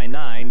lead by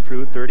 9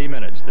 through 30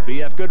 minutes. The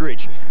BF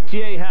Goodrich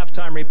TA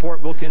halftime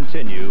report will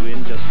continue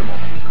in just a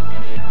moment.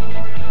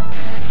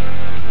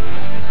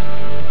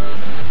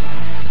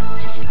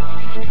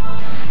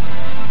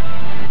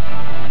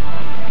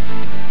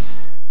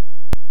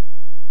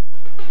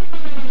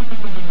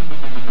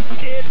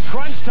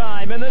 Crunch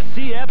time in the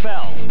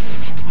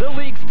CFL. The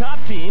league's top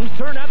teams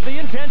turn up the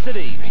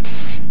intensity.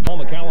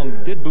 Paul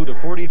McCallum did boot a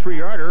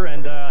 43-yarder,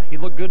 and he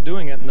looked good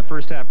doing it in the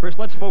first half. Chris,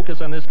 let's focus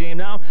on this game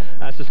now.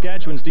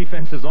 Saskatchewan's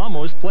defense has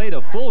almost played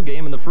a full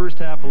game in the first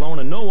half alone,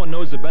 and no one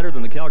knows it better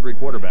than the Calgary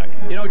quarterback.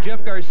 You know,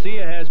 Jeff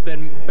Garcia has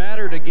been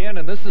battered again,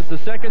 and this is the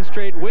 2nd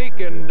straight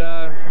week, and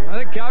I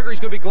think Calgary's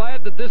going to be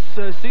glad that this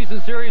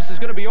season series is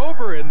going to be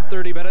over in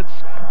 30 minutes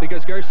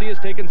because Garcia's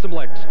taken some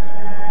licks.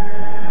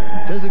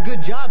 Does a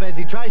good job as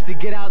he tries to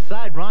get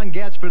outside. Ron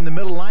Gatzford in the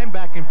middle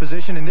linebacking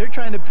position, and they're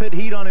trying to put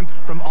heat on him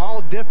from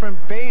all different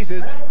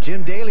phases.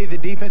 Jim Daly, the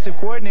defensive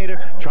coordinator,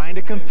 trying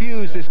to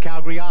confuse this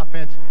Calgary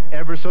offense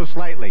ever so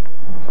slightly.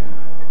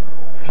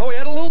 Oh, we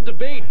had a little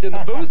debate in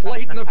the booth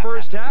late in the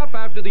first half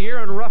after the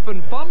Aaron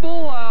Ruffin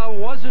fumble.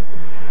 Was it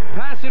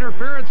pass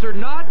interference or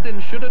not,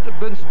 and should it have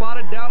been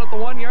spotted down at the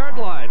 1-yard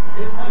line?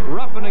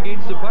 Ruffin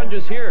against the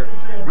Punjas here.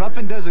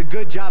 Ruffin does a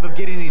good job of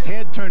getting his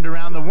head turned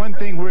around. The one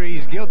thing where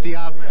he's guilty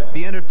of,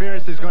 the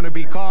interference is going to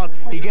be called.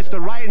 He gets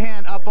the right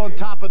hand up on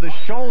top of the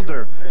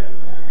shoulder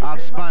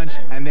of Sponge,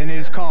 and then it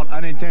is called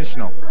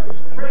unintentional.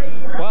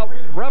 Well,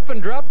 Ruffin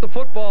dropped the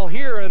football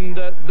here, and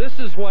this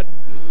is what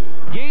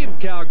gave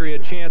Calgary a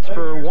chance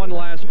for one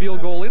last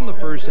field goal in the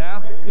first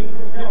half.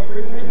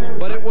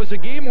 But it was a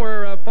game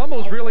where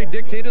fumbles really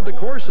dictated the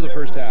course of the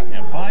first half.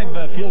 And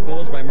 5 field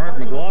goals by Mark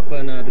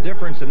McLaughlin. The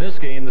difference in this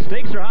game, the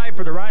stakes are high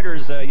for the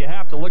Riders. You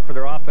have to look for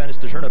their offense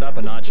to turn it up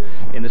a notch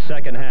in the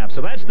second half.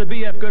 So that's the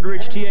BF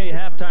Goodrich TA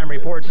halftime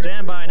report.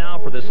 Stand by now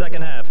for the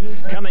second half.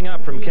 Coming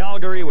up from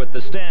Calgary with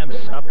the Stamps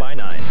up by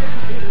 9.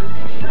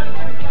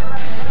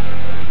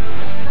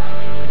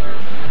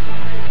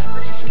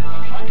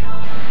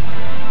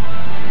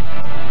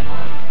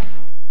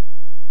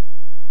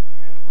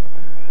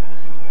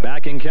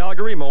 Back in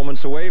Calgary,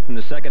 moments away from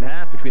the second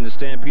half between the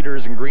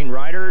Stampeders and Green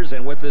Riders,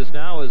 and with us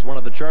now is one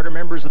of the charter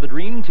members of the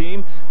Dream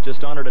Team,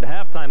 just honored at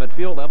halftime at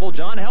field level.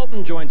 John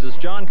Helton joins us.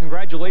 John,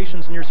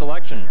 congratulations on your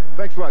selection.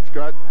 Thanks a lot,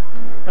 Scott.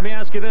 Let me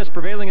ask you this.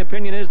 Prevailing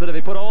opinion is that if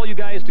they put all you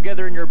guys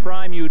together in your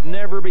prime, you'd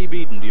never be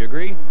beaten. Do you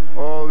agree?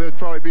 Oh, there'd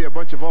probably be a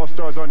bunch of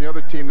all-stars on the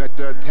other team that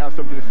have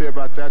something to say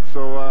about that.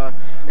 So,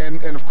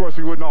 and of course,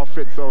 we wouldn't all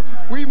fit. So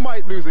we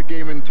might lose a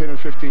game in 10 or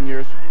 15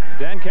 years.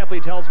 Dan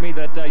Kepley tells me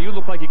that you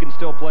look like you can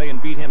still play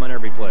and beat him on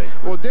every play.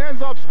 Well,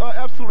 Dan's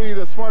absolutely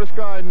the smartest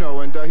guy I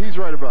know, and he's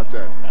right about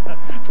that.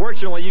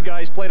 Fortunately, you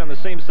guys played on the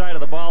same side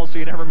of the ball, so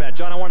you never met.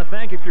 John, I want to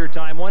thank you for your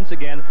time once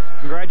again.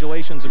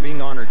 Congratulations on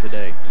being honored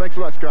today. Thanks a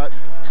lot, Scott.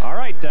 All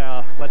right,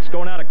 let's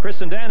go now to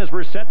Chris and Dan as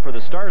we're set for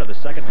the start of the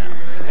second half.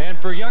 And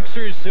for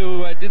youngsters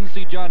who didn't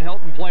see John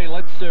Helton play,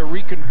 let's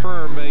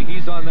reconfirm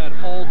he's on that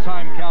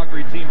all-time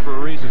Calgary team for a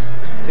reason.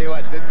 Tell you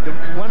what,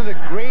 one of the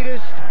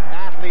greatest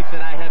athletes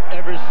that I have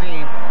ever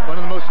seen, one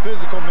of the most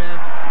physical men,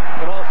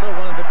 but also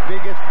one of the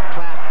biggest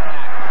class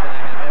acts that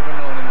I have ever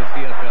known in the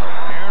CFL.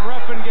 Aaron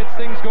Ruffin gets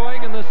things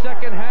going in the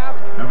second half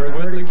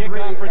with the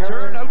kickoff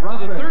return out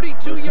to the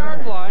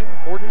 32-yard line,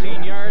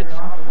 14 yards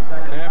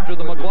after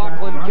the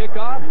McLaughlin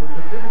kickoff.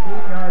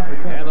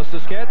 And the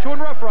Saskatchewan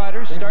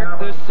Roughriders start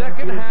this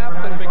second half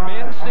at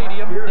McMahon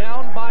Stadium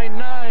down by 9,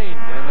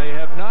 and they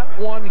have not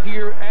won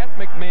here at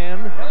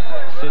McMahon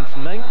since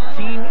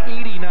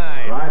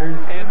 1989.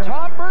 And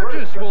Tom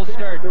Burgess will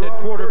start at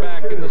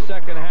quarterback in the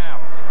second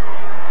half.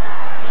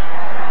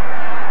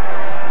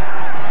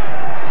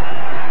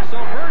 So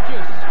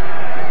Burgess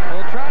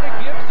will try to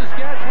give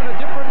Saskatchewan a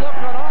different look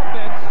on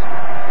offense,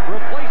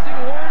 replacing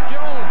Warren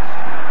Jones.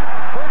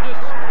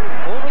 Burgess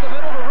over the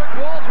middle to Rick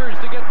Walters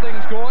to get things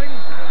going.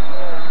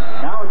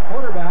 Now at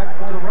quarterback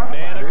for the Roughriders.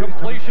 And a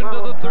completion to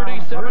the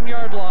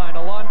 37-yard line.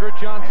 Alondra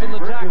Johnson, the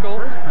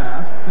tackle.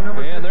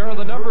 And there are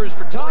the numbers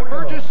for Tom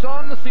Burgess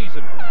on the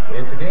season.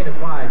 It's a gain of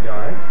 5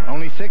 yards.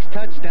 Only 6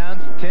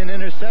 touchdowns, 10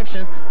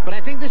 interceptions, but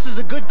I think this is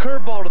a good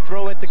curveball to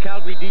throw at the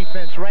Calgary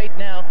defense right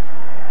now.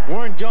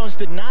 Warren Jones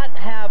did not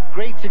have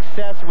great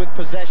success with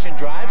possession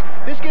drives.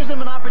 This gives him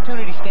an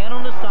opportunity to stand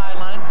on the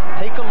sideline,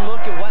 take a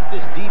look at what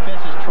this defense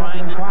is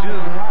trying to do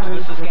to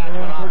the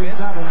Saskatchewan offense,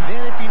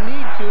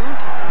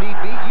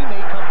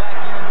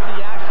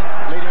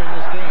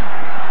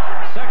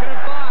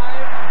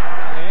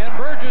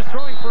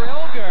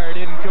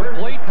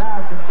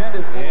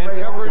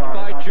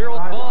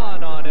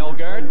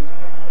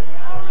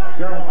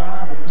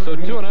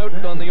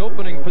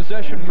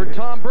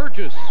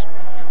 Burgess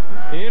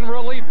in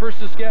relief for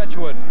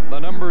Saskatchewan. The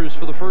numbers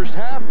for the first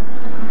half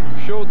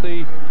showed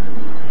the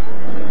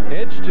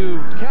edge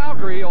to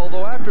Calgary,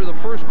 although after the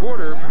first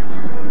quarter,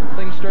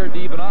 things started to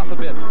even off a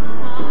bit.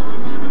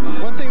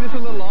 One thing that's a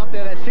little off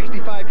there, that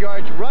 65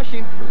 yards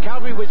rushing,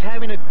 Calgary was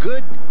having a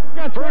good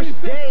first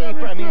day,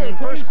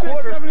 first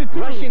quarter,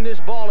 rushing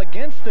this ball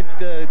against the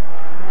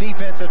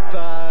defense of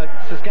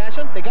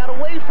Saskatchewan. They got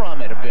away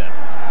from it a bit.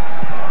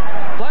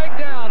 Flag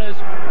down as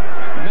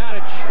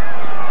Matic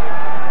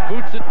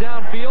boots it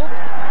downfield,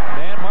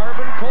 and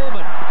Marvin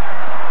Coleman.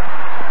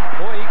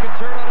 Boy, he can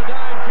turn on a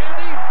dime,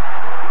 can't he?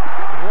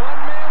 One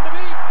man to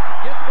beat.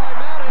 Gets by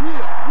Matic.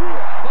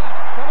 But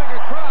coming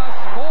across,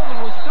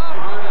 Coleman was stopped.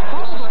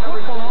 Fumbled the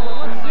football,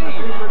 and let's see.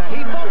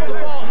 He fumbled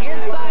the ball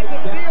inside the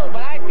field,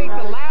 but I think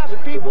the last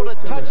people to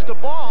touch the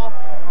ball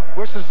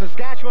were the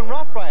Saskatchewan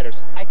Roughriders.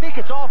 I think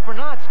it's all for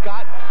naught,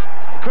 Scott.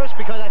 Chris,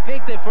 because I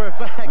think that for a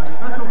fact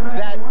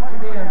that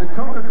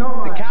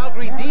the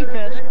Calgary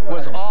defense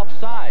was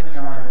offside.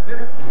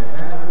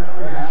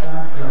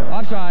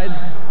 Offside.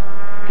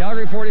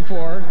 Calgary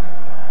 44.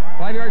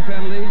 5-yard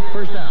penalty.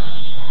 First down.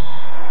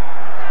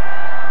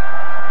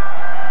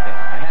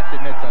 I have to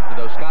admit something,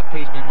 though. Scott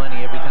pays me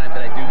money every time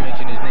that I do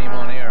mention his name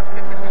on air.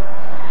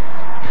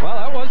 Well,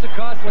 that was a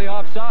costly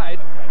offside.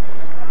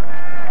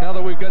 Now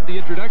that we've got the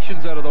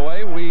introductions out of the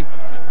way, we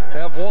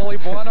have Wally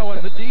Bono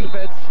and the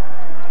defense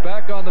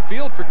back on the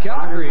field for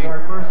Calgary.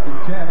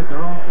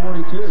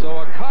 So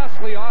a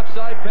costly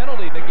offside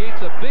penalty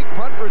negates a big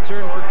punt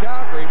return for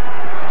Calgary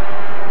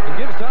and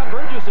gives Tom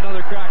Burgess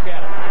another crack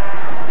at it.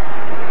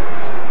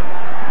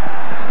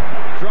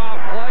 Draw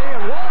play,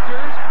 and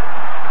Walters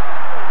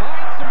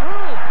finds some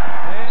room,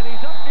 and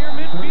he's up near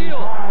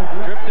midfield.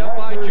 Tripped up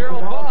by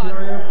Gerald Vaughn.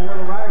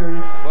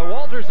 But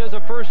Walters has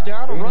a first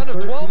down, a run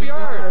of 12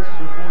 yards.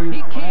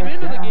 He came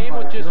into the game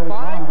with just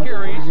 5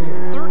 carries,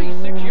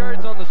 36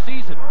 yards on the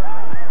season.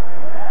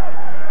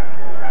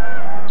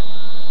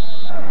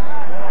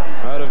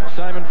 Out of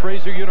Simon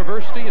Fraser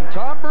University, and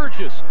Tom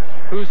Burgess,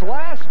 whose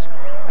last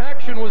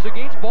action was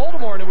against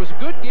Baltimore, and it was a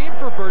good game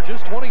for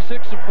Burgess,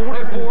 26 of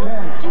 44,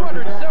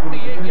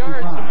 278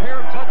 yards, and a pair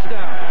of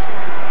touchdowns.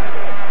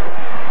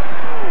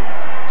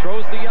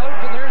 Throws the out,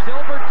 and there's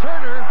Elbert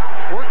Turner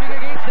working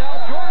against Al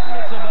Jordan.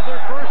 It's another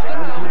first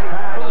down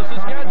for the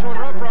Saskatchewan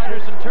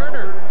Roughriders, and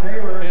Turner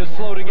is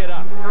slow to get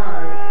up.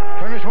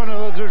 Turner's one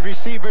of those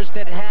receivers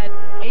that had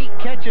 8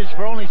 catches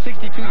for only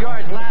 62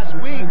 yards last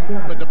week,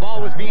 but the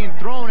ball was being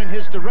thrown in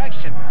his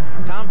direction.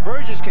 Tom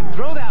Burgess can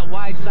throw that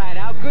wide side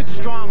out, good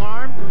strong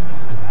arm.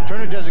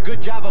 Turner does a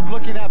good job of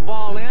looking that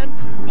ball in,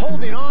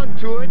 holding on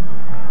to it,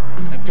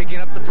 and picking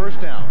up the first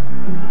down.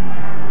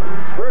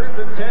 First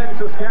and 10,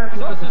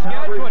 Saskatchewan. So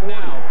Saskatchewan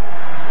now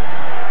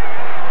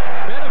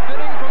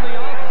benefiting from the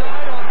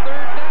offside on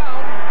third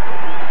down,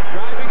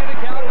 driving into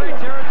Calgary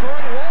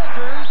territory.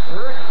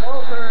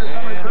 Walters,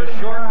 and a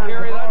short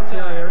carry that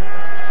time.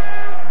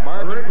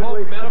 Marvin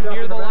Pope met him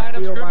near the line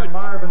of scrimmage.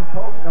 Marvin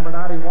Pope, number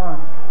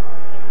 91.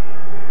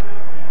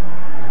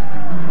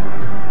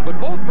 But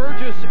both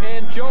Burgess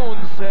and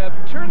Jones have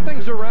turned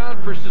things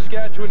around for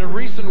Saskatchewan in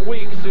recent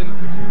weeks. In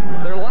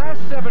their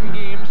last 7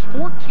 games,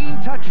 14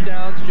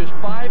 touchdowns, just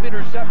 5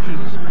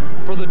 interceptions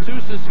for the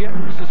 2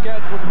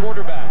 Saskatchewan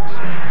quarterbacks.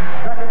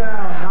 Second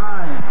down,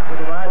 9 for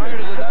the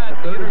Riders. Prior to that,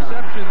 the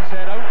interceptions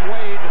had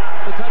outweighed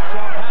the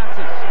touchdown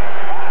passes.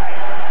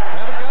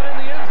 Haven't got in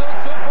the end zone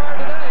so far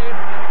today.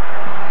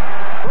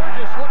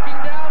 Burgess looking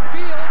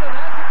downfield and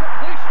has a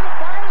completion to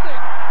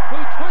Farthing,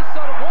 who twists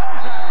out of one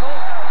tackle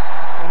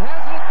and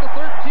has it at the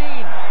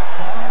 13.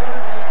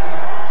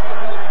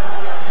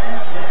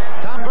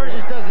 Tom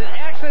Burgess does an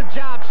excellent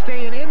job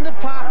staying in the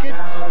pocket,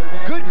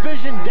 good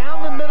vision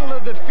down the middle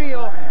of the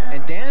field,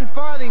 and Dan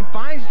Farthing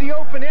finds the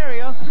open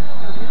area.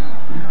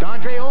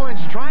 Dondre Owens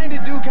trying to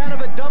do kind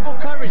of a double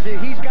coverage.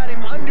 He's got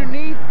him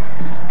underneath,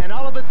 and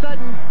all of a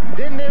sudden,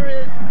 then there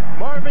is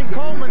Marvin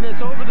Coleman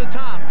that's over the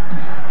top.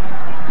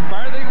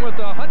 Farthing with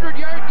a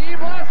 100-yard game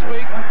last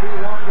week.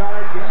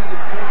 21-yard gain,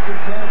 first and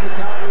 10 to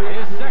Calgary.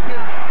 His second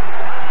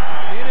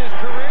in his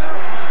career,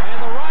 and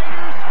the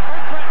Riders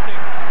are threatening.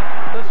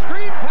 The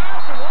screen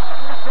pass, and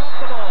Walters dropped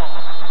the ball.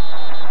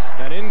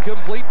 An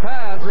incomplete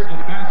pass.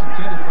 Original pass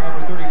intended for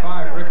number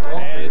 35, Rick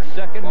Walters. And it's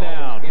second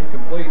down.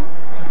 Incomplete.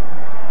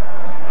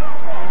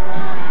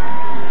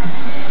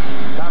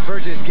 Tom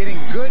Burgess getting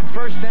good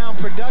first down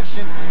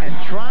production and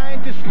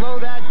trying to slow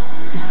that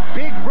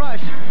big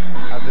rush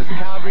of the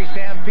Calgary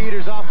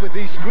Stampeders off with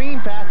these screen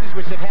passes,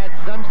 which have had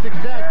some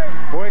success.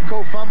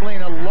 Boyko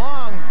fumbling a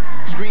long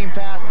screen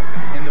pass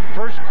in the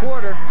first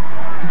quarter.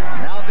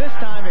 Now this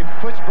time it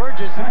puts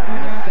Burgess in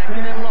a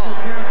second and long.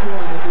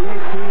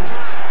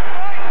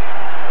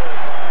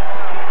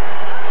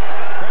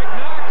 Greg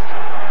Knox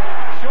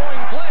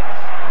showing blitz.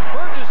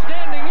 Burgess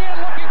standing in,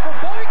 looking for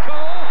Boyko.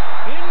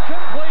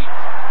 Incomplete.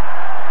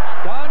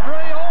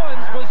 Dondre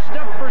Owens was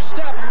step for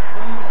step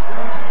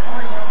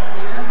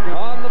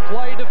on the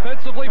play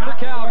defensively for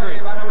Calgary.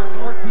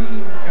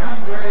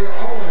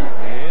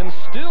 And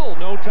still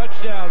no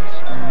touchdowns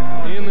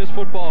in this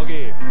football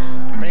game.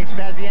 Frank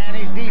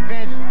Spaziani's defense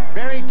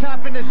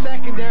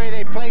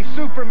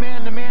tougher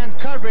man-to-man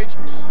coverage.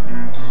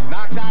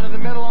 Knocks out of the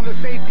middle on the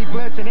safety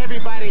blitz, and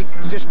everybody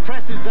just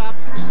presses up,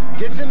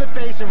 gets in the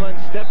face, and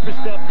runs step for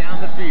step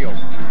down the field.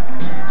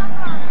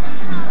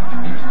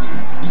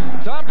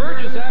 Tom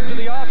Burgess, after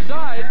the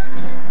offside,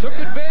 took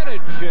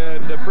advantage,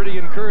 and a pretty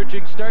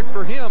encouraging start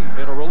for him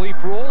in a relief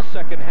role,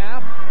 second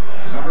half.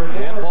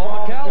 And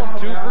Paul McCallum,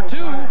 2 for 2,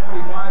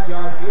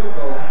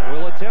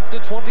 will attempt a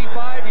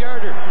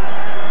 25-yarder.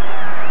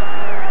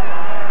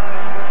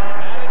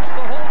 Managed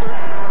the holder.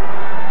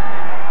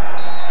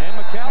 And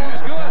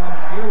McCallum's good.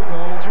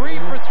 3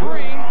 for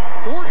 3,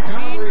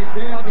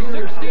 14 of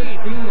 16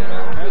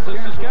 as the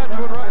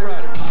Saskatchewan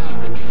Roughriders.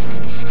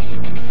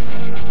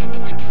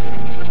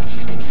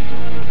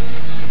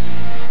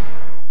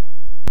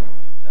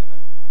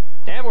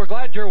 And we're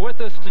glad you're with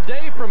us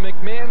today from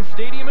McMahon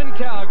Stadium in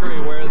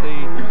Calgary, where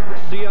the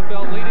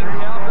CFL leading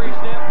Calgary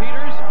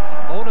Stampeders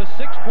own a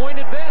 6-point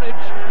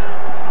advantage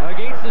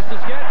against the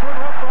Saskatchewan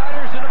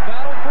Roughriders in a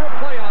battle for a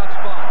playoff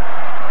spot.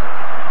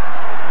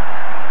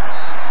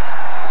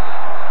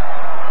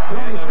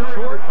 And a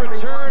short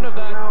return of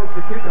that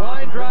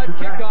line drive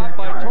kickoff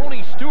by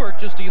Tony Stewart,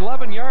 just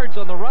 11 yards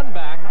on the run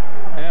back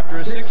after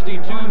a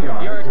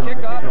 62-yard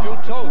kickoff.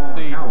 Joe Toth,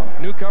 the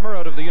newcomer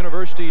out of the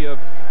University of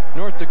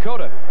North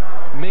Dakota,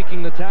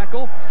 making the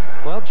tackle.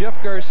 Well, Jeff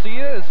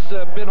Garcia has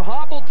been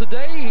hobbled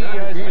today. He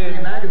has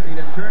been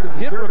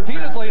hit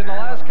repeatedly in the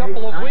last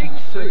couple of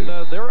weeks, and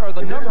there are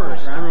the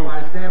numbers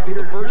through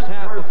the first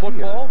half of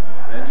football.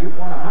 And you've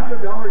won a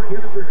 $100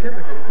 gift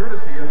certificate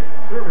courtesy of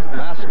ServiceMaster.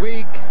 Last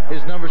week,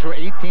 his numbers were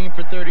 18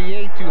 for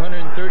 38,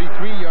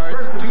 233 yards,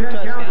 2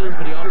 touchdowns,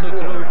 but he also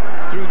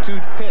threw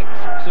 2 picks.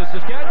 So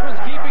Saskatchewan's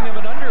keeping him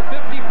at under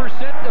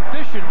 50%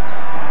 efficient.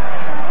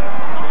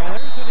 And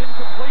there's an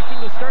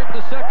incompletion to start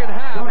the second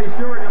half.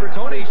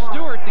 Tony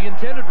Stewart, the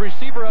intended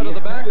receiver out of the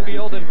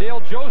backfield, and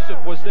Dale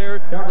Joseph was there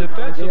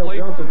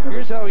defensively.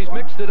 Here's how he's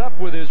mixed it up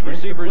with his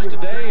receivers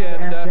today,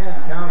 and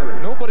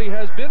nobody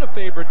has been a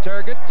favorite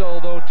target,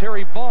 although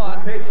Terry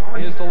Vaughn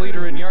is the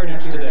leader in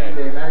yardage today.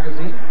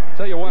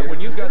 Tell you what,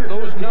 when you've got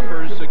those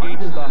numbers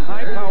against the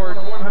high-powered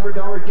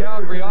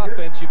Calgary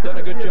offense, you've done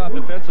a good job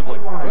defensively.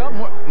 Well,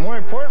 more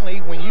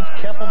importantly, when you've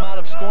kept them out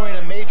of scoring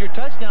a major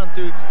touchdown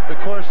through the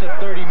course of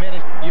 30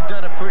 minutes, you've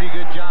done a pretty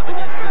good job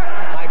against this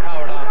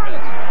high-powered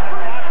offense.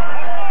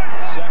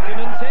 2nd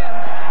and 10.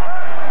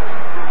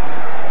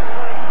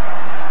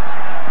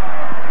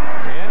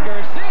 And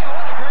Garcia,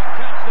 what a great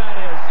catch that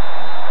is.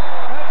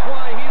 That's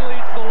why he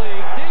leads the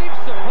league. Dave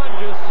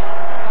Sapunjas,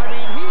 I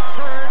mean, he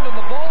turned and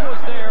the ball was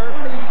there,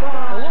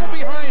 a little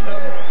behind him,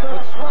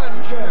 but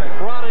Sponge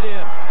brought it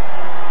in.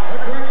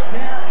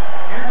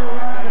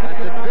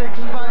 That's a big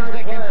sponge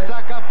that can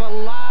suck up a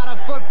lot of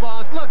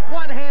footballs. Look,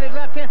 one-handed,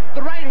 left hand.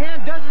 The right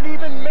hand doesn't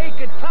even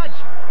make a touch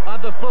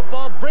of the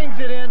football, brings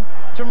it in.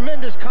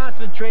 Tremendous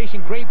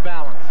concentration, great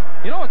balance.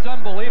 You know what's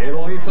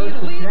unbelievable? He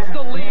leads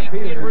the league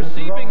in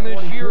receiving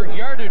this year,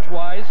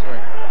 yardage-wise.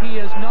 He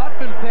has not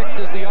been picked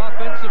as the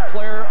offensive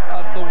player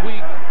of the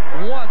week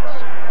once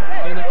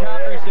in the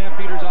Calgary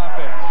Stampeders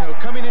offense. So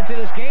coming into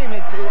this game,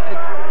 it's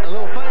a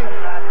little funny.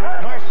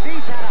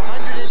 Narcisse had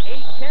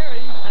 108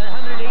 carries and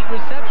 108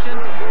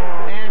 receptions,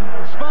 and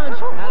Sponge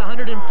had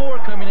 104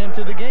 coming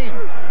into the game.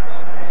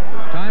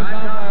 Time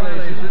count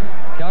violation.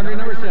 Calgary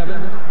number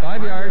 7,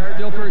 5 yards,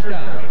 still first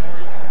down.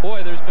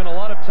 Boy, there's been a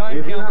lot of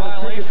time count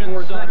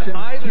violations on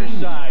either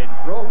side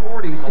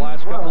the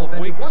last couple of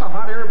weeks. What a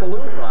hot air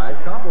balloon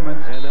ride.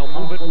 Compliments. And they'll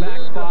move it back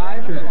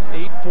 5.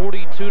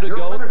 8:42 to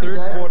go, third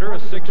quarter, a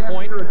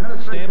 6-point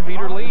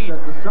Stampeder lead.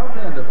 At the south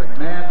end of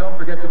McMahon, don't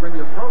forget to bring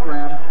your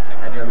program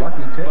and your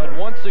lucky ticket. But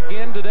once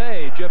again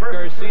today, Jeff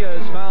Garcia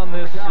has found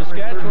this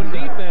Saskatchewan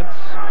defense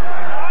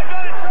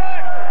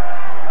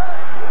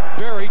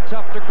very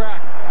tough to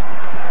crack.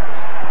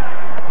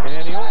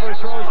 And he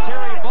overthrows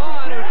Terry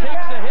Vaughn, who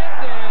takes a hit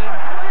and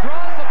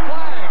draws a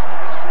flag.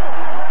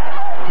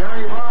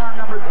 Terry Vaughn,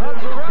 number 2,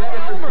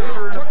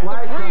 took the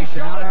free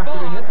shot at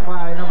after hit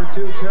by number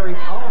 2, Terry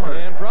Ulmer.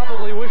 And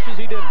probably wishes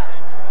he didn't.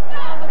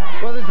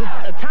 Well, there's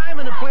a time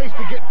and a place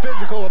to get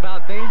physical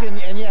about things,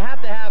 and you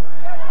have to have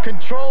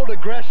controlled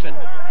aggression.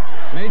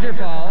 Major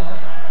foul,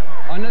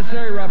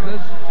 unnecessary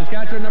roughness,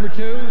 Saskatchewan number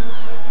 2,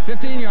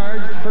 15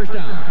 yards, first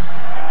down.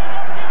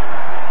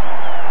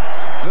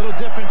 Little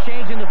different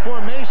change in the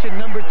formation.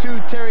 Number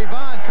 2, Terry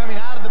Vaughn, coming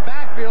out of the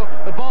backfield.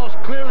 The ball's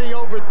clearly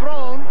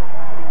overthrown.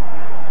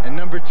 And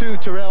number 2,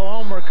 Terrell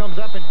Ulmer, comes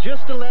up, and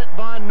just to let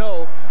Vaughn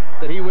know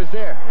that he was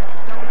there.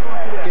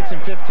 Gets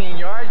him 15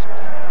 yards.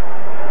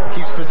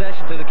 Keeps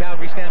possession to the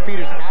Calgary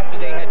Stampeders after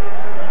they had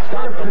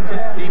stopped them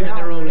deep in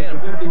their own end.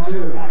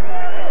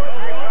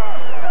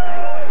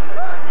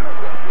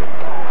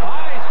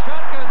 High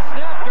shotgun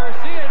snap,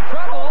 Garcia in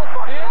trouble,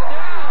 and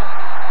down.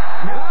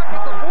 Back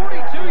at the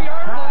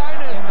 42-yard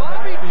line as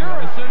Bobby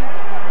Jurison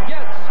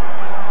gets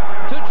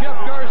to Jeff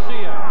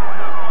Garcia.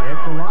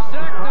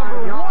 Sack number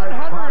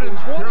 121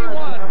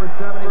 for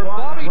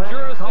Bobby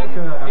Jurison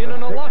in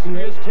an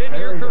illustrious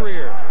 10-year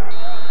career.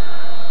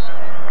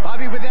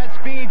 Bobby, with that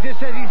speed, just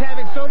says he's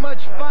having so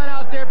much fun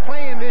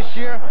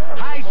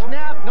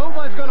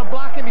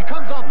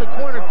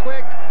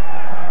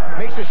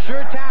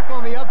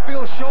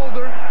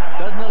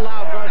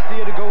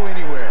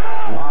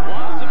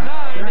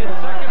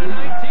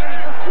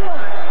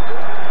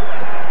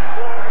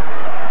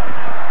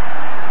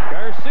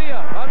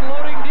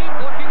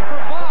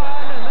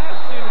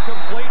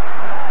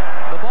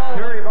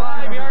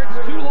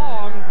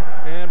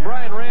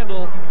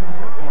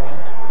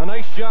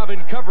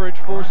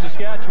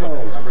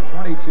Saskatchewan. Number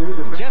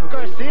 22. Jeff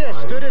Garcia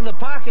stood in the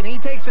pocket. He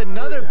takes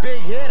another big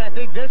hit. I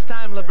think this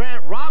time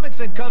LeBrant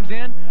Robinson comes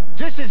in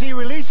just as he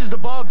releases the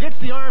ball, gets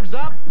the arms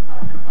up,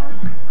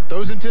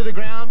 throws him to the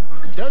ground,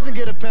 doesn't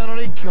get a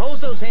penalty,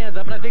 holds those hands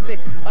up, and I think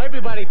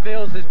everybody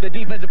feels as the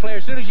defensive player,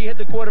 as soon as you hit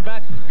the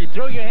quarterback, if you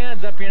throw your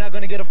hands up, you're not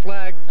going to get a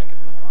flag.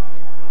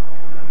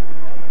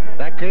 In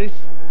that case,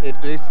 it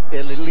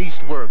at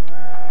least worked.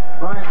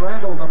 Brian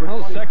Randall, number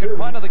 22. Second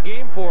punt of the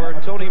game for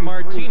Tony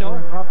Martino.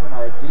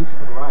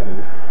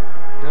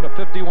 And a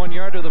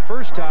 51-yarder the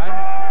first time.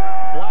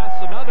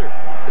 Blasts another. And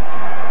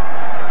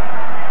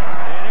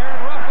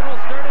Aaron Ruffin will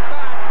start it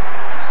back.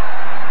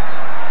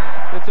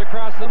 It's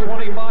across the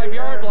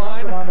 25-yard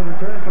line.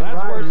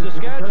 That's where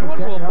Saskatchewan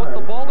will put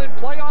the ball in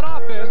play on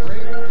offense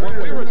when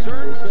we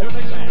return to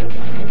McMahon.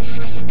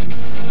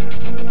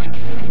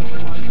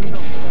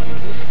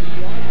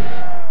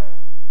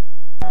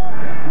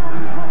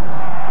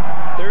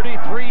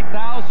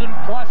 33,000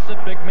 plus at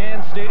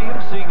McMahon Stadium,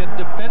 seeing a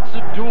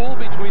defensive duel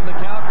between the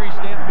Calgary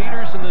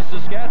Stampeders and the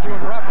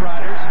Saskatchewan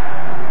Roughriders.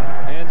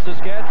 And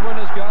Saskatchewan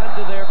has gone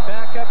to their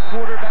backup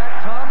quarterback,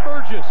 Tom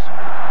Burgess,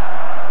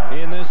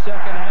 in this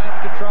second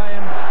half to try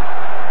and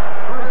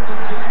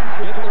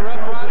get the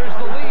Roughriders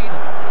the lead.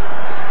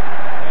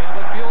 They have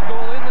a field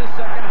goal in this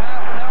second half,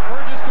 and now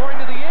Burgess going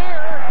to the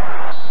air.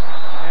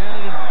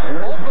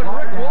 And open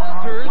Rick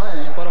Walters,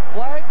 but a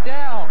flag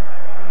down.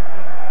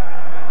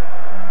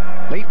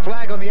 Late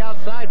flag on the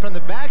outside from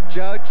the back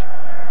judge.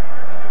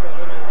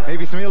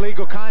 Maybe some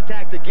illegal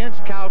contact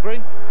against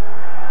Calgary.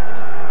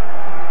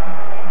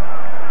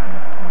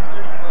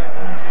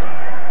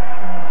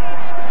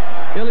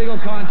 Illegal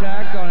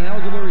contact on an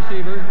eligible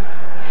receiver.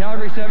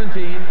 Calgary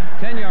 17,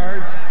 10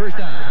 yards, first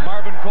down.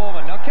 Marvin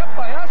Coleman. Now, kept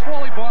by us,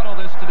 Wally bought all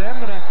this today. I'm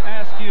going to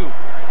ask you.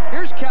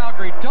 Here's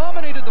Calgary,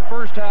 dominated the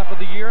first half of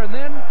the year, and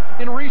then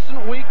in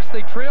recent weeks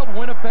they trailed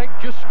Winnipeg,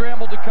 just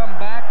scrambled to come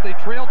back. They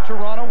trailed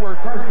Toronto, were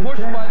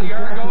pushed by the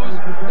Argos.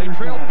 They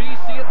trailed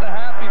BC at the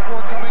half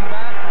before coming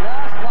back.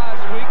 Lost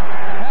last week,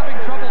 having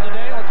trouble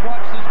today. Let's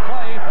watch this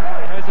play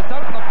as it's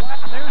out in the flat.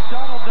 There's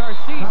Donald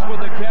Narcisse with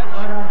a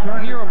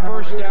catch near a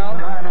first down.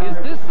 Is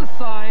this a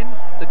sign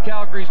that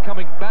Calgary's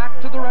coming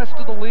back to the rest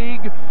of the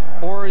league,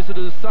 or is it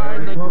a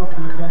sign that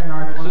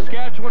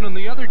Saskatchewan and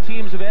the other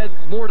teams have had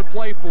more to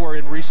play for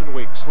in recent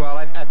weeks? Well,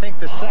 I think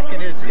the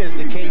second is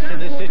the case in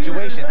this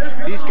situation.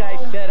 These guys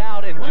set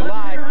out in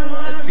July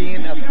as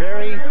being a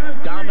very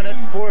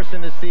dominant force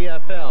in the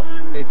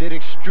CFL. They did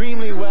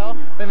extremely well,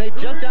 and they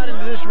jumped out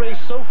into this race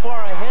so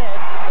far ahead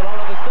that all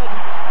of a sudden,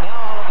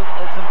 now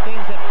some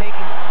things have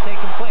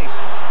taken place.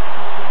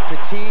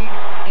 Fatigue,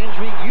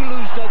 injury, you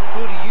lose Doug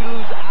Flutie, you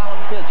lose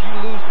Alan Pitts,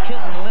 you lose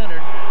Kenton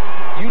Leonard,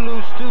 you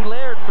lose Stu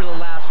Laird for the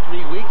last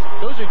 3 weeks.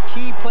 Those are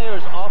key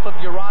players off of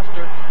your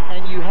roster,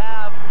 and you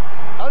have,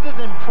 other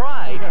than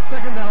pride,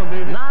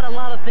 not a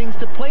lot of things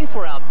to play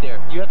for out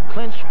there. You have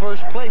clinched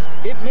first place.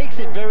 It makes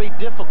it very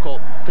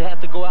difficult to have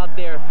to go out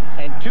there,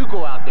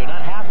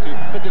 not have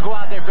to, but to go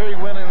out there very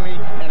willingly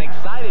and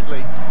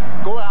excitedly,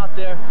 go out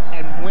there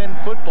and win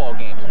football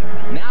games.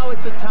 Now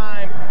it's a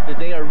time that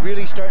they are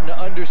really starting to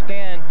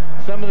understand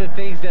some of the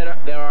things that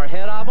are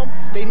ahead of them.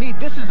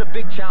 This is a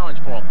big challenge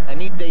for them.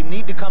 They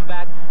need to come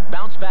back,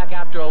 bounce back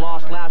after a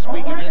loss last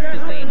week against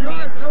the same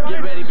team,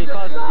 get ready,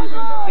 because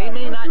they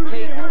may not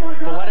take,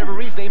 for whatever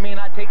reason, they may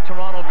not take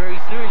Toronto very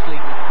seriously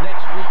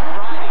next week,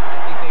 Friday. I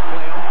think they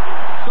play them.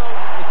 So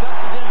it's up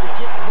to them to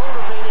get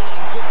motivated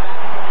and get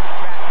back on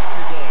track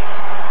today.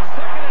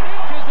 Second and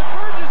inches, and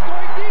Burgess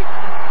going deep,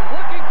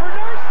 looking for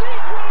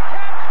Narcisse. What a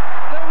catch!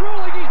 They're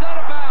ruling he's out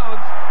of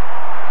bounds.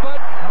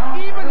 But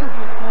even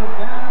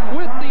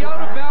with the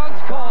out of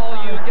bounds call,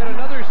 you get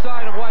another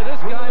sign of why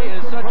this guy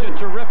is such a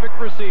terrific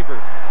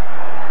receiver.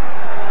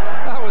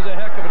 That was a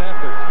heck of an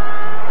effort.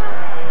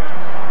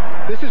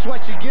 This is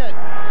what you get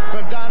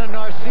from Donna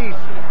Narcisse.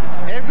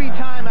 Every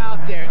time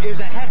out there is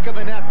a heck of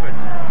an effort.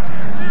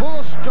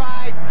 Full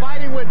stride,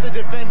 fighting with the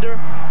defender,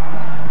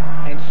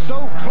 and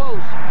so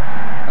close.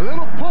 A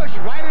little push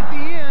right at the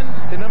end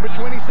to number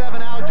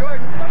 27, Al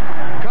Jordan.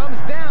 Comes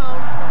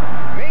down,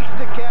 makes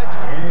the catch,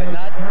 but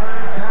not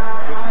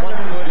with 1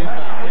 foot in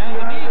bounds. And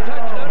the knee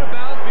touched out of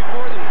bounds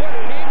before the foot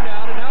came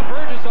down, and now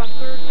Burgess on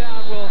third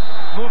down will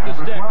move the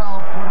sticks.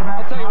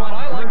 I'll tell you what,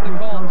 I like the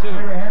call too.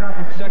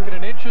 Second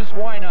and inches,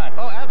 why not?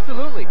 Oh,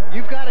 absolutely.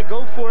 You've got to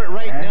go for it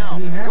right now.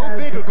 Go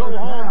big or go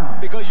home,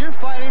 because you're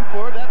fighting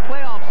for that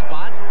playoff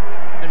spot,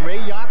 and Ray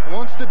Yock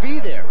wants to be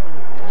there.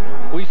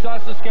 We saw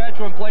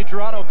Saskatchewan play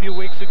Toronto a few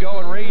weeks ago,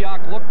 and Ray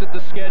Yock looked at the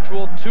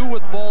schedule, 2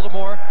 with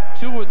Baltimore,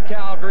 2 with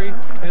Calgary,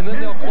 and then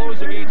they'll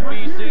close against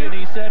BC, and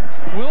he said,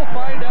 we'll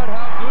find out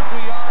how good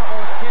we are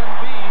or can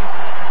be.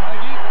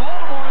 Against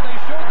Baltimore, they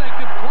showed they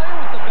could play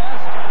with the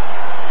best.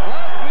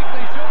 Last week,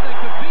 they showed they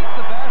could beat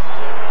the best,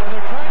 and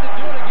they're trying to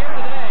do it again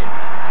today.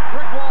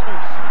 Rick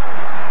Walters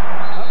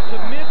up to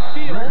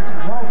midfield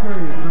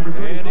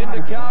and into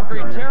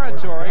Calgary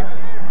territory.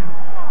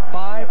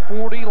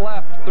 5:40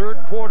 left, third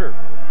quarter.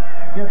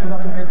 Gets it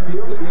up to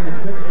midfield.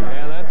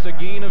 And that's That's a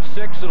gain of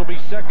 6. It'll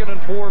be 2nd and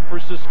 4 for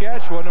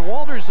Saskatchewan. And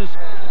Walters has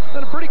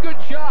done a pretty good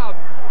job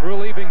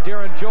relieving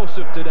Darren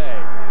Joseph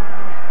today.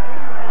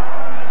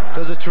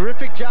 Does a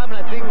terrific job, and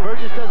I think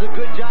Burgess does a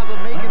good job of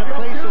making a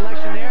play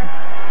selection there.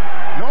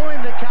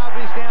 Knowing the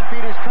Calgary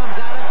Stampeders comes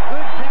at him,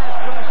 good pass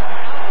rush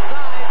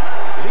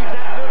outside, leaves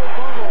that middle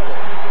vulnerable.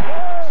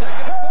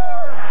 2nd and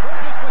 4,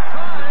 Burgess with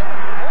time,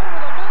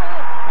 over the middle,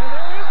 and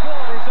there is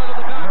Walters out of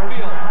the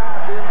backfield.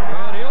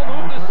 And he'll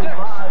move to 6.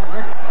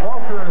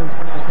 Walters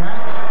with the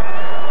catch.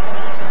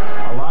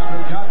 Along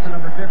with Johnson,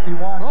 number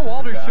 51. Well,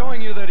 Walters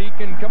showing you that he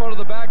can come out of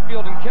the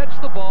backfield and catch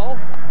the ball.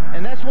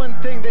 And that's one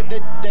thing that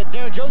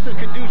Darren Joseph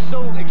can do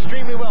so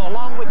extremely well,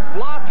 along with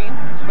blocking.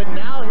 But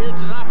now here's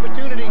an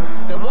opportunity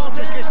that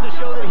Walters gets to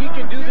show that he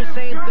can do the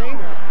same thing.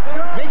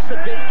 Makes a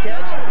big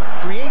catch,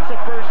 creates a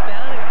first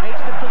down, and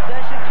makes the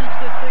possession, keeps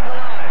this thing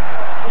alive.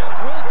 Yep,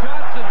 Will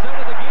Johnson's out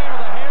of the game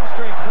with a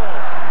hamstring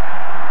pull.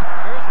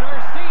 There's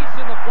Narcisse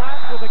in the flat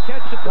with a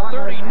catch at the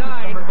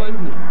 39, but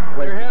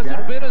there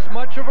hasn't been as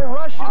much of a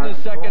rush in the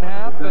second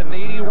half, and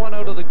 81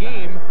 out of the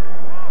game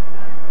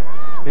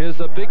is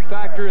a big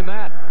factor in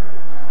that.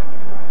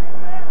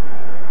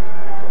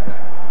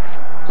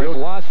 They've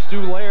lost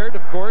Stu Laird,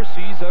 of course.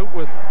 He's out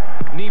with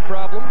knee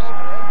problems.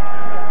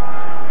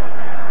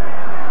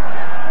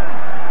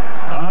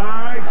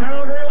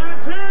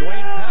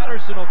 Dwayne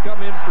Patterson will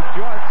come in for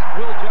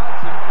Will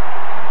Johnson.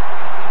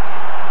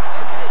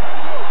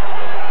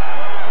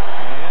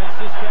 And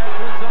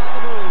Saskatchewan's on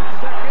the move.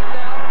 2nd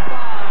down and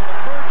 5.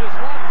 Burgess,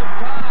 lots of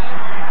time.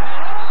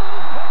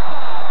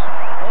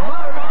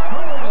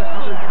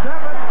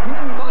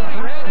 And thought he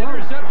had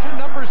interception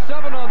number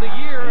 7 on the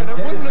year, and it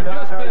wouldn't have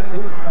just been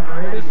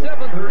his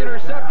 7th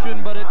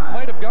interception, but it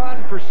might have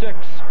gone for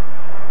 6.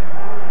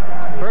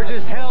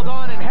 Burgess held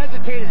on and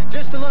hesitated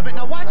just a little bit.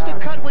 Now watch the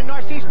cut when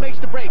Narcisse makes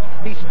the break.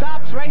 He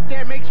stops right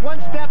there, makes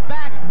one step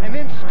back, and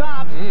then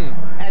stops,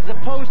 as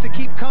opposed to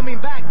keep coming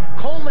back.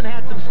 Coleman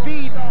had some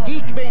speed.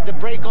 He made the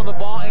break on the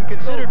ball and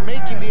considered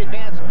making the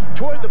advance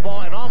toward the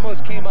ball and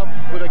almost came up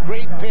with a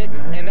great pick,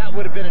 and that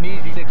would have been an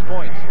easy 6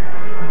 points.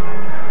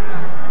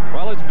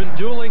 Well, it's been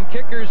dueling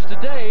kickers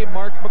today.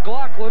 Mark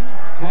McLaughlin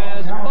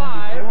has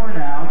 5,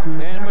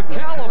 and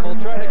McCallum will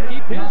try to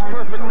keep his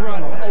perfect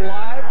run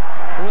alive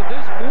with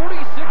this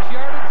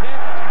 46-yard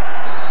attempt.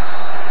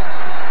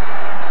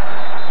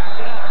 Back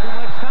it up, too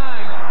much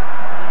time.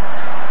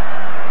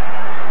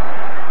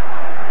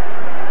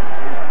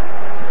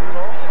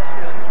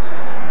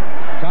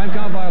 Time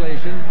count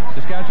violation,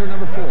 Saskatchewan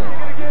number 4.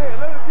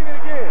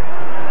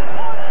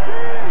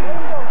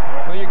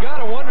 Well, you got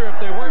to wonder if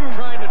they weren't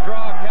trying to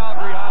draw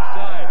Calgary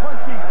offside.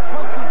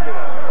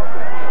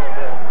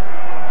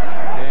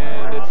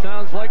 And it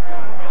sounds like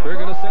they're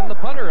going to send the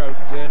punter out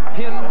and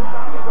pin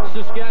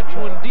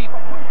Saskatchewan deep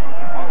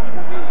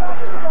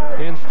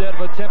instead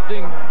of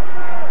attempting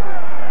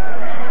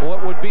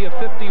what would be a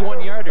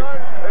 51-yarder.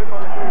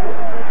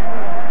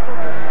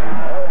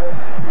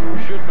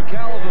 Should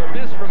McCallum have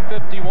missed from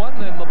 51,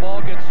 then the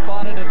ball gets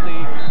spotted at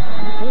the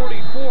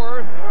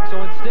 44.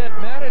 So instead,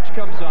 Matic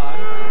comes on,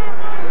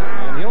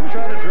 and he'll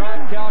try to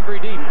drive Calgary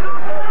deep. Late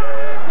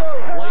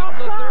in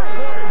the 3rd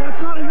quarter.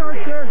 That's not a yard,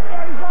 sir.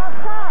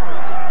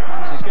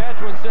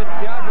 Saskatchewan said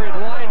Calgary had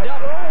lined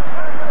up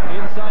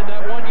inside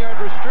that 1-yard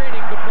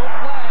restraining, but no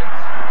flags.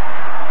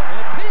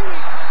 And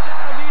Pee-wee cut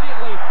down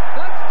immediately.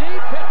 That's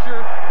Dave Pitcher,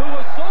 who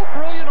was so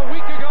brilliant a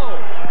week ago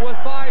with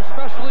 5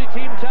 specialty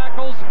team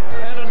tackles,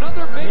 and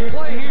another big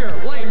play here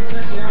late in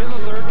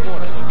the 3rd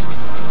quarter.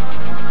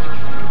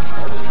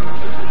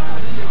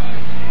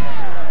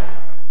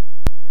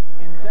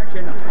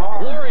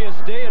 Glorious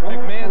day at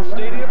McMahon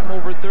Stadium,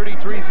 over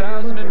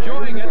 33,000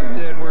 enjoying it,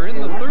 and we're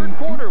in the 3rd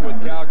quarter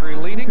with Calgary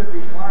leading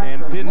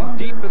and pinned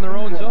deep in their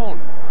own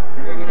zone.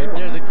 If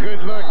there's a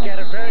good look at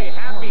a very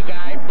happy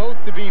guy, both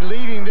to be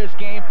leading this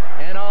game,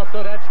 and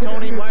also that's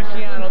Tony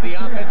Marciano, the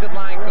offensive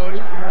line coach,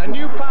 a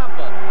new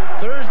papa.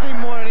 Thursday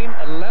morning,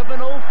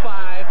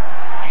 11:05,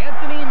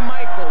 Anthony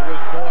Michael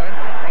was born,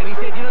 and he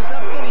said, you know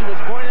something, he was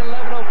born at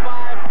 11:05,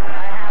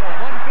 I had a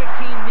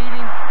 1:15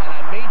 meeting, and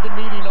I made the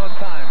meeting on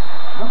time.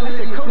 I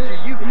said, Coach,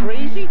 are you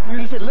crazy?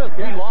 He said, look,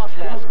 we lost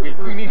last week.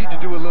 We needed to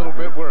do a little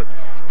bit of work.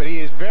 But he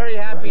is very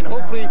happy, and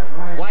hopefully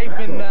wife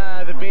and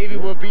the baby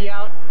will be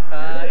out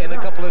in a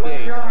couple of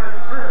days.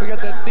 We got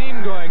that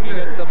theme going. You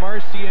got the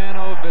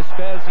Marciano,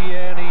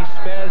 Vespasiani,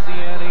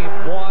 Spaziani,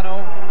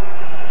 Buono.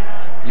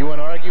 You want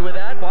to argue with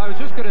that? Well, I was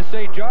just going to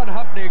say John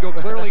Hufnagel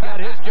clearly got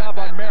his job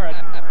on merit,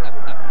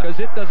 because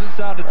it doesn't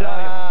sound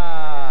Italian.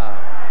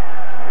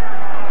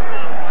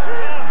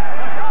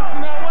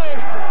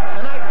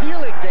 An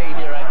idyllic day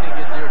here, I think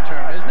is your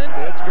term, isn't it?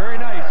 It's very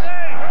nice.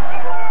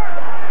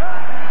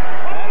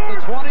 At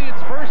the 20,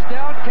 it's 1st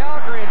down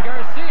Calgary, and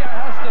Garcia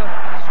has to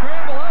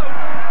scramble out,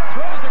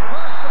 throws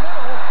across the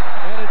middle,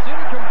 and it's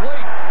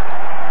incomplete.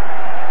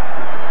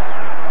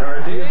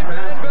 Dave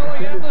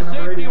Manbelli and the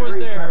safety was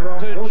there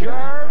to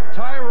jar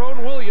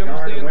Tyrone Williams,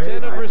 the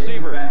intended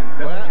receiver.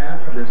 Well,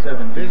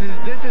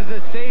 this is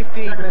a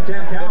safety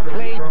that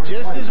played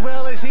just as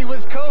well as he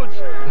was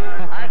coached.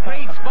 Our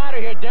great spotter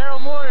here,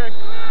 Daryl Moyer,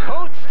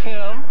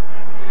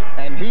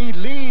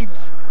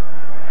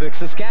 The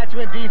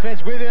Saskatchewan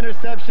defense with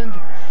interceptions,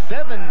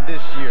 7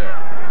 this year.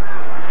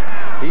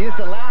 He is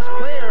the last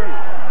player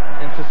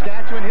in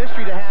Saskatchewan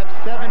history to have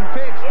 7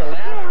 picks. The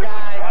last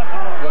guy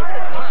was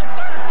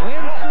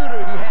Lynn Suter,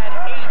 who had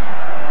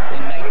 8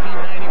 in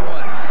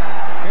 1991.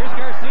 Here's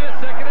Garcia,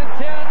 2nd and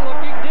 10,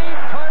 looking deep.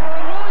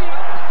 Tyrone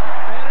Williams,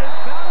 and it's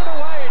batted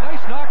away.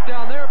 Nice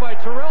knockdown there by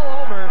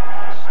Terrell Ulmer,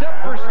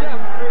 step for step.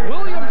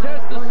 Williams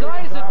has the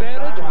size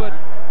advantage, but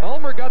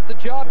Ulmer got the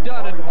job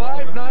done at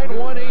 5'9",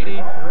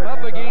 180,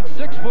 up against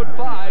 6'5",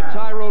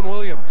 Tyrone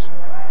Williams.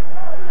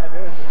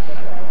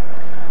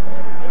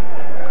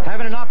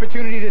 Having an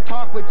opportunity to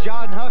talk with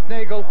John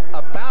Huffnagel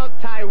about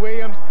Ty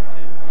Williams.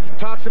 He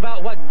talks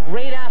about what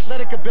great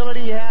athletic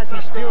ability he has. He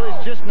still is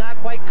just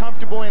not quite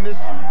comfortable in this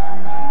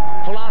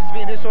philosophy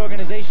in this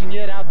organization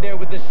yet out there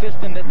with the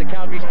system that the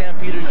Calgary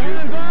Stampeders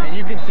use. And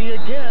you can see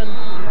again,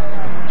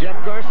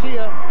 Jeff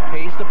Garcia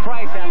pays the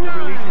price after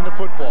releasing the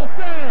football.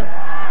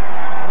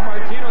 Well,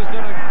 Martino's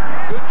done a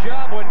good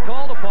job when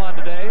called upon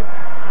today.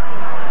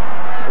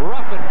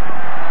 Roughing.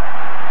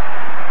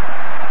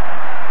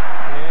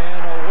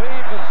 And a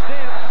wave of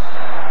Stamps.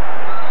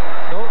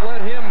 Don't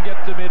let him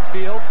get to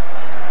midfield.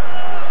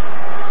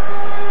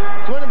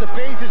 It's one of the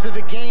phases of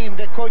the game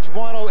that Coach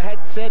Buono had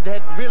said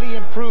had really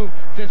improved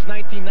since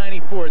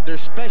 1994. Their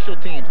special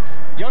teams.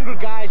 Younger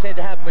guys had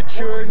to have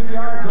matured,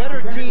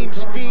 better team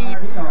speed,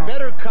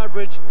 better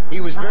coverage. He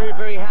was very,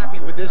 very happy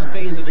with this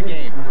phase of the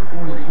game.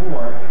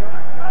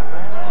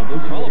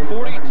 Well, a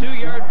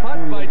 42-yard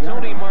punt by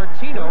Tony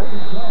Martino.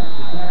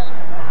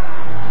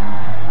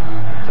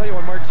 I'll tell you,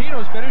 when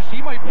Martino's finished,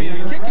 he might be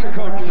the kicking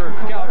coach for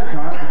Calgary.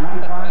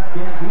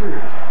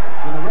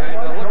 And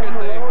look at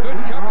the good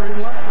coverage.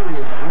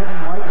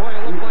 Boy,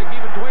 it looked like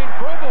even Dwayne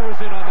Provo was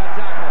in on that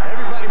tackle.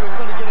 Everybody was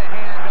going to get a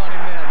hand on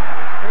him then.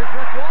 There's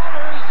Rick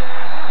Walters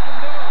and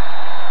nothing doing.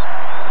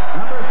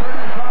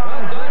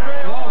 Well, Dandre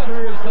Owens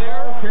was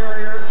there.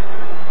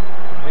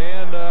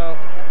 And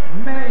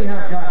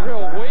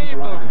real wave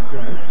of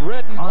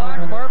red and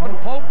black. Marvin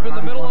Pope in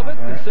the middle of it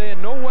and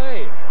saying no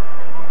way.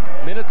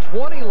 Minute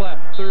 20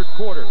 left, 3rd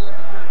quarter.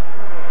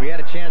 We had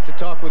a chance to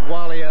talk with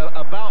Wally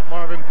about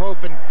Marvin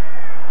Pope and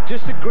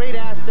just a great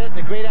asset and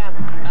a great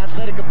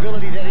athletic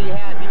ability that he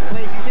has. He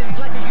plays, he says he's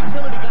like a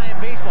utility guy in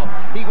baseball.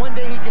 One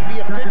day he can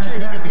be a pitcher,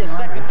 he can be a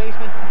second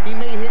baseman, he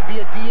may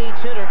be a DH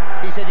hitter.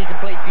 He said he can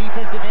play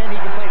defensive end, he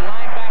can play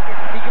linebacker,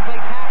 he can play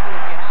tackle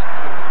if you have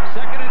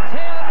to. 2nd and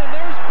 10, and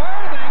there's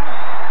Farthing.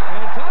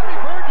 And Tommy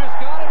Burgess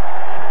got it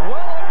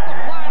well out the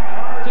flat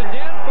to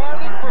Dan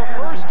Farthing for a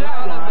first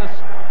down, and the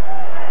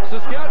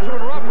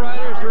Saskatchewan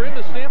Roughriders are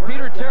into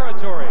Stampeder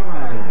territory.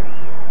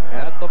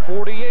 At the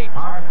 48.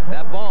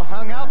 That ball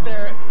hung out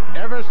there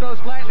ever so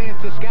slightly, and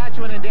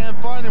Saskatchewan and Dan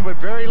Farthing were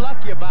very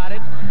lucky about it.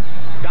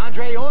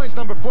 Dandre Owens,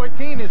 number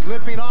 14, is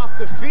limping off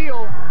the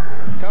field.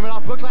 Coming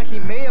off, looked like he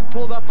may have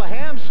pulled up a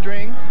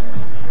hamstring.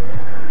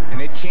 And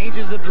it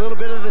changes a little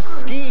bit of the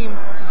scheme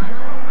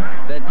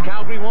that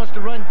Calgary wants to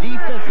run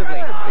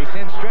defensively. They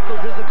send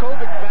Strickles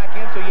Izakovic back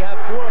in, so you have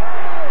 4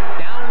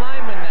 down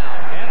linemen now.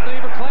 Anthony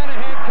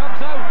McClanahan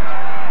comes out.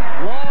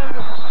 Long,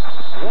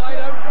 wide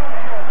out.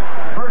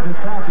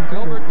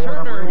 Gilbert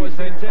Turner was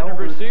the intended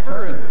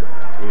receiver,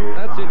 and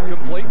that's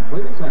incomplete.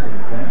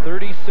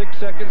 36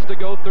 seconds to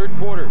go, 3rd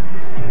quarter.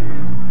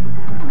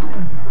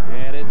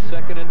 And it's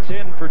 2nd and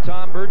 10 for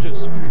Tom Burgess.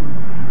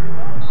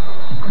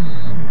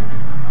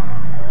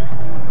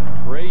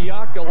 Ray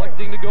Yock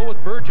electing to go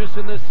with Burgess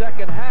in the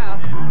 2nd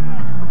half.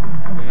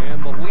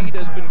 And the lead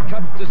has been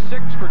cut to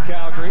 6 for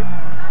Calgary.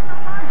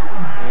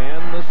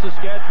 And the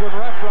Saskatchewan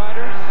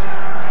Roughriders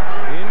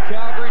in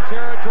Calgary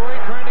territory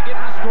trying to get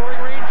in the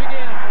scoring range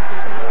again.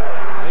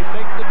 They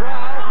make the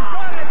drive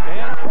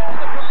and pull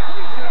the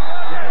completion.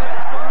 And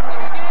it's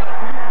Farthing again.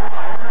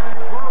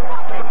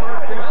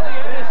 Well, he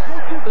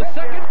had the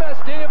 2nd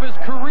best day of his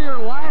career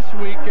last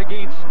week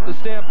against the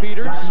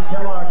Stampeders.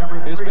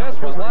 His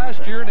best was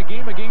last year in a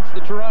game against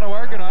the Toronto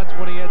Argonauts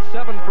when he had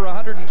 7 for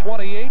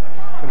 128.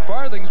 And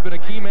Farthing's been a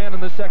key man in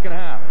the 2nd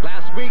half.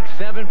 Last week,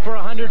 7 for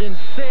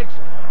 106.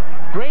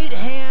 Great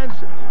hands,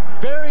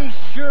 very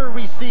sure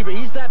receiver.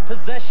 He's that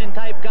possession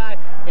type guy.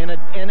 In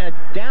a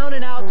down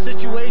and out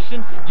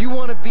situation, you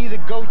want to be the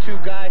go-to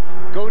guy.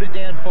 Go to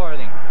Dan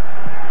Farthing.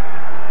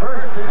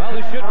 Well,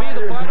 this should be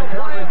the final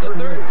play of the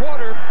 3rd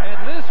quarter,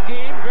 and this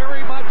game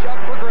very much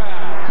up for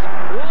grabs.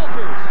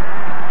 Walters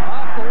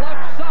off the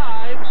left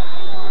side,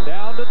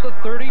 down to the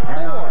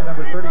 34.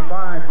 Number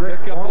 35, Rick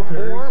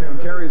Walters, who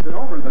carries it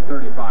over the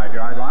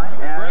 35-yard line.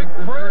 Greg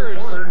Furs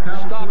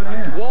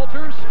stopped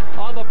Walters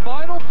on the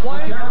final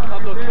play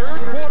of the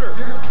 3rd quarter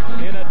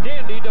in a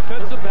dandy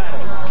defensive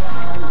battle.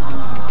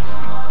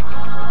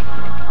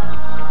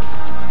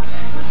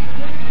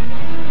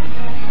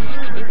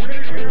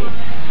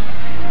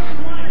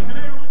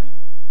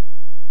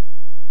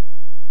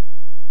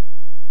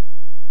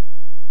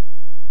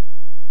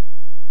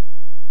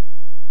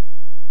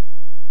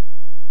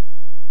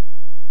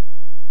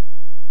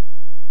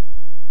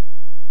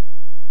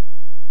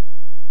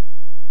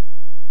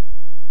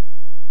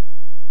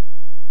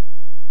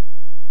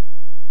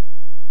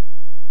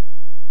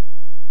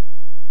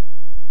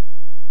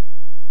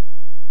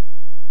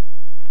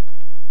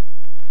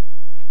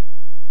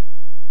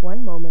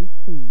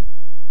 We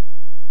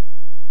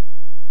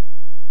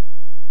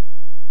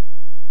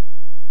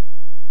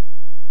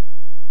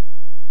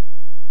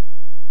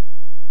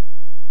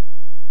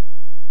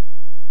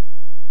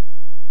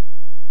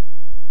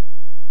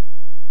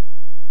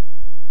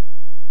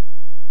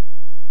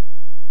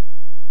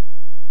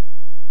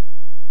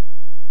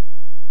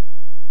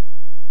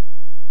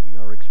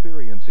are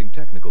experiencing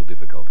technical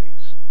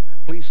difficulties.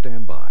 Please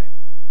stand by.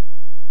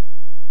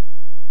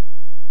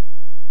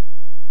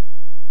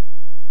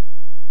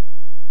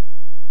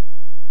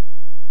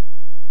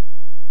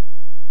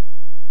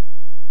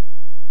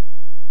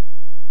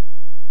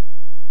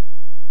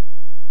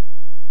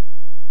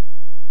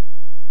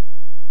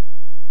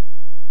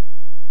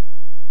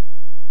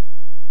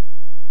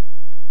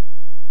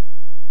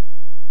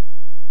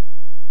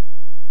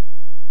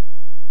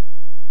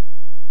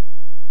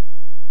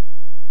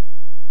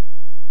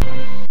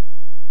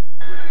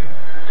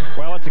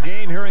 It's a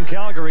game here in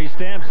Calgary.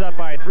 Stamps up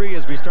by 3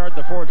 as we start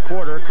the fourth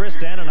quarter. Chris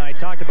Dan and I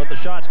talked about the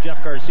shots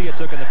Jeff Garcia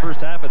took in the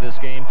first half of this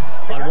game.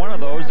 On one of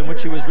those, in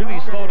which he was really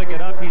slow to get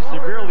up, he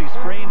severely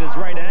sprained his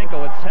right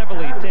ankle. It's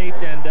heavily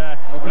taped, and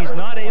he's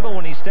not able,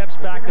 when he steps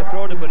back to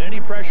throw, to put any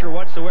pressure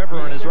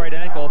whatsoever on his right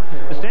ankle.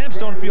 The Stamps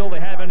don't feel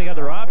they have any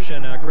other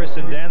option, Chris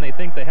and Dan. They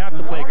think they have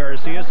to play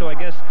Garcia, so I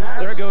guess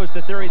there goes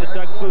the theory that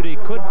Doug Flutie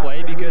could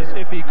play, because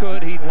if he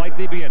could, he'd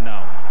likely be in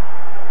now.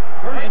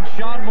 And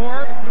Sean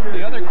Moore,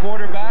 the other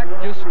quarterback,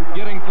 just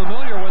getting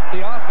familiar with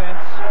the offense.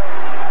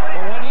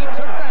 But when he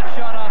took that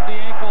shot off the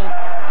ankle,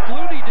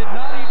 Flutie did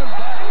not even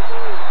budge.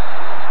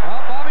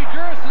 Well, Bobby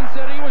Jurison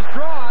said he was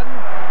drawn.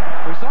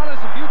 We saw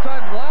this a few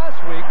times last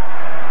week.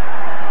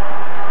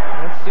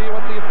 Let's see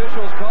what the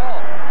officials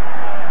call.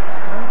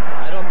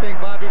 I don't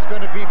think Bobby's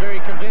going to be very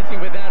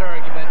convincing with that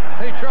argument.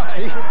 He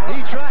tried.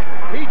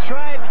 He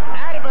tried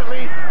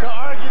adamantly to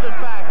argue the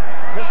fact.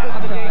 Let's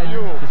listen to Dave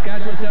Ewell.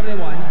 Saskatchewan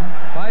 71.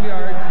 5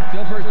 yards,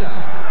 still first down.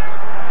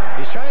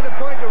 He's trying to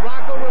point to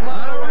Rocco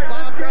Romano and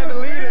Bob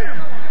Vandelides.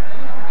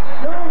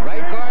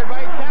 Right guard,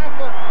 right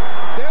tackle.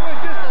 There was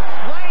just a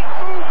slight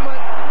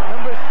movement.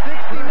 Number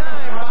 69,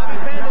 Bobby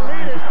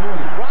Vandelides,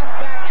 rocked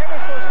back ever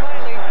so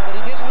slightly, but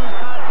he didn't lose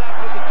contact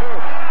with the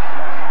turf.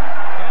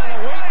 And the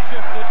weight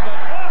shifted,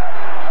 but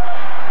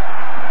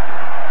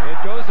it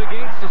goes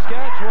against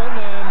Saskatchewan,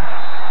 and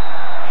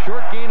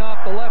short gain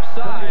off the left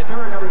side.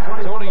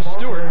 Tony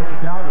Stewart.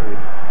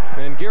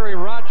 And Gary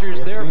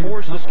Rogers there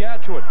for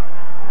Saskatchewan.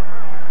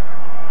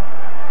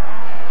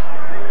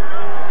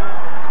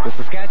 The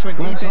Saskatchewan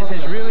defense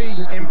has really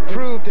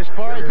improved as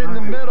far as in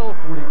the middle.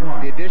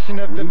 The addition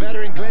of the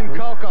veteran Glenn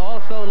Kulka,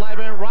 also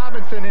Lybrant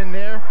Robinson in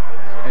there,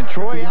 and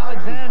Troy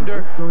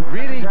Alexander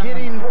really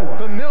getting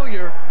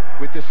familiar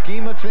with the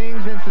scheme of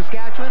things in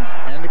Saskatchewan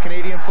and the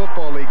Canadian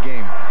Football League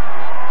game.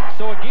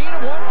 So a gain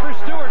of 1 for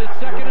Stewart at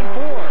 2nd and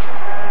 4.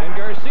 And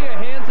Garcia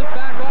hands it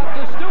back off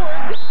to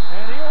Stewart,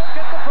 and he'll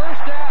get the first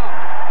down.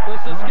 The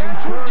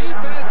Saskatchewan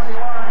defense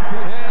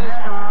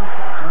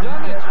has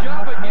done its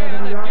job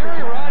again, and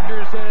Gary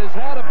Rogers has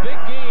had a big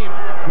game.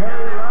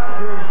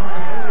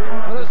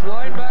 Well, this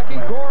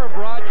linebacking core of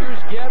Rogers,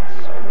 Getz,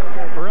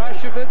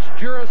 Rashovich,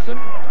 Jurison.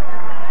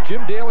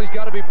 Jim Daly's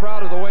got to be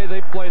proud of the way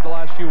they've played the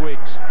last few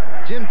weeks.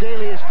 Jim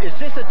Daly is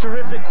just a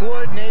terrific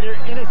coordinator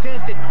in a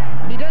sense that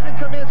he doesn't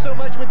come in so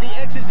much with the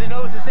X's and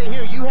O's and say,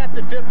 here, you have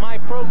to fit my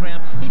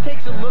program. He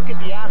takes a look at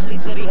the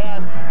athletes that he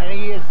has, and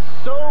he is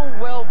so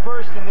well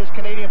versed in this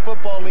Canadian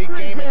Football League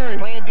game and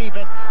playing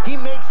defense. He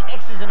makes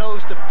X's and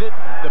O's to fit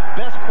the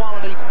best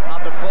quality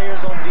of the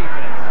players on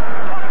defense.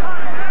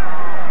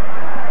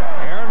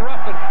 Aaron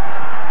Ruffin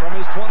from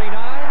his 29.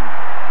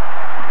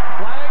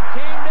 Flag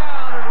came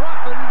down, and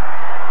Ruffin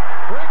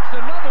breaks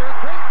another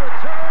great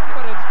return,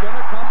 but it's going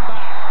to come back.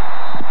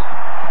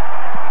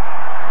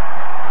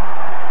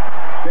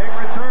 Big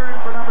return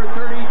for number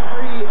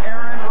 33,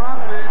 Aaron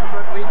Ruffin,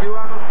 but we do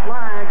have a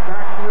flag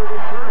back near the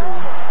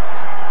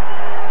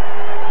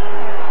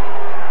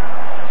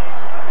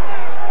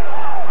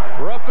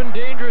 30. Ruffin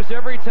dangerous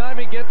every time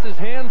he gets his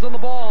hands on the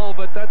ball,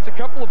 but that's a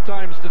couple of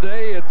times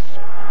today. It's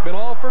been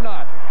all for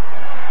naught.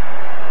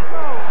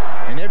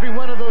 And every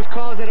one of those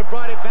calls that have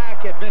brought it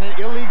back have been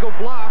an illegal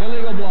block.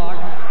 Illegal block.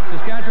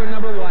 Saskatchewan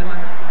number 1.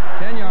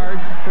 10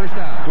 yards, first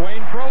down.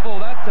 Dwayne Provo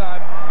that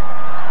time.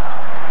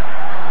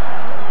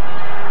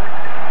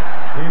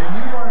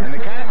 And the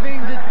kind of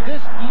things that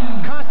this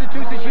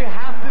constitutes is you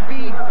have to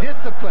be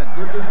disciplined.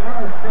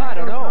 I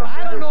don't know.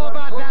 I don't know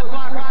about that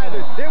block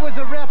either. There was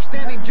a ref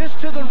standing just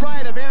to the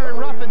right of Aaron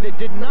Ruffin that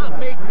did not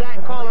make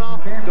that call at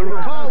all. The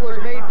call was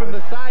made from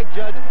the side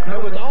judge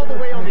that was all the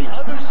way on the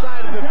other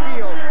side of the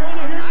field.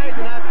 I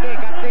do not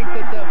think. I think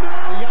that the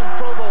young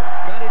Provo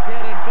got his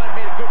head in front,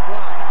 made a good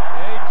block.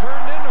 They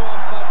turned into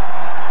him, but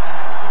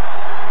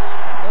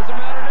doesn't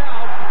matter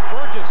now.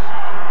 Burgess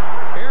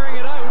airing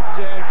it out,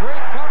 and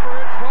great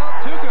coverage. Well,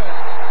 too good.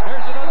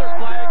 There's another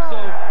flag,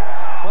 so,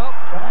 well,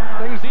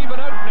 things even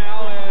out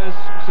now as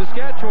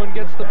Saskatchewan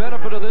gets the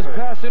benefit of this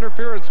pass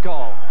interference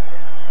call.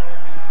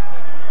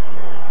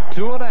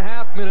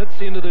 2.5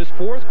 minutes into this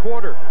fourth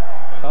quarter.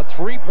 A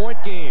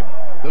 3-point game.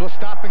 Little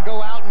stop and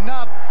go out and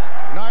up.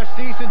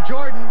 Narcisse and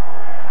Jordan.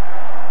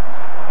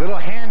 Little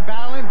hand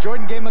battling.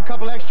 Jordan gave him a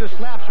couple extra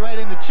slaps right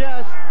in the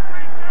chest.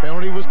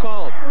 Penalty was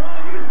called.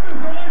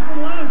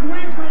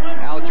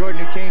 Al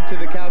Jordan, who came to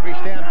the Calgary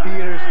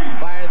Stampeders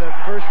via the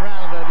first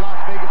round of the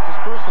Las Vegas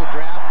dispersal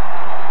draft.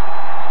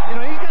 You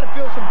know, he's got to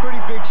fill some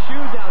pretty big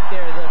shoes out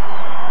there. The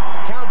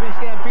Calgary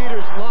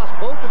Stampeders lost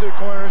both of their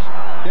corners,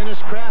 Dennis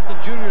Kraft and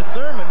Junior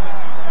Thurman.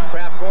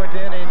 Kraft going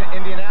to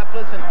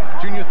Indianapolis and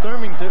Junior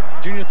Thurman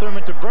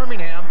to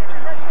Birmingham.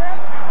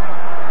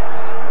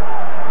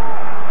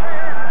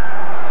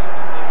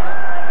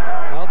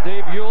 Well,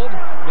 Dave Ewell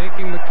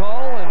making the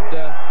call, and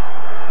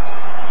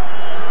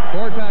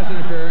forward pass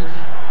interference.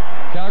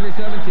 Calgary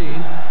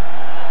 17.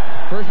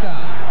 First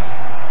down.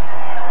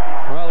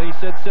 well, he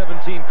said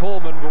 17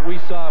 Coleman, but we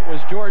saw it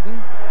was Jordan.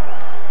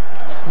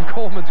 And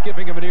Coleman's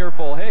giving him an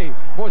earful. Hey,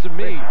 wasn't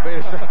me. Wait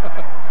a second.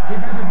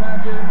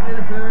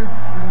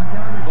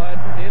 But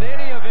in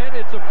any event,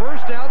 it's a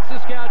first down,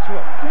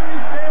 Saskatchewan.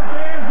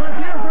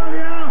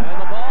 And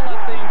the ball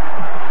at the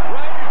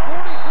Riders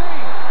 43.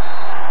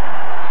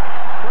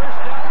 First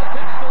down, the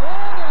pitch to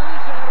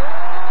Walters, and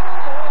oh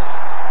boy.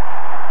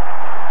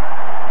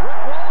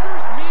 Rick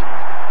Walters meets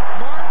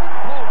Marvin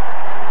Pope.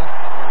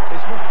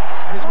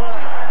 It's more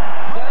like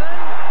Then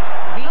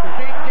meet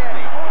Big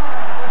Daddy.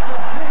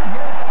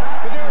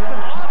 But there was some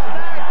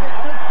offsides that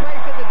took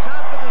place at the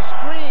top of the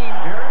screen,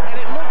 and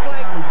it looked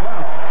like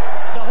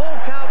the whole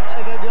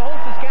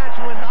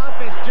Saskatchewan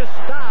offense just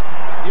stopped.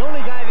 The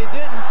only guy that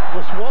didn't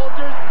was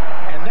Walters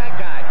and that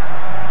guy,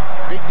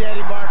 Big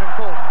Daddy Marvin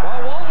Pope.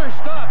 Well, Walters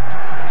stopped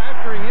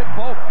after he hit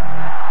Pope.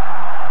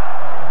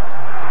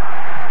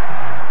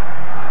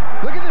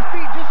 Look at the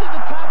feet just at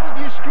the top of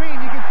your screen.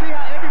 You can see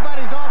how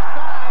everybody's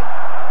offside.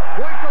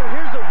 Boyko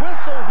hears a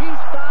whistle. He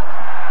stops.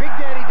 Big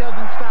Daddy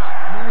doesn't stop.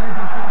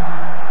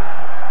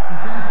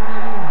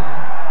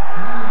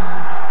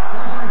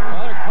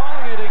 Well, they're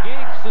calling it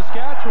against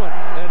Saskatchewan,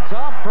 and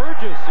Tom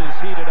Burgess is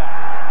heated up.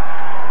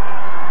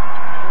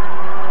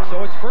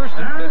 So it's first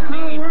and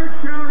 15.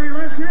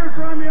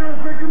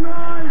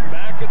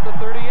 Back at the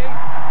 38.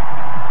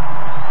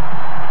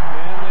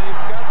 And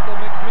they've got the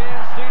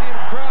McMahon Stadium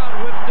crowd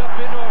whipped up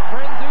into a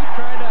frenzy,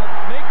 trying to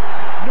make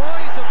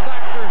noise a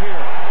factor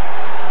here.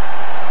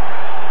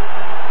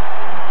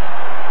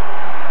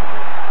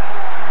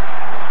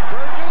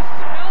 Burgess,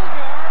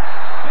 Elgar,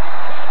 big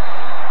catch.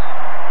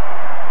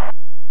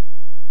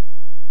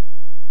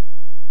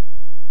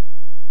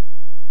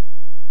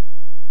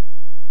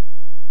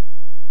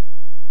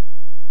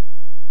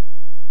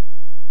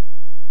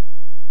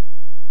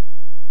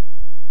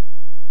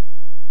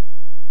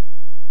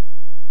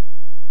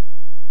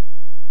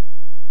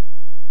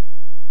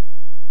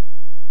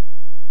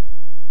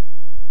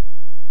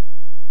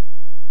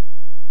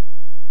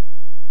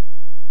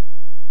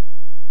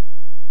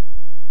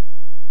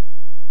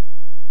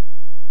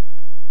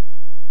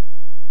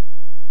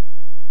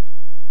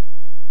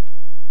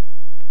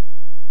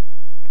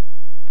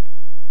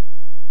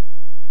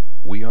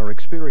 We are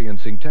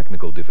experiencing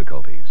technical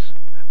difficulties.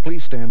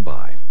 Please stand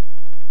by.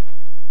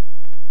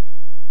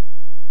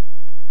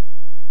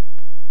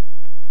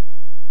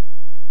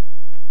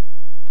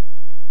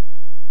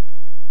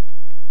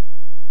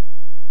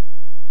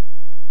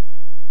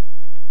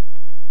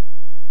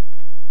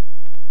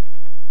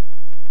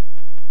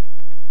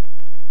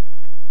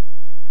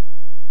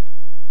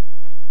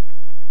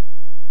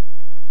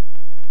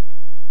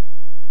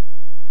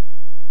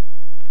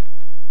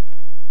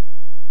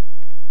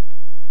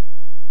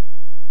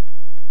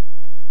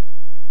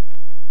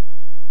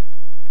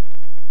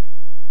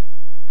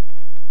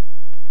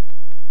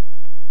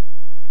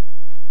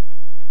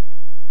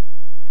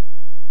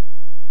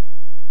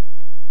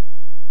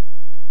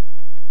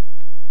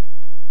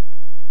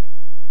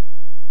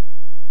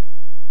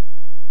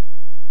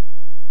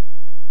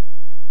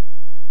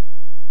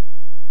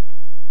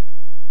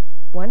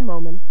 One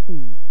moment,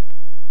 please.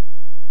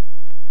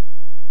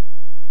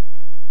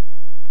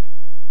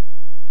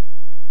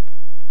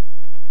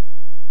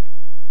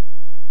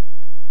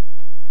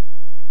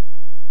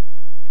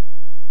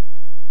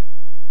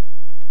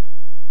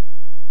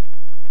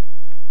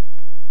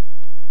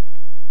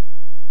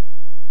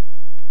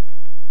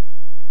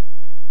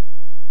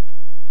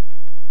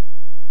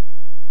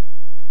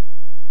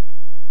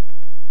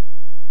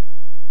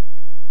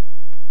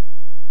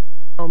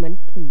 Moment,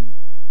 please.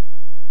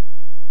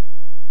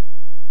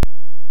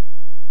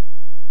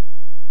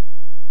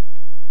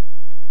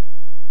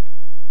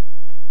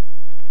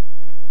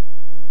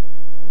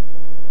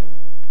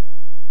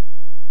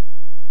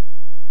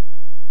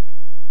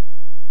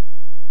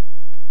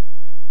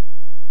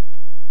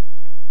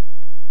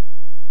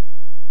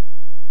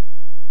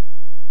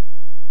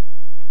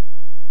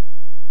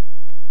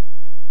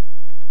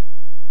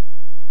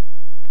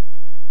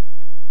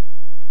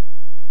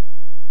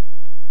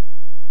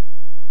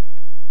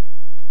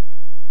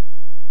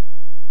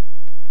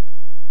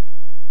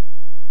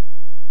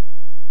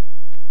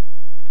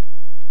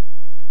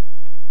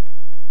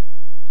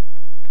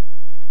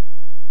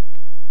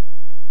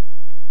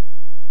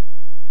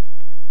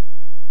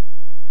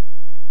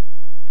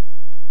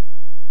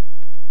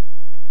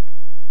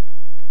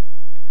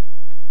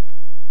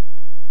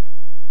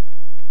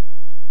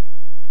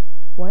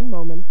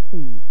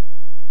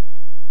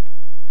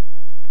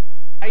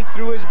 Right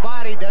through his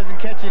body, doesn't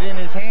catch it in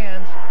his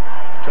hands.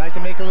 Tries to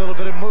make a little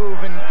bit of move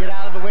and get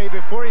out of the way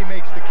before he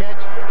makes the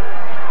catch.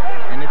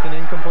 And it's an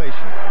incompletion.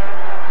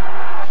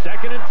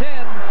 2nd and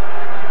 10.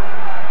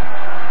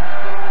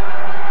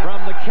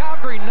 From the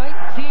Calgary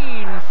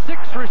 19,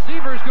 6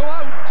 receivers go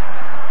out.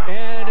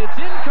 And it's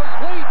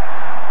incomplete.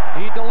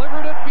 He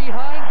delivered it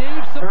behind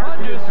Dave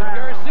Sapunjas.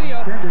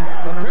 Garcia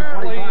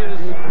apparently is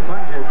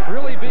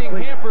really being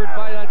hampered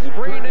by that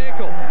sprained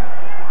ankle.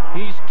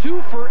 He's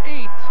 2 for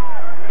 8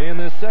 in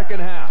the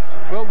second half.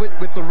 Well,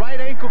 with the right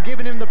ankle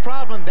giving him the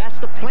problem, that's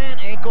the plant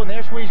ankle, and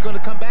that's where he's going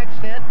to come back,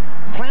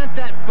 plant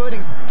that foot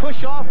and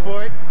push off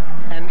for it,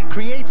 and it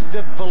creates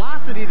the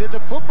velocity that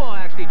the football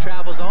actually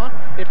travels on.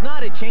 If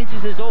not, it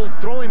changes his old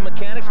throwing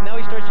mechanics. Now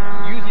he starts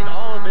using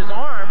all of his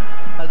arm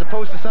as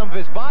opposed to some of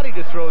his body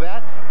to throw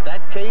that.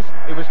 That case,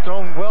 it was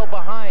thrown well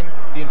behind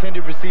the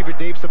intended receiver,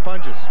 Dave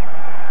Sapunjas.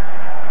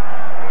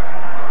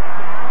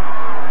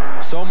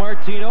 So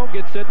Martino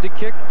gets set to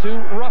kick to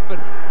Ruffin.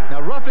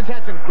 Now Ruffin's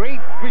had some great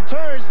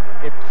returns.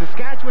 If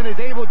Saskatchewan is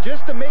able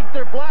just to make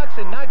their blocks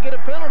and not get a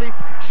penalty,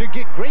 should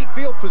get great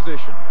field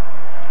position.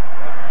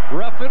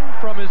 Ruffin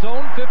from his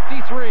own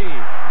 53.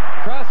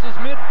 Crosses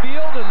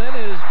midfield and then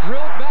is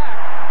drilled back.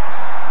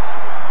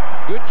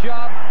 Good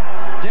job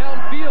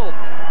downfield.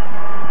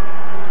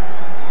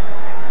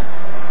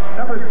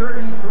 Number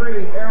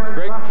 33, Aaron.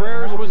 Greg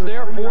Frères was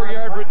there,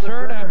 4-yard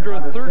return after a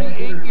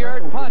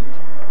 38-yard punt.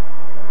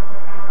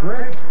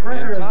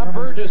 And Tom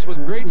Burgess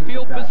with great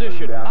field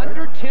position.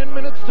 Under 10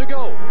 minutes to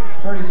go.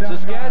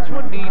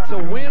 Saskatchewan needs a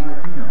win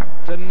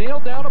to nail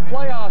down a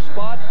playoff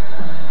spot.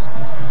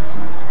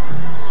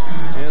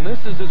 And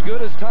this is as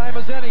good as time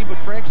as any, but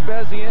Frank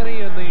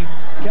Spaziani and the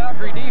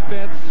Calgary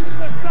defense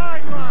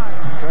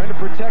trying to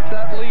protect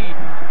that lead.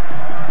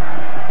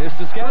 If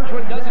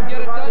Saskatchewan doesn't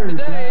get it done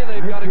today,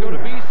 they've got to go to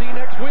BC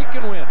next week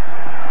and win.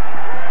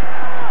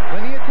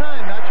 Plenty of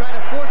time. Now try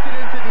to force it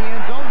into the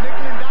end zone.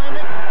 Nickel and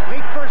diamond.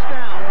 Late first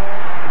down.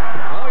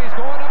 Oh, he's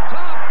going up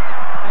top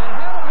and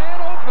had a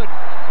man open.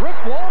 Rick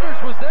Walters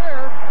was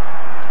there,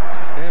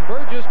 and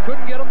Burgess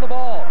couldn't get him the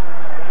ball.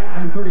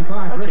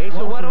 Okay,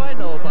 so what do I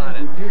know about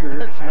it?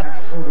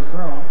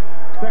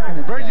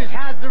 Burgess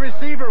has the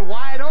receiver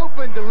wide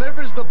open,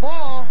 delivers the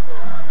ball,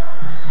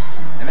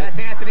 and that's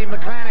Anthony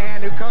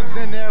McClanahan who comes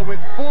in there with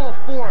full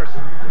force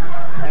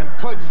and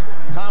puts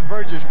Tom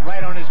Burgess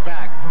right on his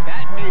back.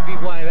 That may be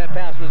why that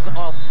pass was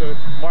off the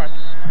mark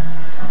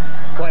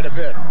quite a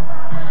bit.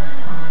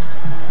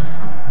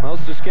 Well,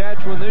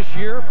 Saskatchewan this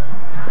year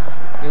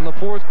in the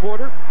 4th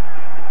quarter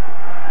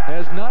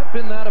has not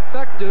been that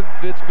effective.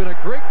 It's been a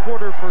great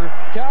quarter for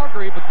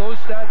Calgary, but those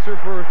stats are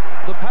for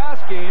the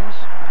past games.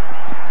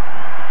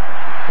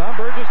 Tom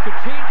Burgess could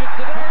change it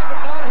today, but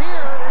not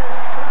here.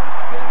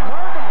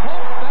 Marvin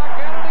Polk back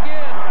at it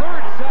again.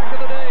 3rd sack of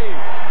the day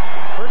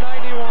for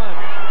 91.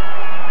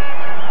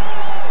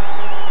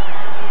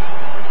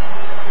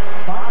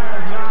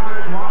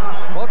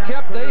 Well,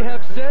 Kep, they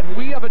have said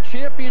we have a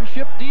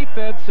championship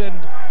defense, and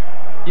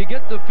you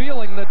get the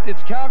feeling that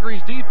it's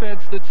Calgary's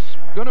defense that's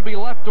going to be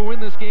left to win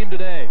this game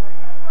today.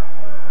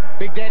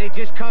 Big Daddy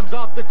just comes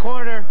off the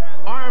corner,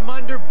 arm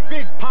under,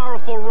 big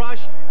powerful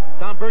rush.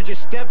 Tom Burgess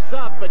steps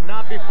up, but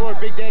not before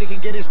Big Daddy can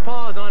get his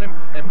paws on him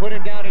and put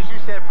him down, as you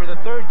said, for the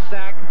 3rd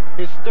sack,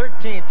 his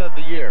 13th of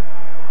the year.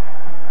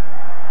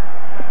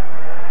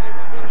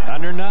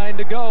 Under 9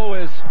 to go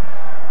as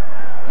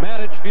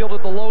Matic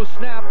fielded the low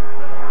snap.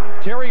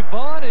 Terry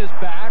Vaughn is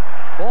back.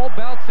 Ball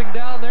bouncing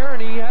down there,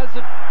 and he has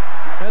it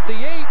at the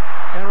 8.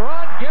 And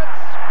Rod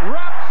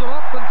wraps him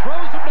up and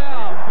throws him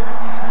down.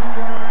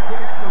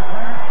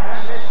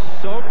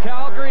 So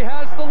Calgary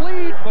has the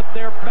lead, but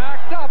they're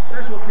backed up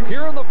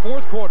here in the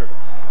 4th quarter.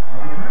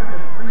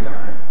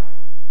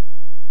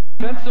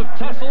 Defensive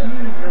tussle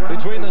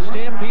between the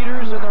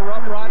Stampeders and the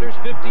Roughriders.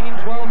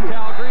 15-12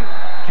 Calgary.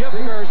 Jeff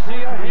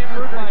Garcia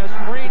hampered by a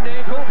sprained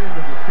ankle.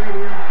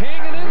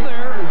 Hanging in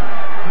there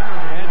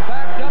and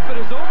backed up at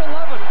his own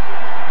 11.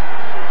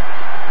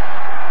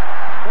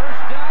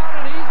 First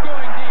down, and he's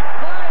going deep.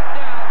 Flag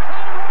down.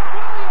 Tyrone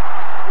Williams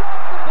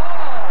dropped the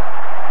ball.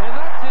 And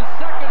that's his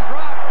 2nd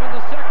drop in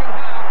the second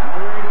half.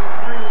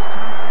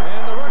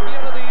 And the rookie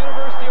out of the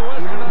University of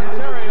Western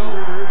Ontario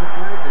would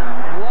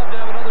love to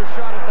have another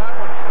shot at that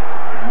one.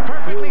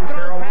 Perfectly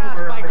thrown pass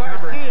by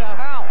Garcia.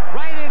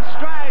 Right in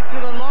stride to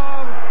the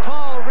long,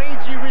 tall,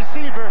 rangy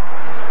receiver.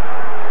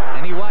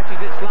 And he watches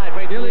it slide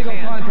right through his Illegal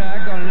hands.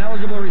 contact on an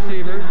eligible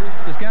receiver.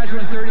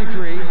 Saskatchewan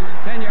 33,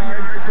 10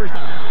 yards, first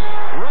down.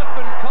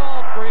 Ruffin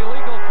called for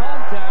illegal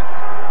contact.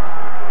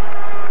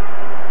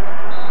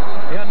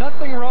 Yeah,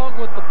 nothing wrong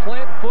with the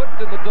plant foot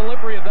and the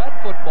delivery of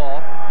that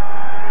football.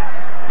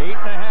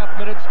 8.5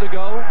 minutes to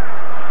go.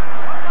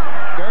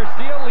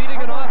 Garcia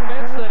leading an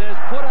offense that has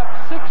put up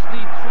 63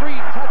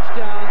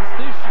 touchdowns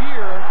this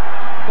year,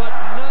 but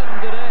none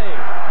today.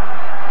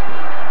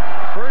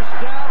 First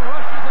down,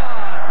 rushes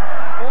on.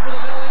 Over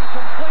the middle,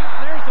 incomplete,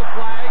 and there's a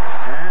flag.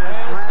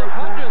 And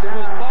Sapunjas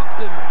was bumped,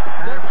 and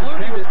Doug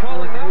Flutie was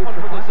calling that one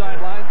from the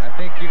sidelines. I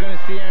think you're going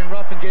to see Aaron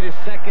Ruffin get his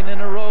 2nd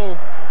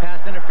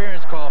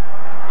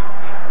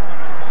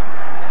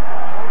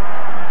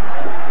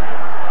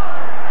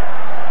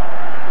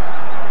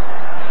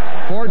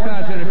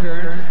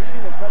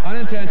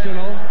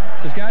intentional.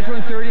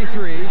 Saskatchewan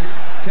 33.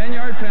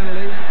 10-yard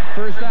penalty.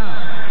 First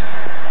down.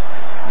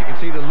 You can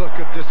see the look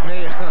of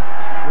dismay on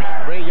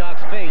Ray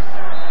Yock's face.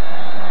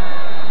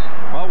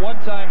 Well, one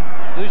time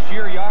this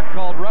year, Yock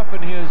called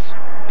Ruffin his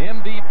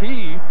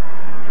MVP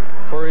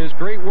for his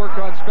great work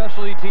on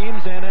specialty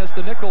teams and as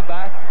the nickel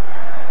back.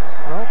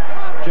 Well,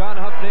 John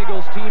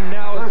Huffnagel's team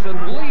now is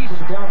at least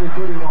got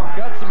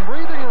some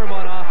breathing room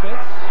on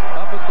offense,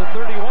 up at the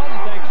 31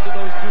 thanks to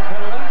those two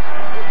penalties.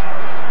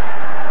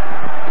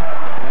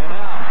 And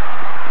now,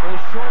 a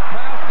short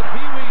pass to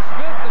Pee Wee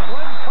Smith and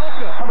Glenn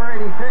Kolka. Number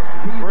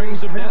 86,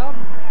 brings him down.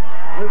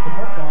 With the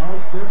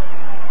football just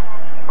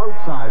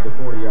outside the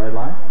 40-yard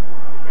line.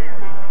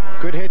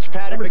 Good hitch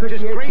pattern, but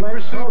just great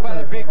pursuit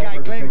by the big guy,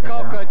 Glenn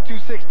Kolka,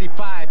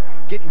 265,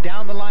 getting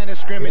down the line of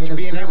scrimmage and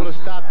being able to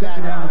stop that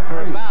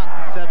for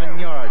about 7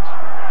 yards.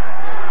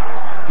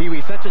 Pee Wee,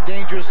 such a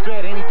dangerous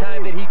threat.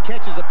 Anytime that he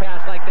catches a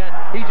pass like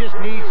that, he just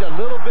needs a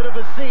little bit of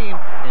a seam,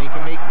 and he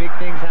can make big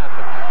things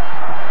happen.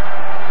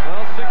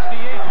 Well,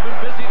 68's been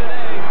busy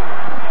today.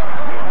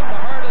 At the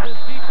heart of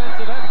this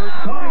defensive effort,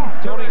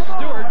 Tony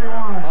Stewart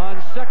on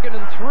 2nd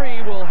and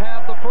 3 will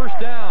have the first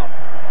down.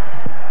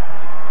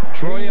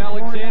 Troy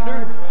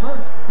Alexander,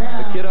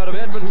 the kid out of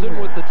Edmonton,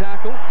 with the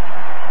tackle.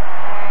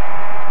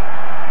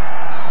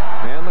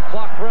 And the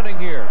clock running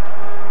here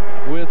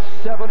with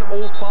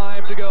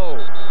 7:05 to go.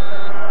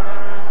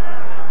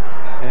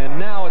 And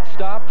now it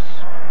stops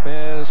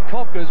as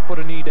Kolka's put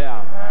a knee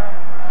down.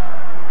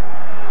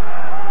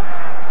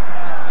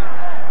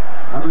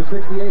 Number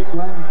 68,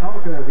 Glenn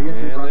Kolka, the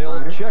injured and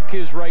they'll check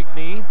his right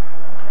knee.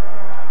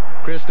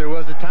 Chris, there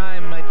was a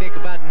time, I think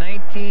about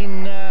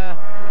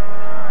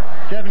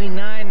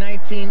 1979,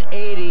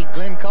 1980,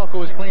 Glenn Kolka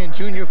was playing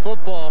junior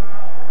football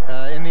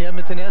in the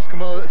Edmonton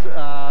Eskimos.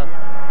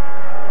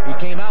 He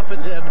came out for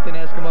the Edmonton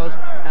Eskimos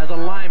as a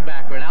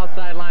linebacker, an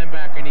outside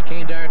linebacker, and he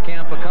came to our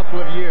camp a couple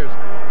of years.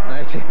 And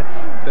I think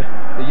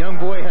the young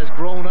boy has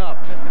grown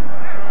up.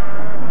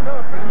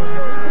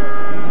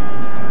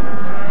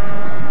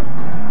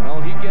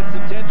 Well, he gets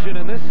attention,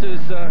 and this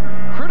is a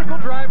critical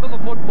drive in the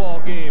football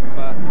game.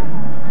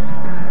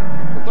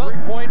 The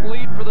 3-point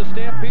lead for the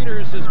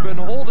Stampeders has been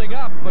holding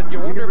up, but you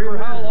wonder for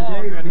how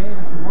long. And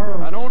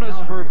an onus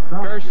for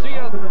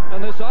Garcia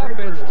and this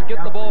offense to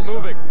get the ball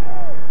moving.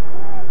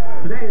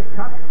 Today's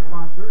cup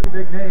sponsor,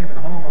 big name in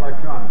home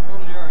electronics.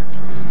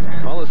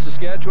 Well, the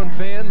Saskatchewan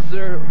fans,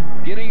 they're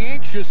getting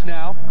anxious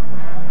now.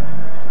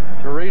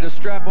 They're ready to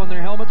strap on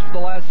their helmets for the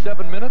last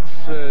 7 minutes.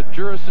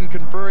 Jurison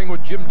conferring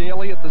with Jim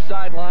Daly at the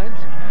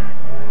sidelines.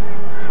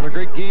 What a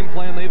great game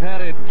plan they've had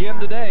again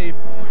today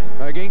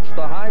against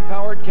the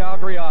high-powered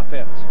Calgary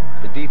offense.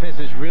 The defense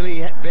has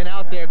really been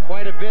out there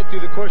quite a bit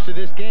through the course of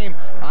this game.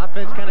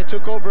 Offense kind of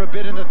took over a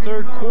bit in the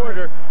third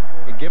quarter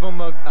and give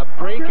them a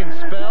break and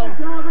spell.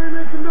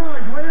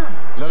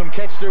 Let them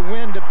catch their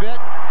wind a bit.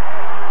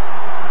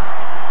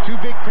 2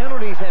 big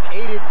penalties have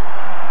aided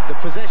the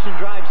possession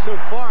drive so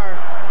far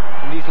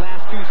in these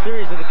last 2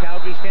 series of the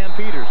Calgary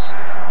Stampeders.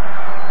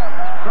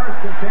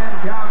 First and 10,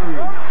 Calgary.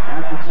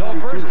 So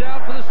first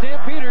down for the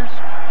Stampeders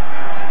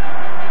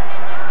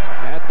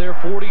at their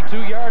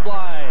 42-yard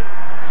line.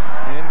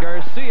 And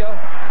Garcia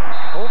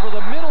over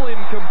the middle,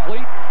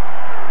 incomplete.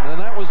 And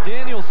that was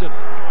Danielson,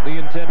 the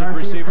intended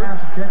receiver.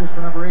 Pass intended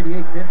for number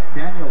 88, Vince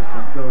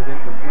Danielson, goes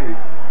incomplete.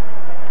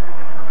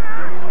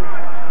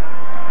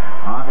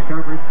 On the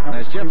coverage.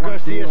 As Jeff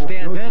Garcia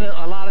stands in,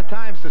 a lot of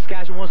times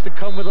Saskatchewan wants to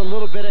come with a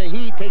little bit of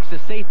heat, takes the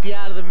safety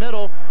out of the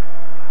middle.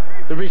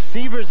 The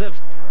receivers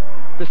of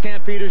the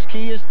Stampeders'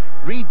 key is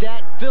read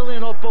that, fill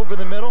in up over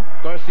the middle.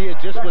 Garcia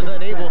just was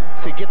unable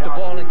to get the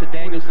ball into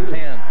Danielson's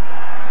hands.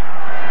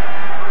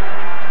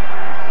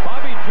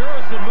 Bobby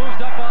Jurison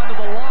moves up onto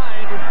the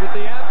line with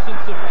the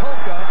absence of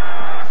Kolka.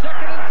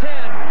 2nd and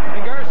 10,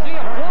 and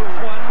Garcia floats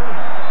one.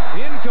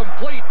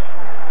 Incomplete.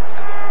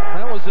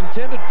 That was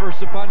intended for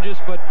Sapunjas,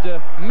 but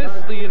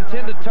missed the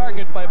intended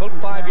target by about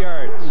 5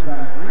 yards.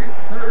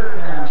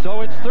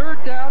 So it's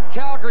 3rd down.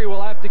 Calgary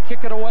will have to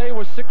kick it away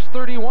with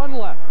 6:31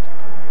 left.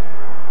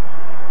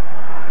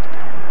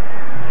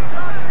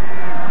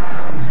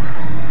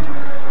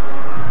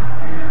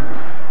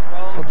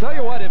 I'll tell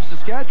you what, if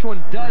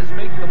Saskatchewan does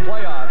make the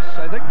playoffs,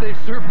 I think they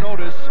serve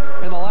notice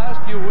in the last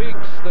few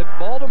weeks that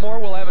Baltimore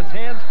will have its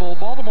hands full.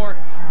 Baltimore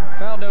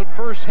found out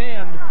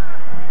firsthand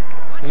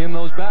in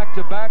those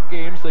back-to-back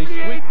games. They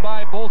squeaked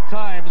by both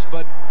times,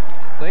 but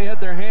they had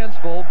their hands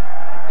full.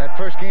 That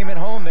first game at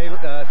home,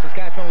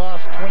 Saskatchewan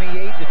lost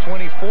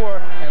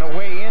 28-24, and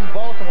away in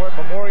Baltimore at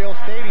Memorial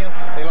Stadium,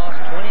 they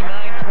lost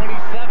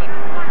 29-27.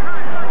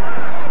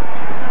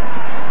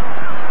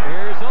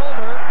 Here's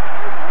Ulmer,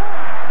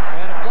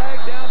 and a flag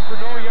down for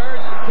no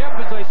yards. But Kemp,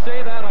 as I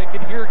say that, I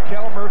can hear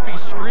Cal Murphy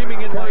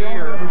screaming in my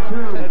ear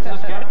that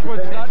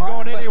Saskatchewan's not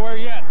going anywhere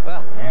yet.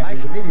 Well,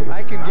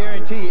 I can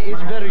guarantee you,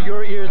 it's better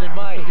your ear than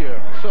my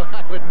ear, so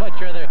I would much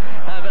rather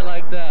have it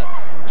like that.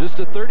 Just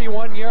a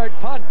 31-yard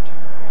punt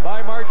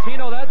by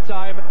Martino that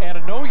time, and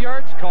a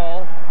no-yards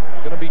call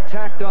going to be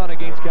tacked on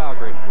against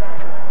Calgary.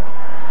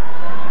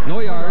 No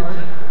yards.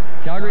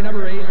 Calgary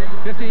number 8.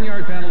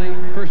 15-yard penalty,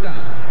 first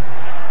down.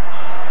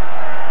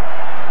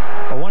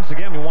 Well, once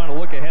again, we want to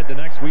look ahead to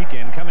next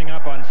weekend. Coming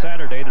up on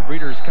Saturday, the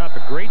Breeders' Cup,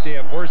 a great day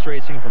of horse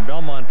racing from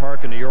Belmont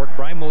Park in New York.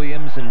 Brian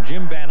Williams and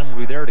Jim Banham will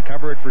be there to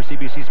cover it for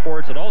CBC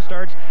Sports. It all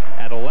starts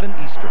at 11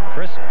 Eastern.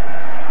 Chris?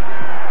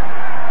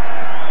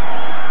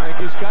 Thank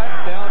you, Scott.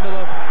 Down to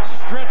the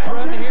stretch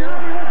run here.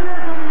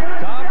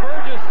 Tom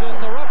Burgess and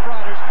the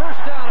Roughriders,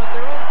 first down at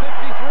their own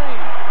 53.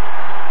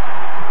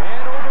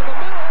 And over the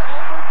middle,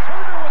 Albert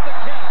Turner with the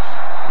catch.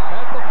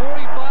 At the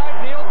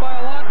 45, nailed by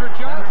Alondra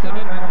Johnson.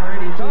 And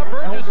Tom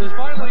Burgess has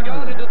finally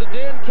gone into the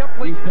Dan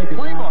Kepley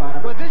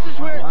playbook. Well, this is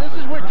where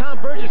Tom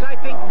Burgess, I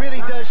think,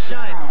 really does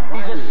shine.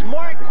 He's a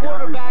smart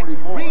quarterback,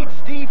 reads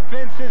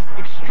defenses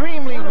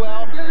extremely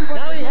well.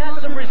 Now he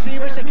has some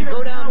receivers that can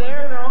go down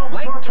there,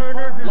 like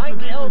Turner, like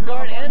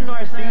Elgard and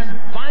Narcisse,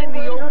 find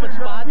the open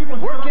spot,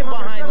 work in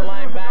behind the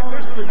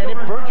linebackers, and if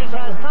Burgess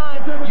has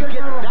time, you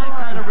get that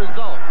kind of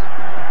results.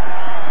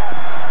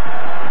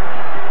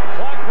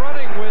 Clock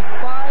running with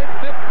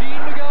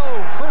 5:15 to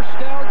go. First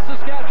down,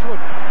 Saskatchewan.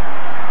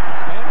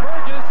 And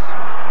Burgess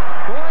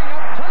going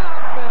up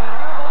top and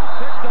almost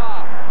picked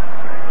off.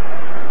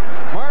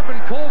 Marvin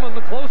Coleman,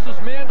 the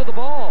closest man to the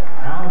ball.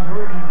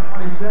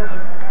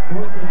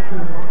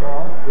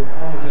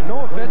 And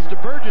no offense to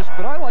Burgess,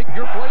 but I like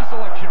your play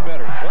selection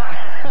better.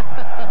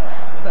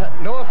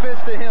 No offense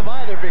to him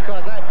either,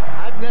 because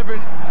I've never,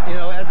 you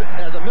know, as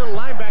a middle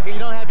linebacker, you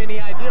don't have any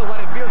idea what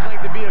it feels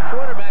like to be a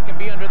quarterback and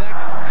be under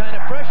that kind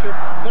of pressure.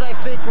 But I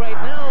think right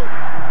now,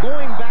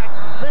 going back,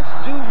 let's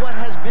do what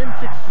has been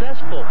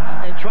successful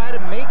and try to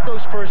make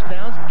those first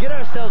downs, get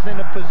ourselves in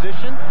a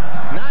position,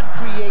 not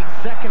create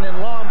second and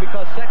long,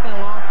 because second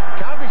and long,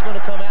 Calgary's going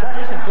to come after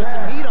us and put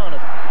some heat on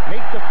us.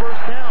 Make the first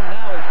down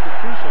now is the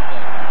crucial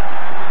thing.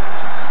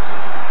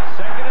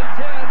 Second and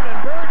 10,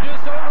 and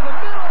Burgess over the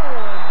middle,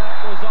 and that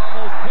was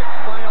almost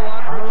picked by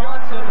Alondra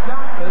Johnson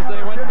as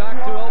they went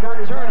back to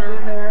Albert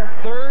Turner.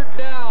 Third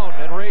down,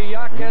 and Ray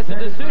Yock has a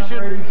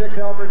decision.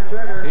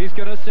 He's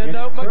going to send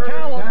out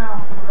McCallum,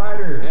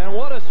 and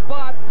what a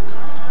spot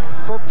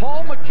for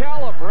Paul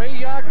McCallum. Ray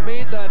Yock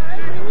made that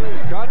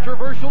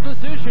controversial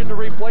decision to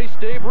replace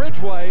Dave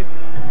Ridgway,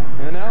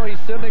 and now he's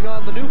sending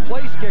on the new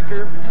place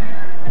kicker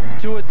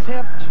to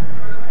attempt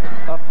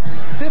a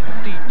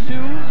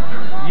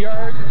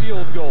 52-yard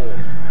field goal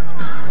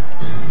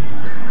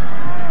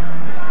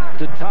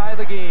to tie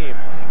the game.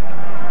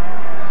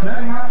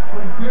 Setting up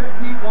from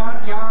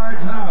 51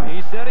 yards out.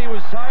 He said he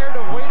was tired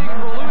of waiting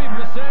for Louis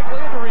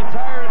Bisaglia to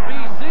retire in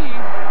BC.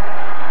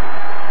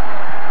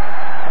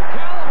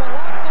 McCallum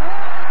unlocks the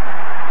line.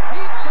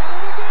 He's done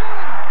it again.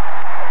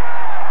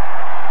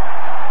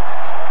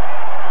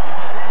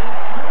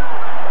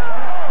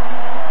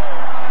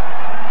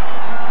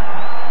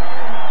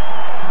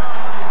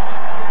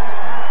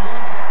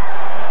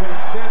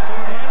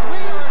 And we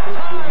are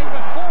tied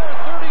with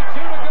 4:32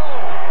 to go.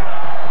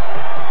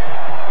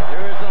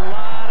 There is a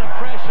lot of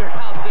pressure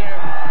out there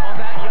on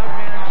that young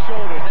man's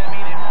shoulders. I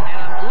mean,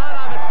 and a lot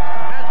of it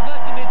has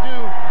nothing to do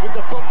with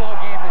the football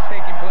game that's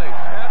taking place.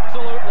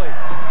 Absolutely.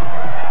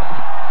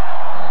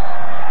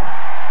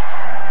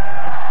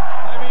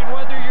 I mean,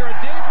 whether you're a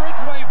Dave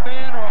Ridgway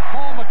fan or a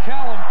Paul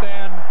McCallum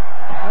fan,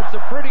 that's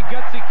a pretty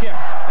gutsy kick.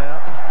 Yeah.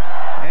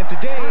 And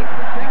today,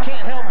 you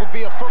can't help but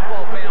be a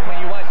football fan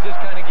when you watch this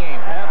kind of game.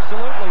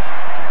 Absolutely.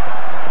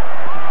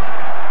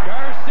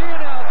 Garcia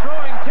now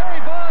throwing Terry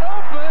Vaughn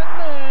open,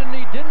 and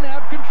he didn't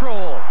have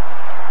control.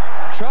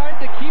 Tried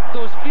to keep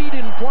those feet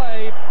in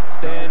play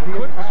and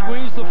couldn't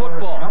squeeze the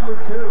football. Number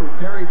 2,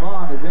 Terry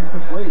Vaughn, is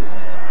incomplete.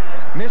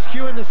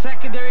 Miscue in the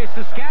secondary.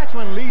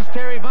 Saskatchewan leaves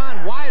Terry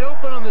Vaughn wide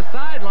open on the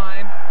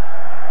sideline.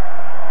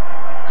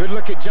 Good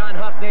look at John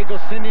Huffnagel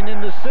sending in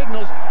the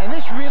signals, and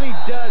this really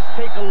does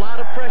take a lot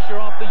of pressure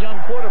off the young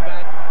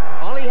quarterback.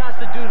 All he has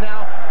to do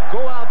now,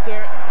 go out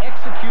there,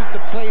 execute the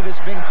play that's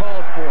been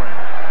called for him.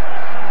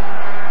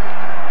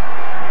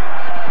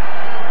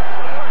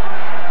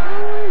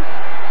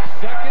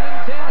 Second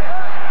and 10.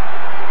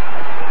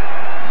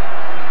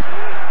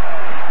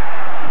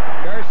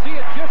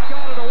 Garcia just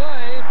got it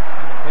away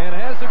and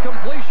has a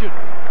completion.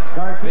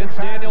 Vince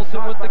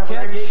Danielson with the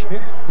catch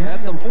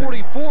at the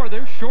 44.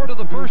 They're short of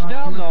the first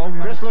down, though.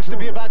 Chris looks to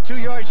be about 2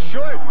 yards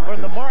short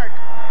from the mark.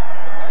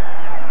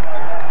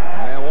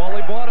 And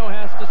Wally Bono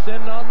has to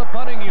send on the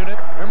punting unit.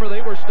 Remember,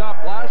 they were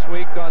stopped last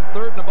week on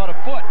third and about a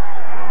foot.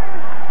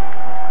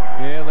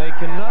 And they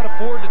cannot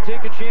afford to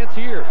take a chance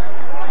here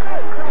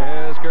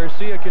as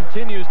Garcia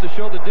continues to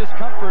show the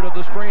discomfort of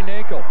the sprained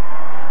ankle.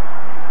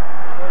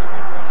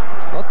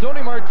 Well,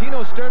 Tony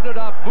Martino started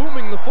off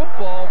booming the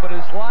football, but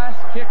his last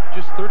kick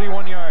just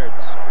 31 yards.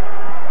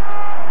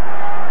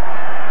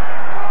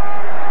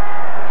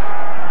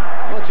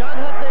 Well, John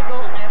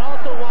Huffnagel and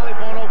also Wally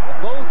Bono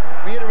both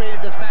reiterated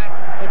the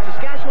fact that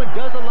Saskatchewan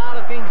does a lot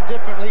of things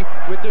differently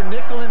with their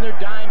nickel and their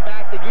dime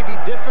back. They give you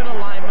different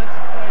alignments,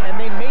 and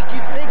they make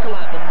you think a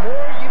lot. The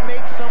more you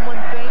make someone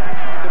think,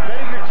 the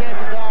better your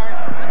chances are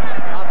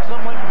of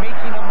someone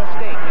making a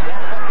mistake, and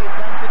that's what they've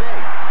done today.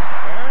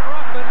 Aaron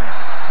Ruffin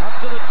up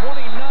to the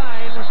 29.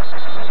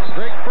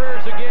 Greg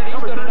Prayers again. He's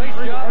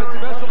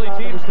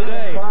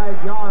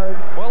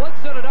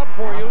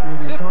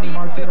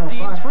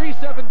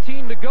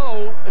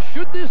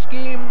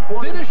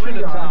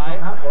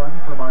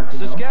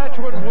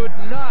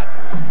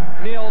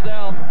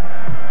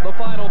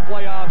final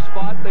playoff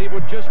spot. They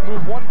would just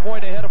move 1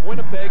 point ahead of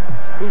Winnipeg,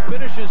 who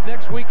finishes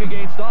next week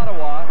against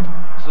Ottawa.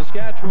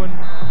 Saskatchewan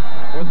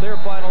with their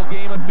final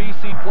game at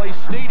BC Place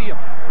Stadium.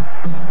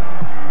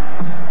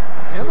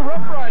 And the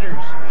Roughriders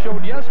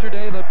showed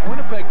yesterday that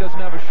Winnipeg doesn't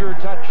have a sure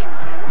touch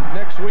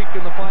next week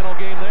in the final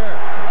game there.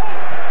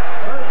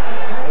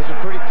 Those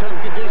are pretty tough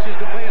conditions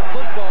to play a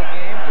football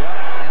game,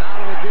 and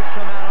Ottawa did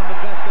come out on the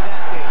best of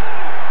that day.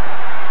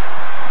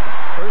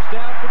 First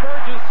down for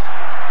Burgess.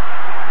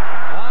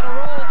 On a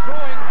roll,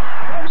 throwing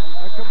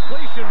a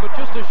completion, but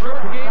just a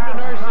short game to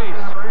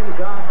Narcisse.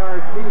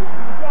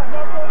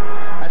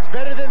 That's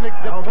better than the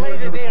play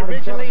that they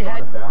originally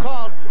had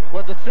called.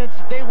 Was a sense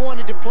that they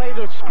wanted to play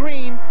the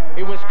screen.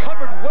 It was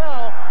covered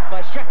well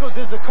by Sheko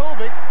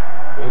Zizakovic.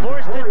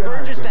 Forced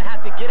Burgess to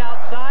have to get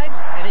outside,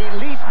 and he at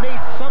least made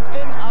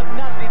something of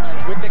nothing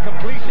with the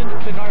completion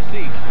to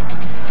Narcisse.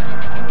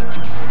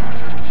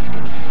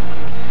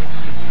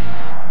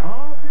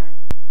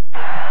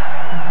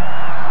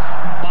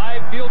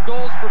 5 field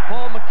goals for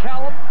Paul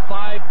McCallum,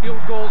 5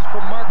 field goals for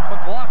Mark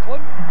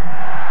McLaughlin,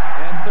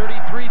 and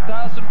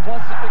 33,000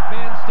 plus at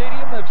McMahon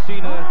Stadium have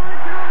seen a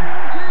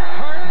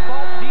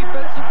hard-fought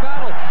defensive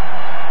battle.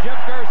 Jeff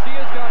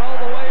Garcia's got all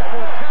the way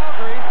for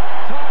Calgary.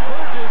 Tom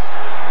Burgess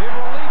in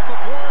relief of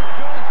Warren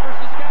Jones for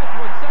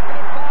Saskatchewan, 2nd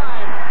and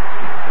 5.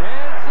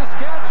 And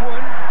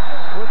Saskatchewan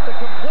with the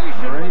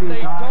completion, but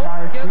they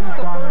don't get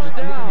the first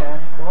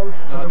down.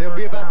 No, they'll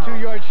be about 2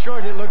 yards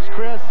short, it looks,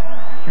 Chris.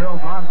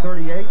 Carroll's on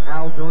 38,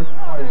 Al George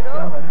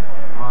 27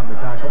 on the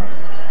tackle.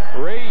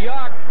 Ray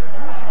Yock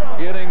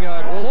getting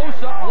a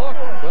close-up look.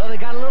 Well, they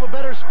got a little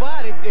better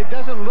spot. It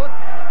doesn't look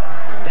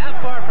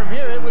that far from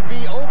here. It would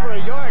be over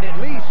a yard at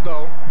least,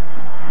 though.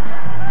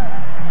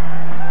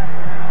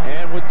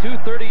 And with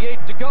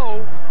 2:38 to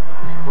go,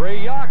 Ray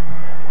Yock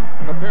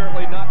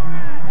apparently not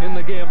in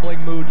the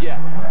gambling mood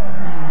yet.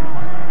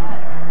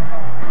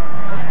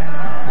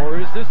 Or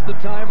is this the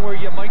time where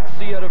you might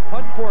see out of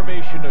punt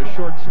formation a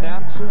short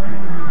snap?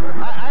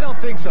 I don't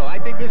think so. I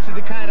think this is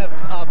the kind of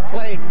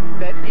play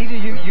that either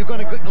you're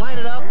going to line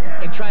it up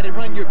and try to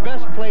run your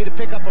best play to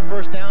pick up a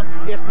first down.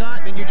 If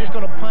not, then you're just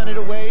going to punt it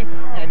away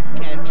and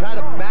try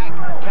to back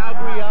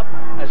Calgary up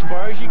as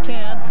far as you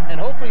can. And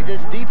hopefully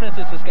this defense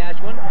of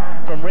Saskatchewan,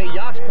 from Ray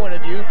Yock's point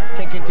of view,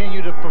 can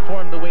continue to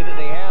perform the way that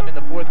they have in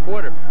the fourth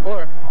quarter.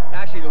 Or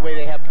actually the way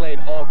they have played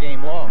all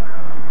game long.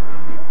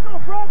 He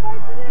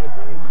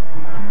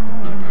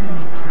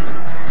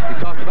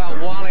talked about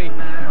Wally,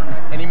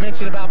 and he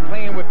mentioned about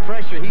playing with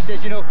pressure. He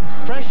says, you know,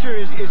 pressure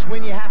is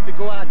when you have to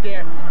go out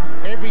there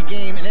every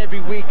game and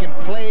every week and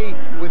play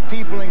with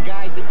people and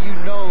guys that you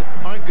know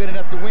aren't good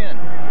enough to win,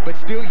 but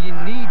still you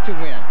need to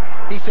win.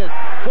 He says,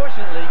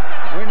 fortunately,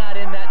 we're not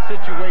in that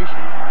situation.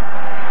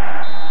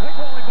 I think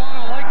Wally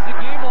Bono likes a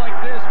game like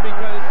this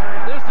because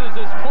this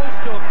is as close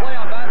to a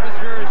playoff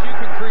atmosphere as you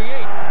can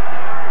create.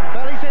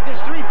 Well, he said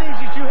there's 3 things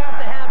that you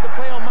have to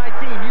play on my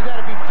team. You got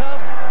to be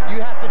tough, you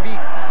have to be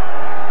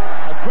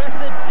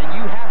aggressive, and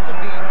you have to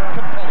be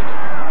competitive.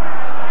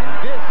 And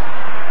this,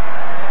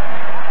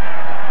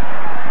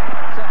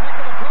 it's a heck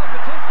of a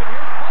competition.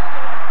 Here's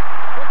Coleman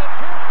with a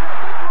chance for a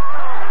big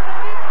return,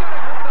 and he's going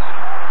to come back.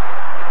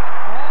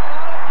 Oh,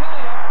 that'll kill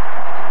you.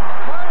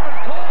 Marvin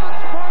Coleman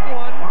sprung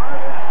one,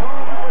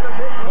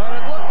 but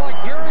it looked like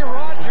Gary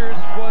Rogers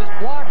was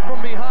blocked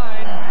from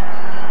behind,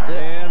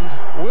 and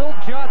Will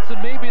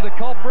Johnson may be the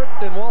culprit,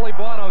 and Wally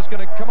Bono is going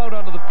to come out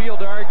onto the field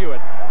to argue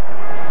it.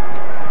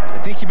 I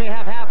think you may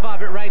have half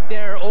of it right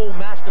there, old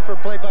master for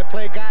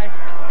play-by-play guy,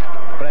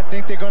 but I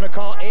think they're going to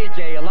call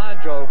AJ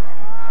Alondro.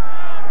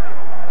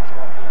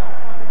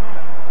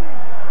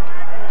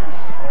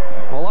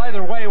 Well,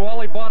 either way,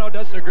 Wally Bono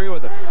doesn't agree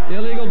with it.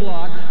 Illegal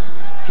block.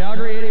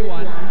 Calgary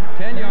 81,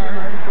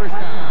 10-yard, first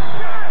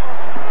down.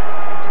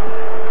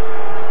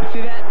 You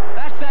see that?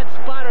 That's that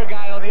spotter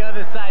guy on the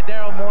other side,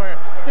 Daryl Moore.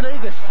 You know,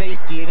 he's a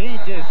safety, and he's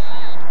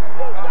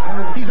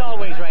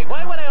always right.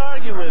 Why would I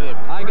argue with him?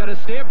 I got a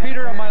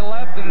Stampeder on my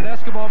left and an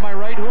Eskimo on my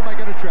right. Who am I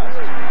going to trust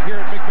here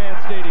at McMahon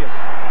Stadium?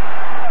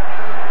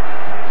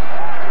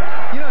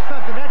 You know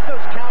something? That's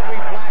those Calgary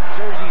black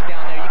jerseys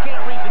down there. You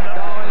can't read the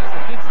numbers.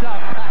 No, it's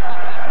tough.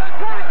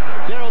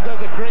 Daryl does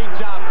a great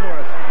job for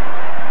us.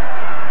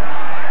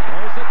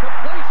 There's a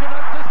completion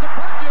up to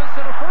Sapunjas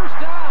and a first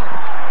down.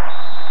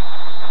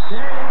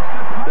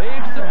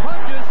 Dave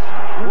Sapunjas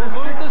will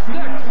move the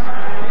sticks.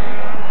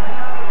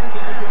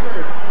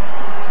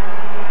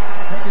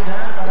 Taken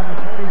down by number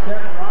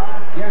 47,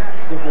 Ron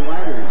Getz of the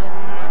Riders.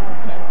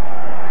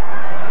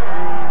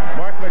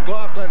 Mark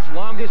McLaughlin's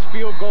longest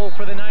field goal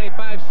for the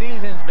 95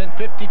 season has been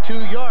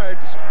 52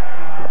 yards.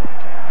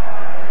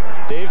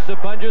 Dave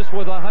Sapunjas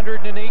with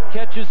 108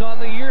 catches on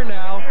the year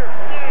now.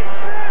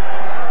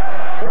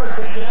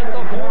 And at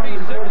the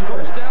 46,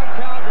 first down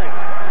Calgary.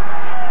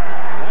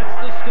 That's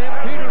the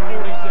Stampeder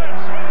 46.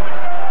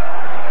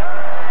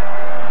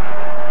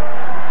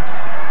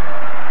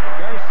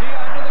 Garcia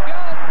under the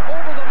gun,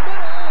 over the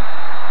middle.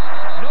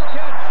 No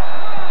catch.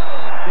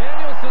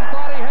 Danielson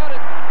thought he had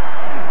it.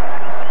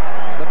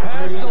 The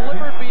pass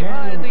delivered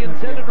behind the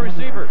intended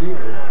receiver.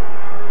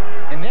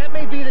 And that may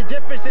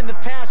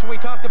pass when we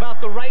talked about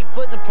the right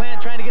foot in the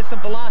plant, trying to get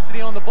some velocity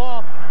on the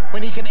ball.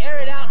 When he can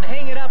air it out and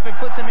hang it up and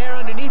put some air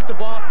underneath the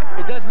ball,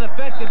 it doesn't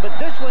affect him. But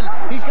this one,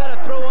 he's got to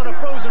throw on a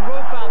frozen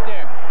rope out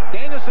there.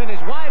 Danielson is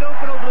wide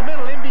open over the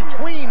middle, in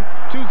between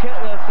two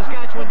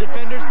Saskatchewan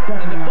defenders,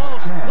 and the ball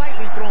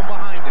slightly thrown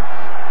behind him.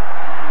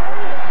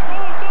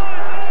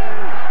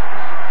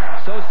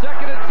 So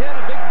 2nd and 10,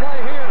 a big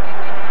play here.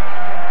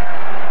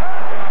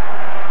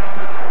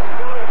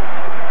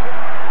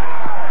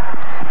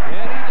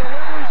 And he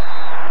delivers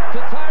to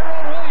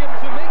Tyrone Williams,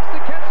 who makes the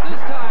catch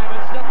this time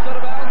and steps out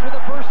of bounds with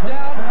a first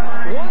down.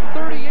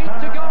 1:38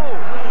 to go.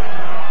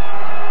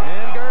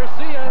 And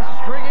Garcia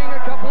stringing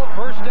a couple of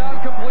first down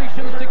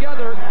completions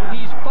together.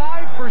 He's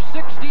 5 for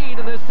 16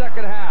 in this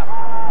second half.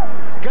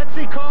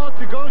 Gutsy call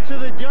to go to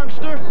the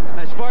youngster.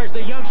 As far as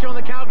the youngster on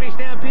the Calgary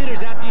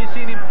Stampeders, after you've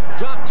seen him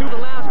drop to the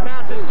last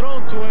passes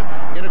thrown to him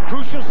in a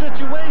crucial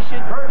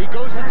situation, he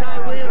goes to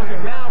Ty Williams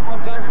and now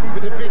comes up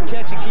with a big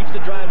catch and keeps the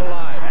drive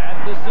alive.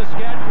 At the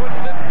Saskatchewan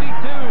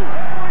 52.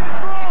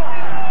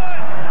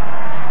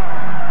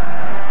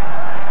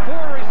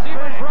 4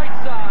 receivers right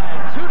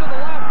side, 2 to the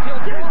left, he'll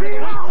throw to the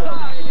weak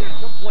side,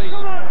 incomplete.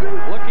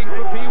 Looking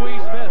for Pee Wee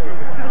Smith.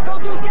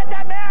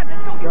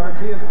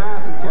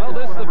 Well,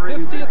 this is the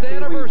 50th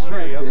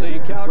anniversary of the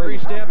Calgary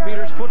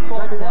Stampeders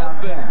Football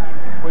Club,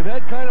 and we've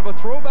had kind of a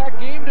throwback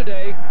game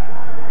today.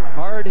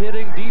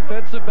 Hard-hitting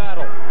defensive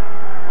battle.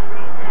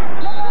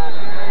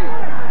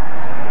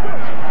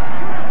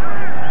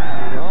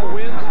 Well,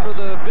 wins for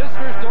the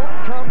visitors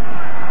don't come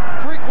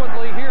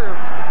frequently here.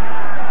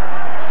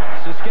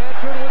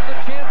 Saskatchewan with the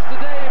chance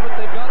today, but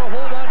they've got to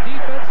hold on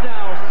defense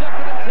now.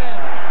 2nd and 10.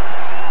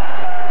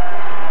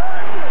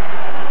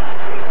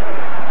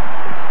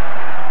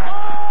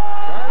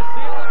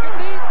 Garcia looking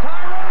deep.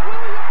 Tyrone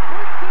Williams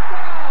brings it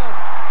down.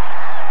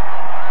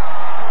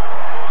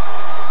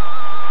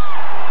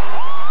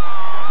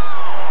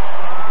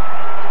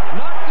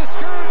 Not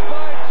discouraged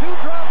by 2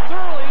 drops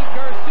early.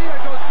 Garcia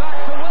goes back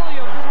to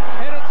Williams,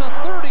 and it's a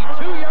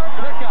 32-yard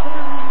pickup.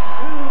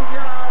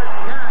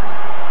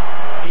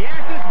 He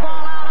has this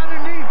ball out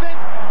underneath it,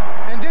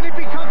 and then it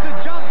becomes a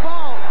jump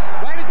ball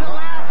right at the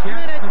last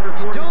minute.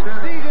 You don't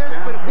see this,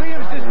 but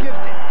Williams just gives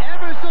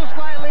ever so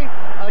slightly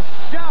a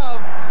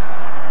shove.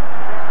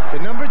 The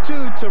number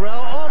 2,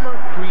 Terrell Ulmer,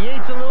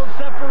 creates a little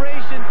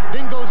separation,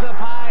 then goes up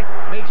high,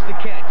 makes the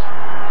catch.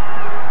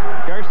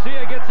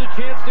 Garcia gets a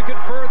chance to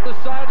confer at the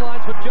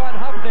sidelines with John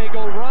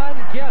Hufnagel. Ron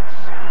Getz,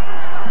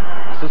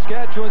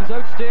 Saskatchewan's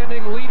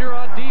outstanding leader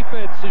on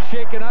defense, is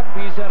shaken up.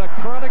 He's had a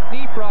chronic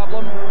knee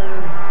problem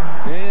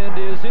and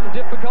is in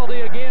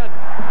difficulty again.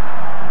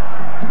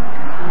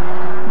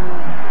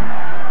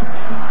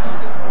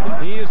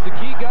 He is the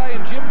key guy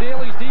in Jim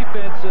Daly's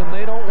defense, and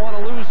they don't want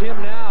to lose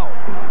him now.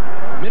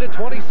 Minute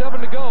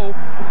 27 to go.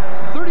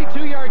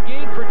 32-yard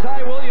gain for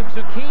Ty Williams,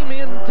 who came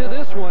into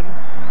this one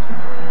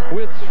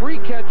with 3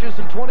 catches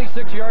and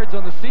 26 yards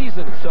on the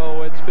season.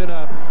 So it's been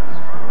a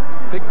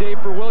big day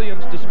for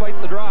Williams despite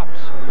the drops.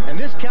 And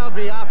this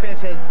Calgary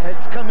offense has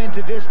come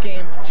into this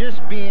game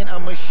just being a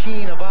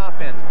machine of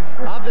offense.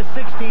 Of the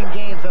 16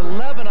 games,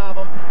 11 of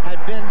them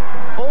had been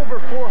over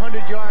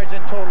 400 yards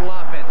in total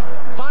offense.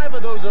 5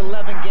 of those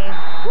 11 games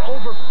were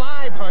over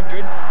 500,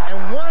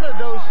 and 1 of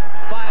those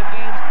 5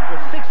 games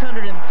was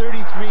 633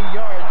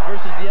 yards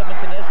versus the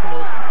Edmonton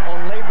Eskimos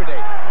on Labor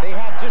Day. They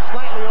have just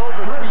slightly over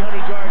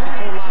 300 yards in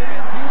total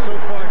offense so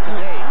far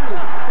today.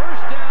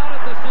 First down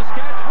at the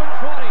Saskatchewan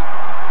 20.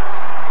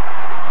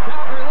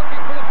 Calgary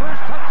looking for the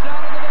first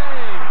touchdown of the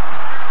day.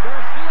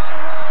 Garcia on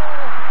a roll,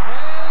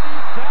 and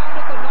he's down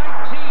at the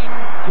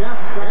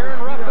 19. Aaron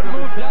Ruffin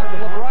moved up.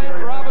 LeBryant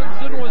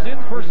Robinson was in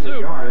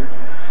pursuit.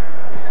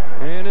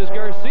 And is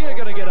Garcia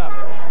going to get up?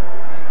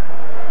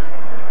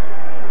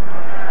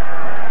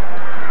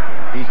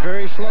 He's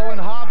very slow and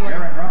hobbling,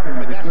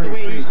 but that's the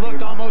way he's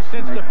looked almost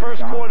since the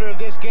first quarter of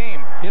this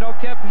game. You know,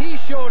 Kev, he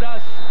showed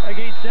us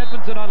against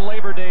Edmonton on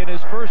Labor Day in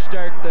his first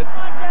start,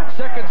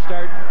 second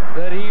start,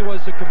 that he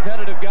was a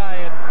competitive guy,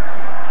 and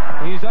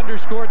he's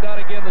underscored that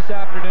again this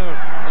afternoon.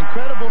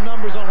 Incredible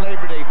numbers on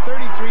Labor Day.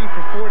 33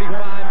 for 45,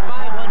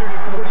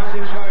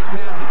 546 yards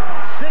passing,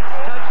 6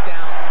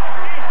 touchdowns.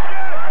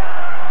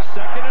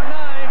 2nd and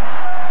 9.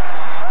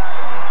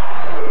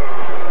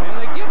 And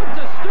they give it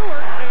to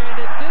Stewart, and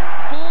it didn't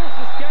fool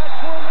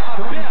Saskatchewan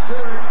a bit.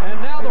 And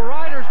now the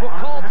Riders will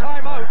call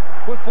timeout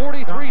with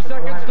 43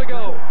 seconds to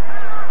go.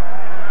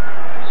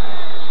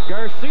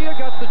 Garcia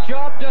got the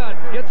job done.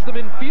 Gets them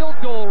in field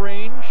goal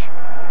range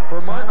for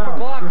Mark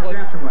McLaughlin.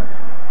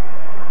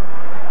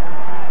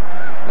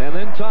 And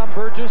then Tom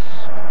Burgess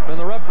and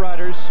the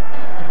Roughriders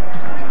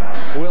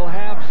will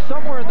have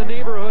somewhere in the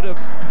neighborhood of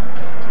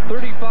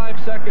 35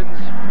 seconds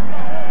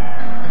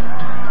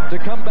to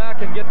come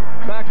back and get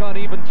back on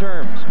even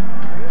terms.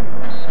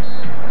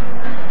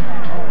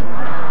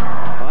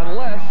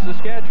 Unless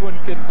Saskatchewan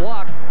can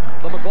block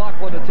the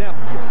McLaughlin attempt.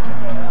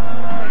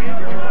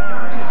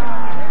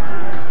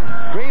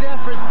 Great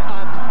effort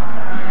on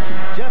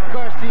Jeff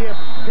Garcia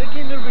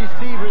picking the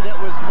receiver that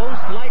was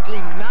most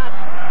likely not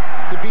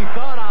to be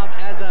thought of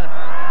as a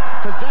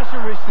possession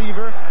possession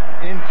receiver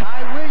in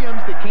Ty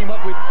Williams that came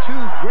up with 2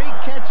 great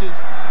catches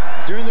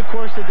during the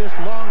course of this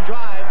long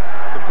drive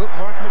to put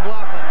Mark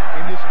McLaughlin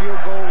in this field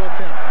goal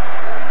attempt.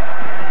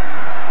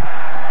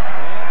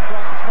 And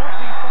from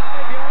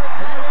 25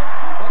 yards out,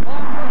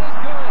 McLaughlin is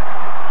good.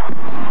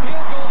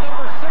 Field goal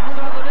number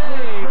 6 on the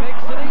day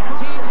makes it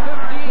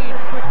 18-15.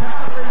 The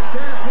Calgary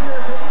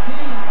Stampeders 18,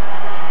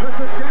 the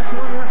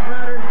Saskatchewan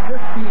Roughriders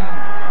 15.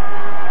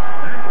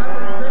 That's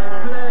number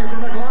 6 today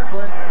for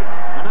McLaughlin.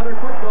 Another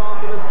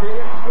football for the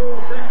Stadium School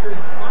Centers,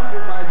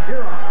 sponsored by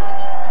Xerox,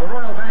 the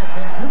Royal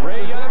Bank.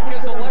 Ray Young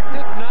is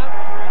elected not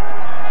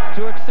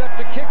to accept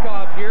a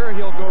kickoff here.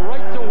 He'll go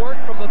right to work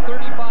from the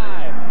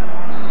 35.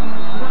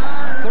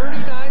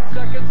 39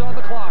 seconds on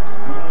the clock.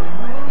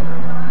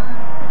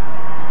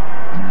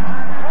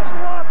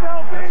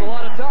 That's a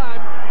lot of time.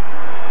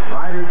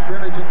 Riders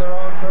scrimmage at their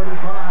own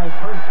 35,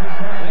 first and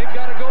 10. They've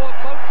got to go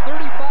about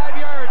 35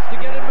 yards to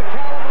get in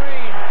McCallum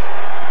range.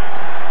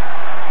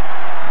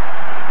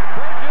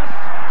 Burgess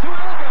to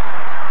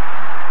Elgard.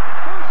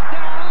 First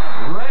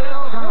down, right at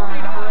the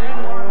 49.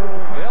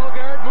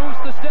 Elgard moves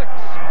the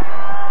sticks.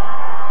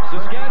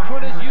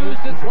 Saskatchewan has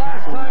used its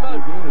last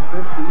timeout.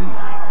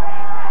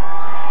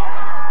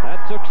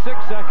 That took 6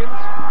 seconds.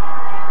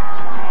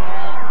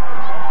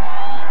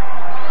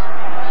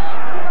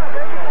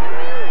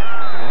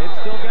 They've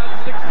still got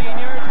 16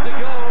 yards to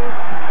go,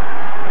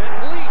 at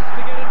least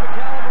to get in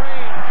McCallum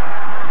range.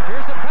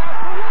 Here's a pass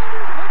for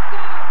Walters, picked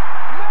off.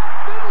 Matt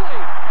Finley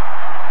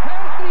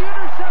has the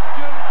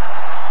interception.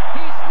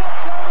 He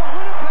snuffed out a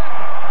Winnipeg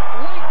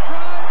late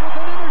drive with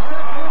an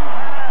interception.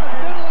 And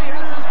Finley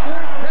has his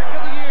 4th pick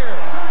of the year.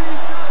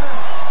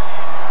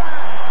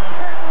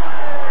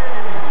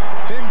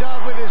 Finn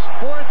Dog with his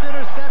 4th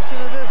interception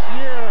of this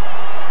year,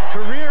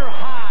 career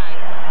high.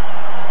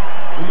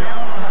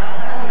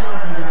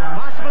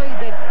 Possibly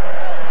that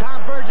Tom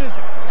Burgess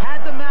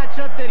had the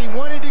matchup that he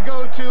wanted to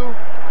go to.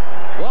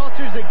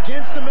 Walters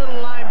against the middle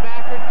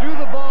linebacker, threw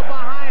the ball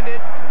behind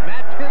it.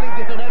 Matt Finley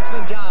did an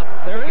excellent job.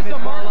 There is a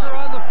marker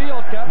on the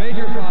field, Cap.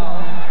 Major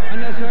foul,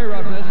 unnecessary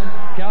roughness.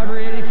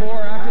 Calgary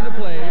 84 after the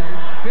play.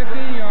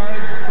 15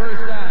 yards,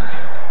 first down.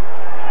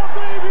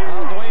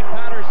 Well, Dwayne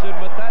Patterson,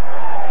 but that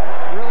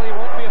really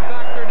won't be a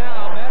factor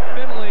now. Matt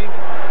Finley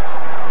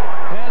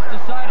has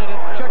decided to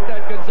check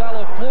that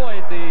Gonzalo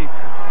Floyd, the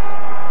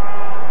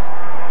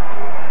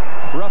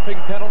roughing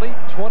penalty.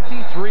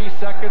 23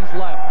 seconds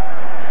left.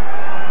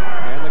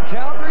 And the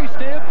Calgary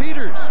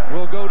Stampeders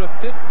will go to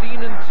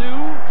 15-2.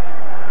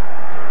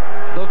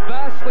 The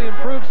vastly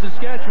improved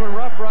Saskatchewan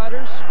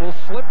Roughriders will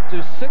slip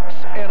to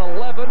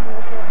 6-11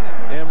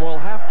 and will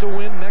have to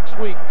win next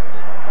week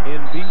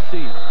in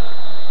BC.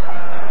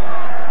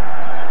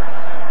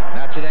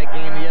 After that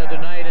game the other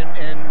night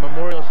in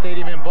Memorial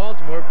Stadium in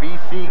Baltimore,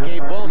 BC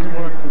gave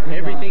Baltimore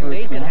everything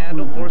they could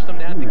handle, forced them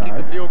to have to kick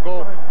a field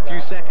goal, a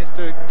few seconds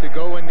to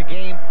go in the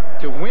game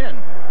to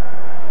win.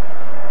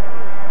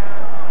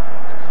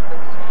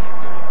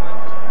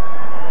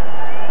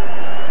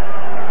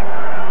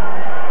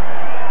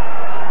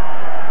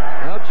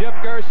 Now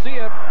Jeff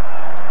Garcia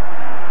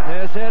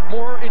has had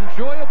more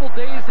enjoyable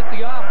days at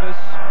the office,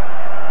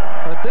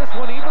 but this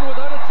one, even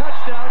without a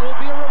touchdown, will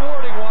be a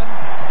rewarding one.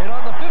 And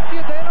on the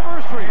 50th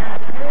anniversary,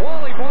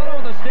 Wally Bono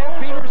and the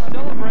Stampeders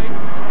celebrate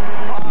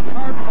a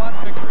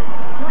hard-fought victory.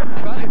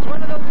 Well, it's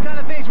one of those kind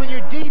of things when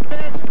your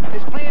defense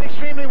is playing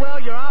extremely well,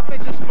 your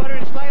offense is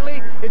sputtering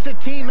slightly, it's a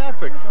team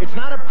effort. It's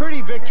not a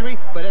pretty victory,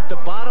 but at the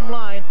bottom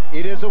line,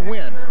 it is a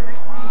win.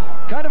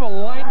 Kind of a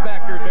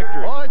linebacker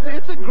victory. Oh,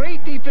 it's a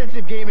great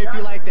defensive game if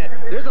you like that.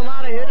 There's a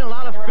lot of hitting, a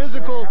lot of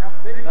physical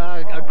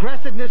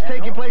aggressiveness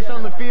taking place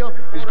on the field.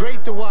 It's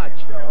great to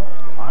watch.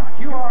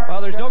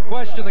 Well, there's no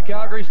question the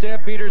Calgary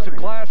Stampeders, a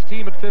class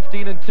team at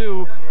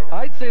 15-2.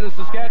 I'd say the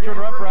Saskatchewan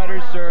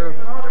Roughriders are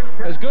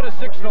as good a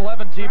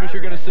 6-11 team as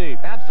you're going to see.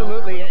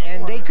 Absolutely,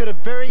 and they could have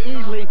very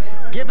easily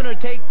given or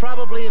take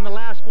probably in the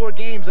last 4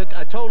 games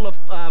a total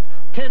of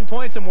 10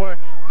 points or more.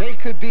 They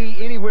could be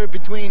anywhere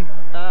between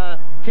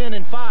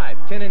 10-5,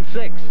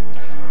 10-6.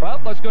 Well,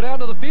 let's go down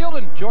to the field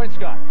and join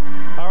Scott.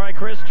 All right,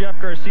 Chris, Jeff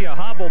Garcia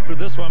hobbled through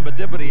this one, but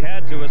did what he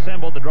had to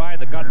assemble the drive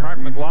that got Mark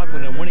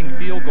McLaughlin in winning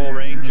field goal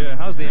range.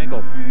 How's the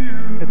ankle?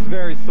 It's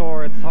very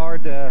sore. It's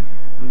hard to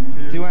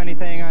do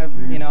anything.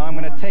 I'm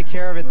going to take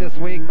care of it this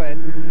week, but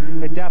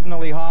it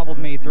definitely hobbled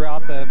me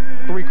throughout the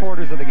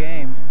 3/4 of the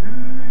game.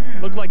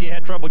 Looked like you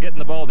had trouble getting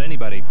the ball to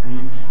anybody.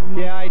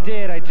 Yeah, I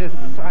did. I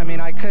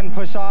couldn't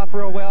push off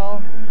real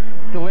well,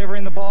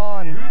 delivering the ball,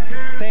 and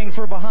things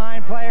were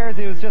behind players.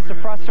 It was just a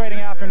frustrating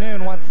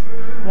afternoon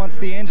once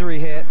the injury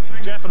hit.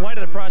 Jeff, in light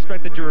of the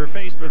prospect that you were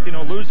faced with,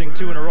 losing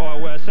 2 in a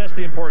row, assess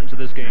the importance of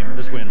this game,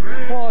 this win.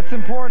 Well, it's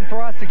important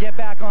for us to get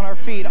back on our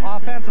feet.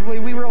 Offensively,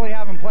 we really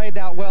haven't played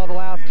that well the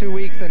last 2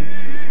 weeks, and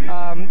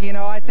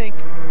I think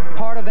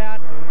part of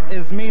that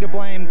is me to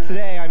blame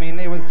today. I mean,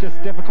 it was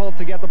just difficult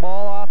to get the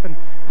ball off and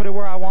put it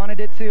where I wanted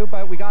it to,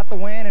 but we got the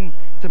win, and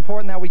it's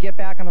important that we get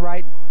back on the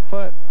right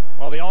foot.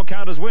 Well, they all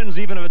count as wins,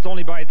 even if it's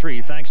only by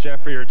 3. Thanks,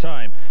 Jeff, for your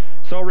time.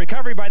 So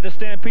recovery by the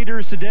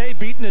Stampeders today,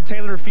 beaten at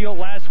Taylor Field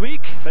last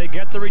week. They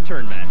get the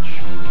return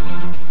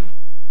match.